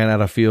when we ran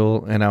out of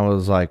fuel and I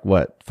was like,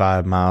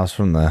 5 miles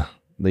from the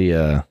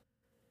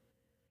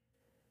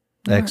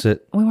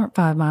exit? We weren't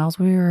 5 miles.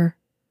 Were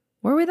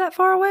we that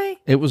far away?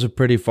 It was a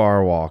pretty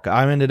far walk.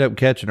 I ended up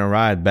catching a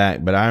ride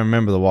back, but I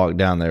remember the walk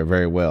down there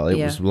very well.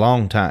 It was a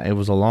long time. It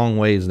was a long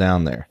ways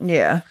down there.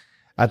 Yeah.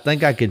 I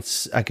think I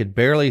could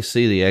barely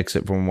see the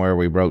exit from where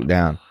we broke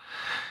down.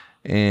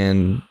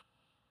 And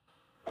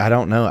I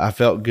don't know. I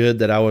felt good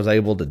that I was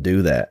able to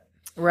do that.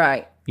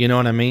 Right. You know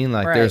what I mean?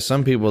 Like there's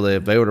some people that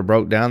if they would have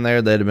broke down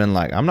there, they'd have been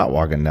like, I'm not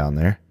walking down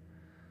there.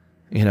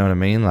 You know what I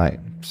mean? Like,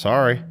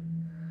 sorry.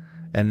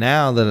 And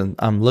now that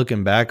I'm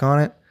looking back on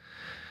it,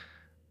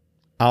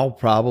 I'll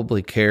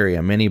probably carry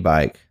a mini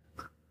bike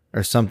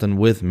or something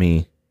with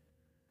me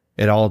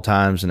at all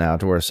times now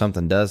to where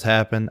something does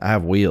happen. I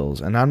have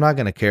wheels and I'm not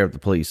going to care if the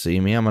police see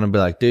me. I'm going to be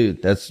like,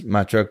 dude, that's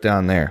my truck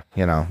down there.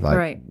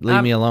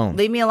 Leave me alone.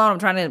 Leave me alone. I'm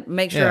trying to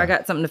make sure I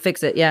got something to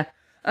fix it. Yeah.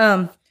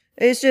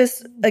 It's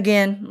just,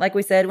 again, like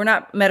we said, we're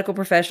not medical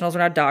professionals.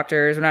 We're not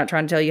doctors. We're not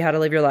trying to tell you how to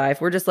live your life.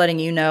 We're just letting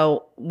you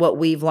know what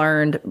we've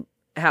learned,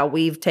 how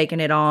we've taken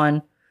it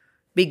on.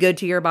 Be good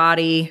to your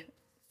body.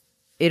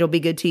 It'll be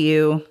good to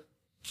you.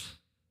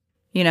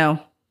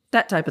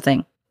 That type of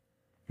thing.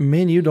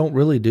 Me and you don't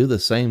really do the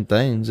same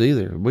things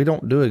either. We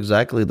don't do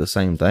exactly the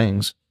same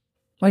things.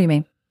 What do you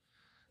mean?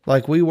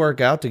 Like we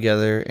work out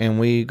together and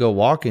we go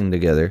walking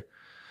together,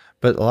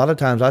 but a lot of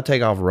times I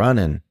take off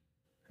running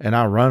and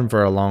I run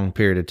for a long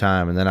period of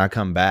time and then I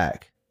come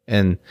back.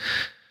 And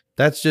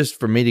that's just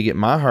for me to get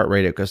my heart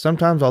rate up because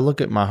sometimes I'll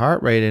look at my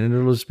heart rate and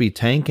it'll just be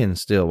tanking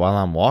still while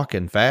I'm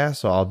walking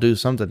fast. So I'll do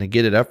something to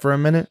get it up for a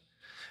minute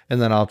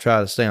and then I'll try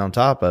to stay on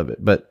top of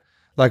it. But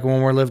like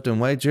when we're lifting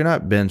weights, you're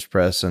not bench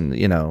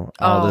pressing,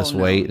 all this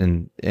weight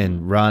and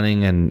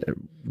running and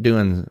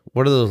doing,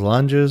 what are those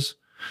lunges?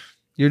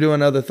 You're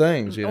doing other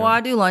things. Well,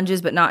 I do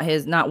lunges, but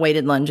not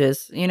weighted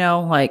lunges.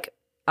 Like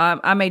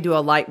I may do a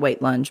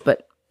lightweight lunge,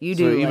 but You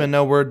So do. even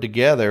though we're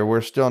together, we're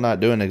still not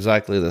doing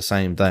exactly the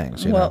same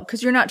things. You well, know?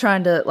 because you're not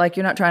trying to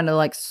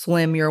like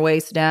slim your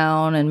waist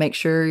down and make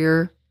sure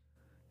you're,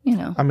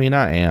 I mean,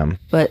 I am.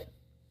 but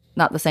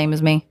not the same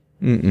as me.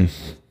 Mm-mm.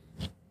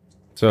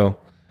 So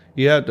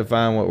you have to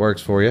find what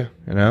works for you,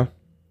 you know?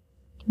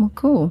 Well,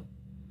 cool.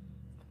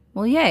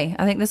 Well, yay.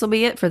 I think this will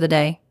be it for the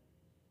day.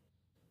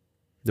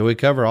 Did we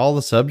cover all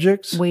the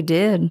subjects? We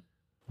did.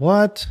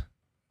 What?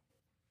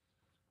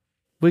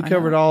 We I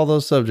covered know. all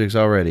those subjects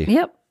already.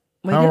 Yep.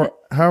 We did it.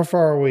 How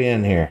far are we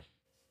in here?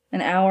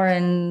 An hour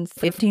and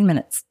 15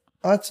 minutes.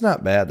 Oh, that's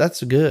not bad.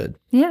 That's good.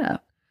 Yeah.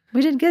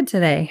 We did good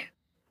today.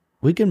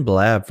 We can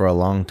blab for a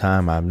long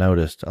time, I've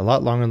noticed. A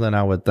lot longer than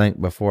I would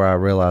think before I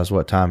realized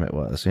what time it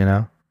was, you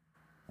know?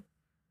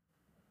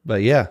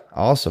 But yeah,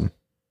 awesome.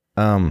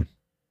 A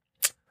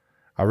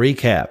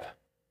recap.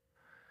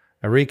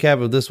 A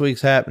recap of this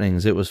week's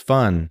happenings. It was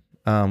fun.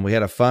 We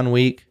had a fun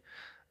week.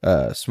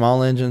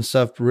 Small engine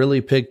stuff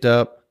really picked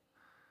up.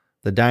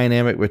 The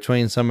dynamic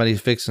between somebody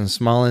fixing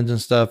small engine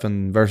stuff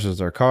and versus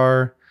their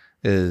car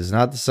is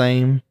not the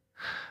same.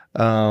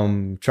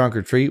 Trunk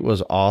or Treat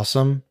was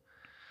awesome.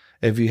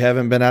 If you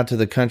haven't been out to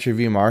the Country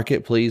View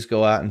Market, please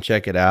go out and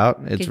check it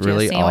out. It's Get you a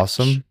really sandwich.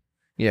 awesome.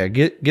 Yeah,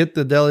 get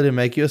the deli to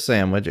make you a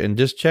sandwich and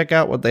just check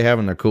out what they have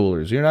in their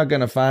coolers. You're not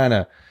gonna find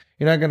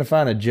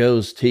a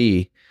Joe's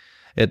Tea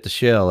at the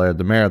Shell or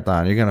the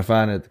Marathon. You're gonna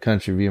find it at the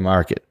Country View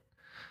Market.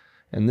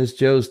 And this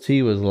Joe's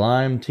Tea was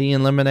lime tea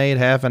and lemonade,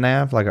 half and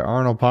half, like an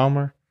Arnold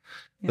Palmer.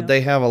 But Yep.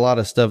 they have a lot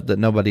of stuff that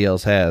nobody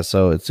else has,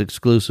 so it's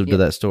exclusive to Yep.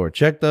 that store.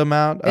 Check them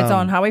out. It's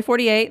on Highway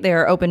 48. They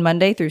are open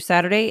Monday through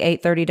Saturday,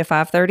 8:30 to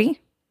 5:30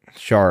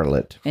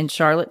 Charlotte, in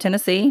Charlotte,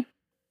 Tennessee.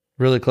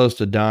 really close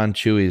to Don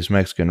Chewy's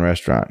Mexican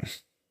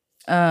restaurant.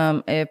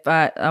 If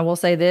I will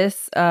say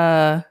this,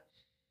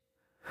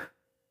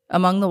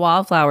 Among the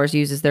Wildflowers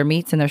uses their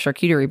meats in their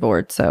charcuterie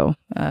board. So,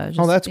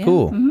 That's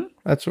cool. Mhm.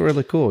 That's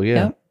really cool.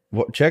 Yeah. Yep.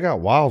 Well, check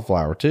out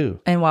Wildflower too.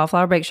 And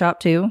Wildflower Bake Shop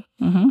too.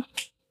 Mm-hmm.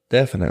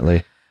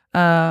 Definitely.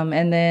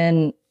 And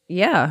then,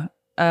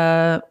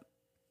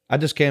 I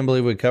just can't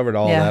believe we covered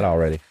all Yeah. that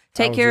already.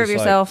 Take I was care of just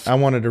like- yourself. I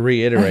wanted to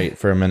reiterate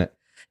for a minute.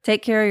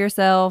 take care of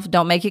yourself.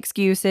 Don't make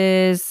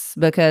excuses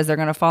because they're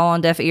going to fall on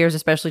deaf ears,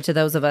 especially to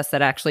those of us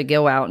that actually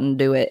go out and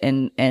do it.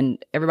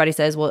 And everybody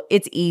says, well,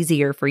 it's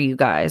easier for you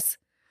guys.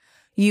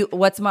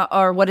 What's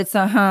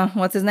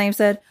his name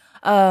said?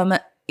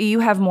 You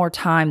have more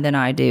time than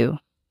I do.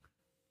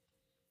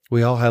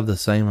 We all have the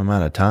same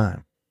amount of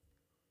time.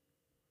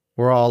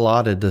 We're all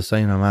allotted the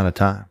same amount of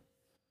time.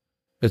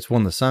 It's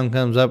when the sun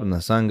comes up and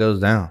the sun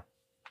goes down.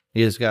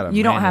 You just got to.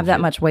 You don't have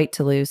that much weight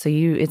to lose, so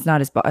it's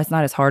not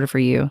as hard for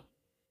you.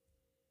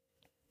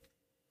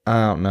 I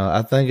don't know.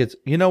 I think it's,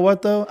 you know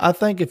what though? I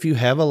think if you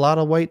have a lot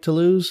of weight to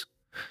lose,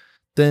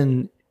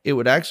 then it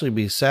would actually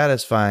be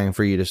satisfying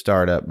for you to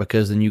start up,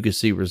 because then you could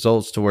see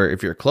results to where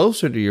if you're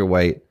closer to your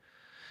weight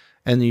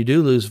and you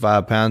do lose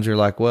 5 pounds, you're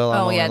like, well, I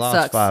Oh, only yeah, it lost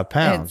sucks. 5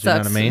 pounds. It You know what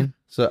I sucks. mean?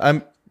 So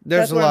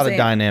there's That's a what I'm lot of saying.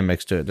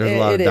 dynamics to it. There's a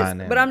lot of It is.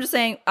 dynamics. But I'm just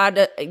saying,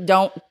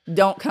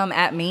 don't come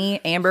at me,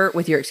 Amber,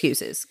 with your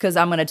excuses, because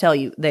I'm going to tell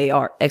you they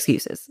are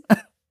excuses.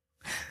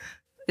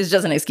 It's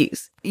just an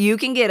excuse. You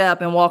can get up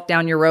and walk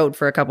down your road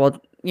for a couple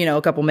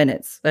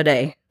minutes a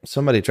day.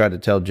 Somebody tried to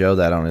tell Joe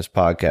that on his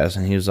podcast,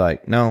 and he was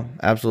like, no,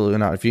 absolutely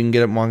not. If you can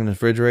get up and walk in the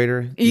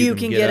refrigerator, You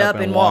can get up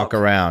and walk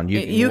around.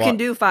 You can walk-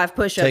 do 5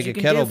 push-ups. take You a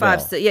can do 5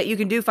 kettlebell. you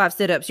can do 5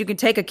 sit-ups. You can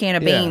take a can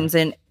of Yeah. beans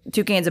and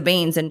 2 cans of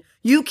beans, and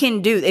you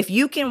can do, if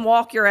you can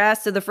walk your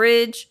ass to the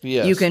fridge,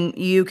 Yes. you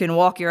can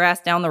walk your ass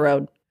down the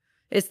road.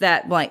 It's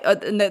that blank.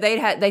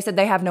 They said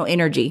they have no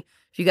energy.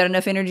 If you got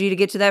enough energy to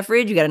get to that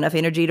fridge, you got enough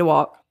energy to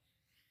walk.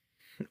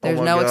 There's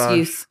my no gosh.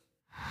 excuse.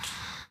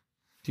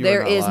 You are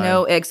There not is lying.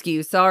 no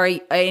excuse.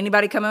 Sorry.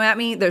 Anybody coming at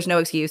me, there's no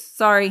excuse.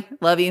 Sorry.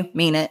 Love you.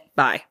 Mean it.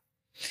 Bye.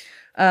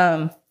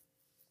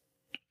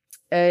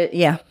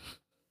 Yeah.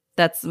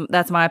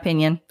 That's my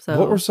opinion. So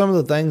What were some of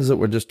the things that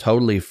were just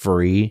totally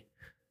free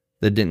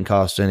that didn't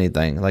cost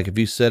anything? Like if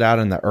you sit out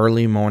in the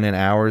early morning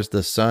hours,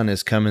 the sun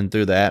is coming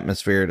through the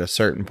atmosphere at a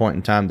certain point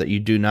in time that you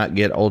do not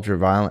get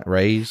ultraviolet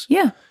rays,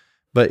 yeah.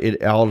 but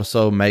it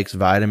also makes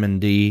vitamin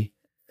D.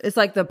 It's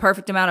like the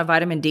perfect amount of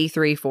vitamin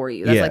D3 for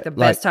you. That's Yeah, like the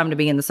best time to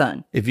be in the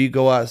sun. If you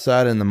go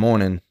outside in the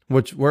morning,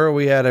 where are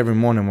we at every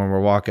morning when we're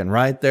walking?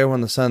 Right there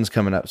when the sun's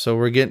coming up. So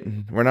we're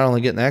not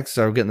only getting the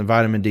exercise, we're getting the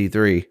vitamin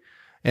D3.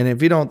 And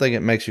if you don't think it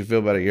makes you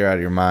feel better, you're out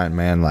of your mind,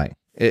 man. Like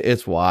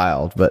it's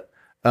wild. But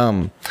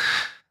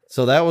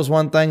so that was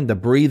one thing. The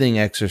breathing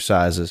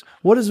exercises.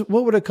 What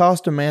would it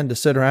cost a man to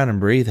sit around and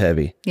breathe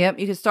heavy? Yep.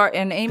 You can start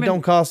and It aim.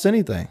 don't cost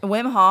anything.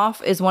 Wim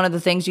Hof is one of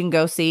the things you can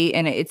go see,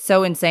 and it's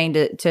so insane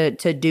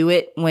to do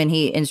it when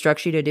he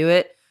instructs you to do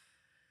it.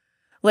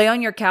 Lay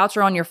on your couch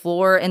or on your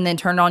floor and then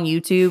turn on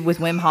YouTube with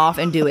Wim Hof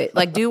and do it.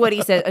 Like, do what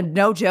he says.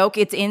 No joke.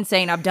 It's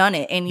insane. I've done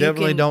it. And you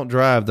Definitely can don't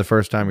drive the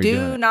first time you're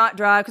doing do it. not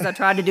drive, because I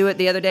tried to do it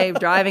the other day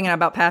driving and I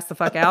about passed the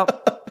fuck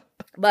out.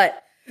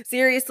 But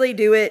Seriously,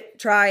 do it.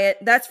 Try it.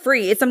 That's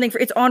free. It's something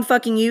it's on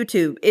fucking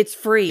YouTube. It's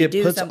free. It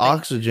do puts something.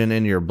 oxygen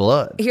in your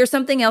blood. Here's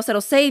something else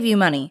that'll save you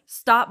money.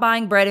 Stop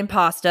buying bread and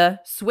pasta.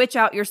 Switch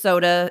out your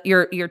soda,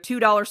 your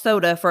 $2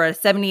 soda for a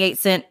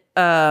 78-cent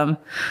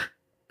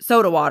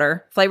soda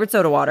water, flavored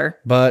soda water.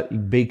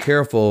 But be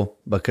careful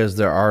because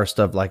there are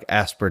stuff like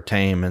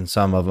aspartame in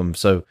some of them.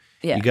 So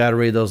Yeah. you got to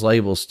read those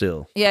labels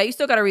still. Yeah, you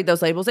still got to read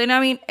those labels. And I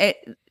mean,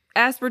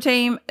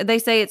 aspartame, they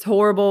say it's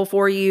horrible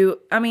for you.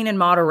 I mean, in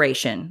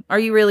moderation. Are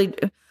you really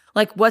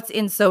like what's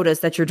in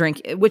sodas that you're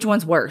drinking? Which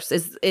one's worse?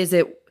 Is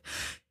it?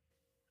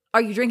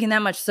 Are you drinking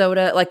that much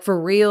soda? Like for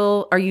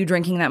real? Are you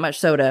drinking that much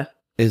soda?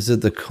 Is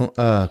it the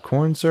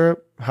corn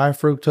syrup? High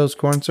fructose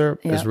corn syrup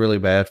is really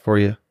bad for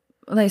you.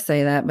 They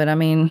say that, but I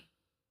mean,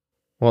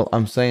 well,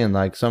 I'm saying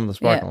like some of the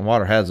sparkling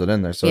water has it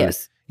in there, so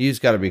yes. You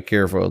just got to be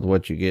careful with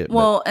what you get.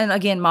 Well, and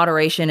again,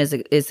 moderation is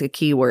a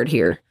key word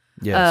here.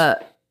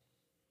 Yes.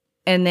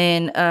 And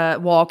then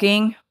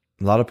walking.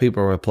 A lot of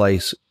people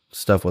replace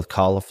stuff with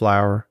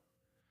cauliflower,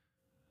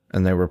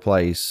 and they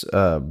replace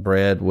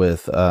bread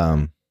with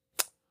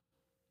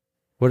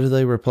what do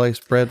they replace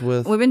bread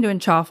with? We've been doing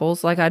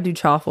chaffles. Like I do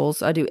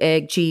chaffles. I do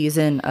egg, cheese,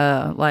 and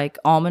like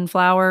almond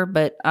flour,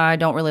 but I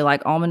don't really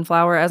like almond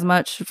flour as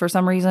much for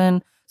some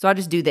reason. So I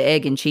just do the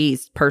egg and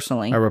cheese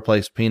personally. I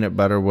replace peanut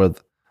butter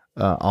with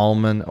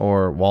almond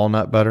or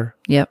walnut butter.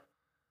 Yep.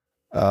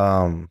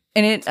 Um,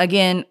 And it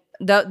again,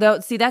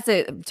 see, that's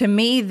it. To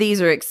me,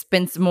 these are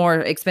more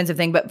expensive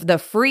thing, but the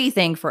free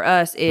thing for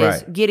us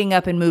is getting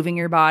up and moving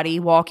your body,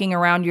 walking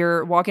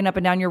up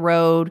and down your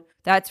road.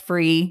 That's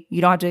free. You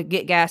don't have to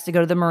get gas to go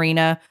to the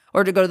marina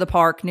or to go to the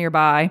park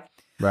nearby.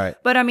 right.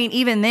 But I mean,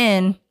 even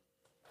then,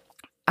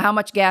 how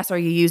much gas are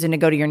you using to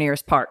go to your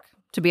nearest park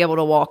to be able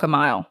to walk a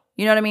mile?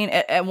 You know what I mean?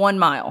 At 1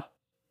 mile.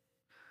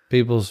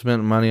 People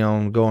spend money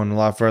on going a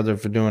lot further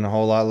for doing a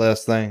whole lot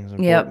less things.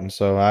 Important. Yep.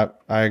 So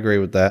I agree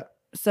with that.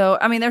 So,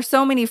 I mean, there's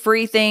so many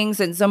free things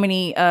and so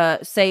many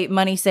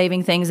money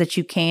saving things that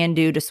you can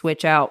do to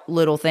switch out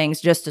little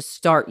things just to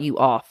start you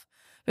off.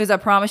 Because I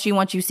promise you,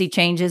 once you see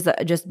changes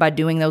just by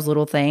doing those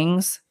little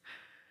things,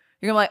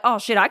 you're going to be like, oh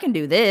shit, I can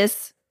do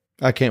this.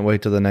 I can't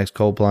wait till the next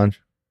cold plunge.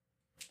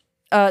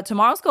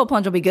 Tomorrow's cold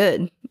plunge will be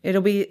good.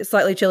 It'll be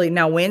slightly chilly.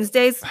 Now,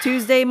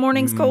 Tuesday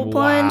morning's cold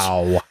plunge.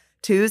 Wow.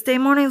 Tuesday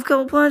morning's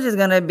cold plunge is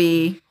going to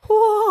be,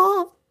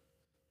 whoa.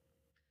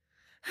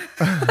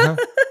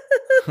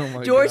 Oh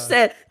my George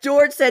God.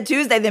 said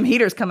Tuesday, them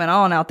heaters coming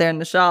on out there in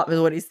the shop is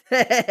what he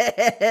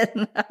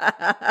said.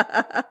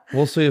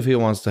 We'll see if he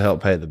wants to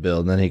help pay the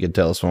bill, and then he can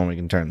tell us when we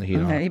can turn the heat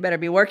on. He better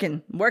be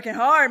working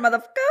hard,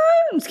 motherfucker.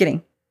 I'm just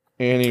kidding.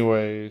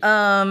 Anyways.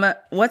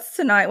 What's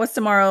tonight? What's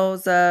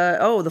tomorrow's?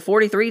 The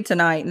 43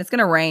 tonight, and it's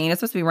gonna rain. It's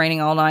supposed to be raining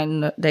all night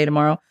and the day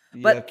tomorrow.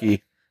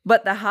 Yucky.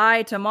 But the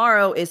high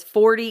tomorrow is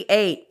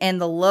 48,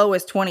 and the low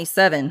is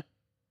 27.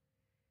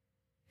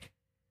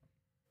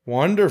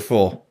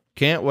 Wonderful.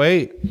 Can't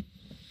wait.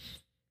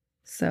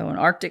 So an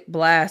Arctic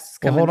blast is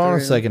Well, coming hold on a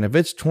through. second. If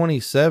it's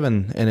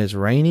 27 and it's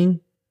raining,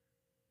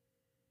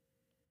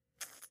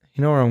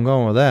 you know where I'm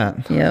going with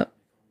that. Yep.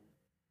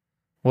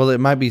 Well, it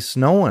might be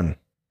snowing.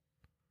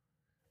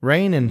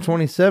 Rain and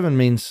 27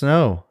 means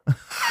snow.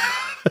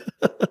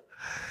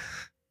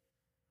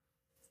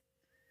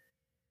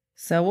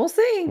 So we'll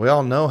see. We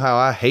all know how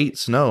I hate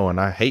snow and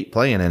I hate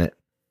playing in it.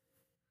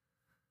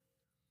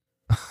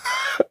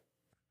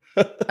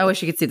 I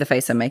wish you could see the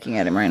face I'm making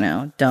at him right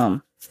now.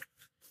 Dumb.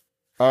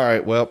 All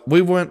right. Well,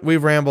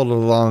 we've rambled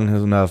along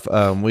enough.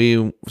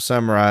 We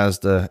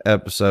summarized the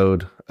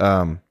episode.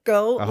 I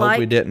hope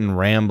we didn't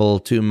ramble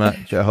too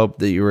much. I hope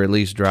that you were at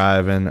least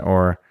driving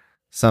or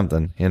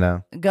something, you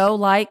know. Go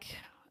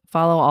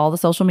follow all the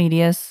social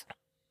medias.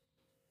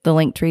 The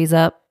link tree's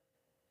up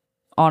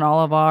on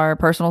all of our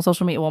personal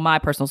social media. Well, my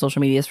personal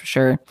social medias for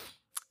sure.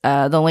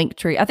 The link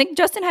tree. I think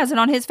Justin has it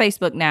on his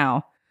Facebook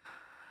now.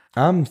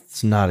 I'm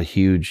not a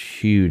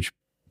huge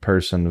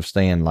person of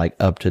staying like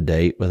up to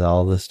date with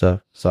all this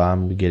stuff, so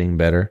I'm getting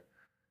better.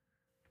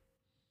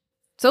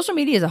 Social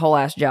media is a whole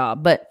ass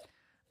job, but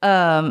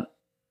go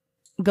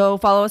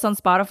follow us on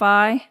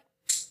Spotify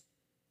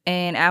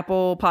and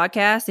Apple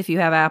Podcasts. If you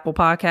have Apple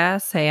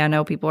Podcasts, hey, I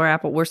know people are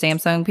Apple. We're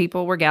Samsung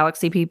people. We're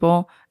Galaxy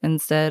people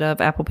instead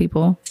of Apple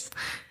people.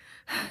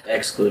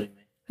 Excluding me.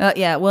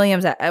 Yeah,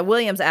 Williams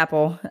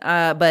Apple.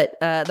 But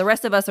the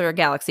rest of us are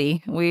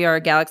Galaxy. We are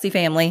a Galaxy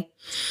family.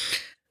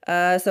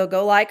 So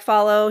go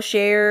follow,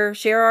 share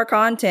our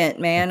content,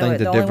 man. I think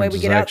the only way difference we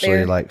is get out actually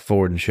there, like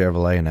Ford and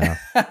Chevrolet now.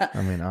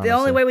 I mean, honestly. the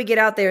only way we get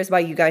out there is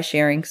by you guys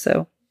sharing.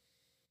 So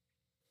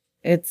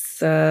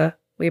it's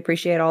we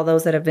appreciate all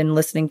those that have been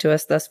listening to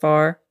us thus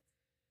far.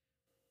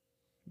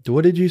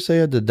 What did you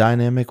say the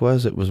dynamic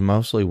was? It was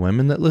mostly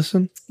women that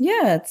listened?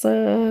 Yeah,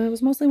 it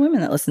was mostly women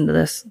that listened to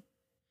this.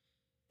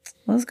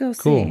 Let's go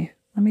see. Cool.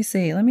 Let me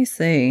see. It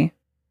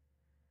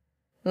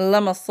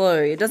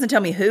doesn't tell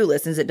me who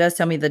listens. It does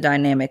tell me the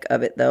dynamic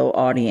of it, though.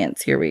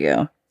 Audience. Here we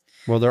go.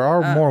 Well, there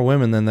are more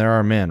women than there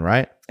are men,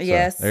 right? So,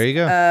 Yes. there you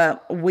go.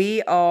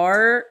 We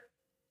are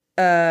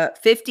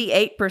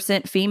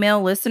 58%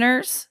 female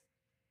listeners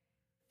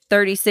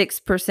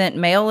 36%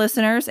 male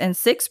listeners, and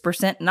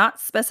 6% not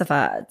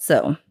specified.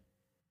 So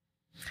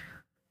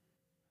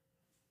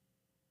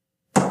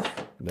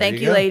thank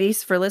you, go.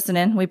 ladies, for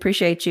listening. We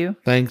appreciate you.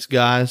 Thanks,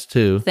 guys,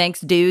 too. Thanks,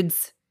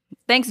 dudes.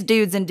 Thanks,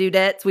 dudes and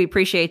dudettes. We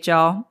appreciate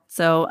y'all.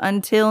 So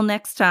until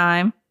next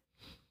time,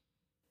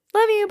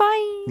 love you.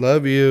 Bye.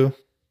 Love you.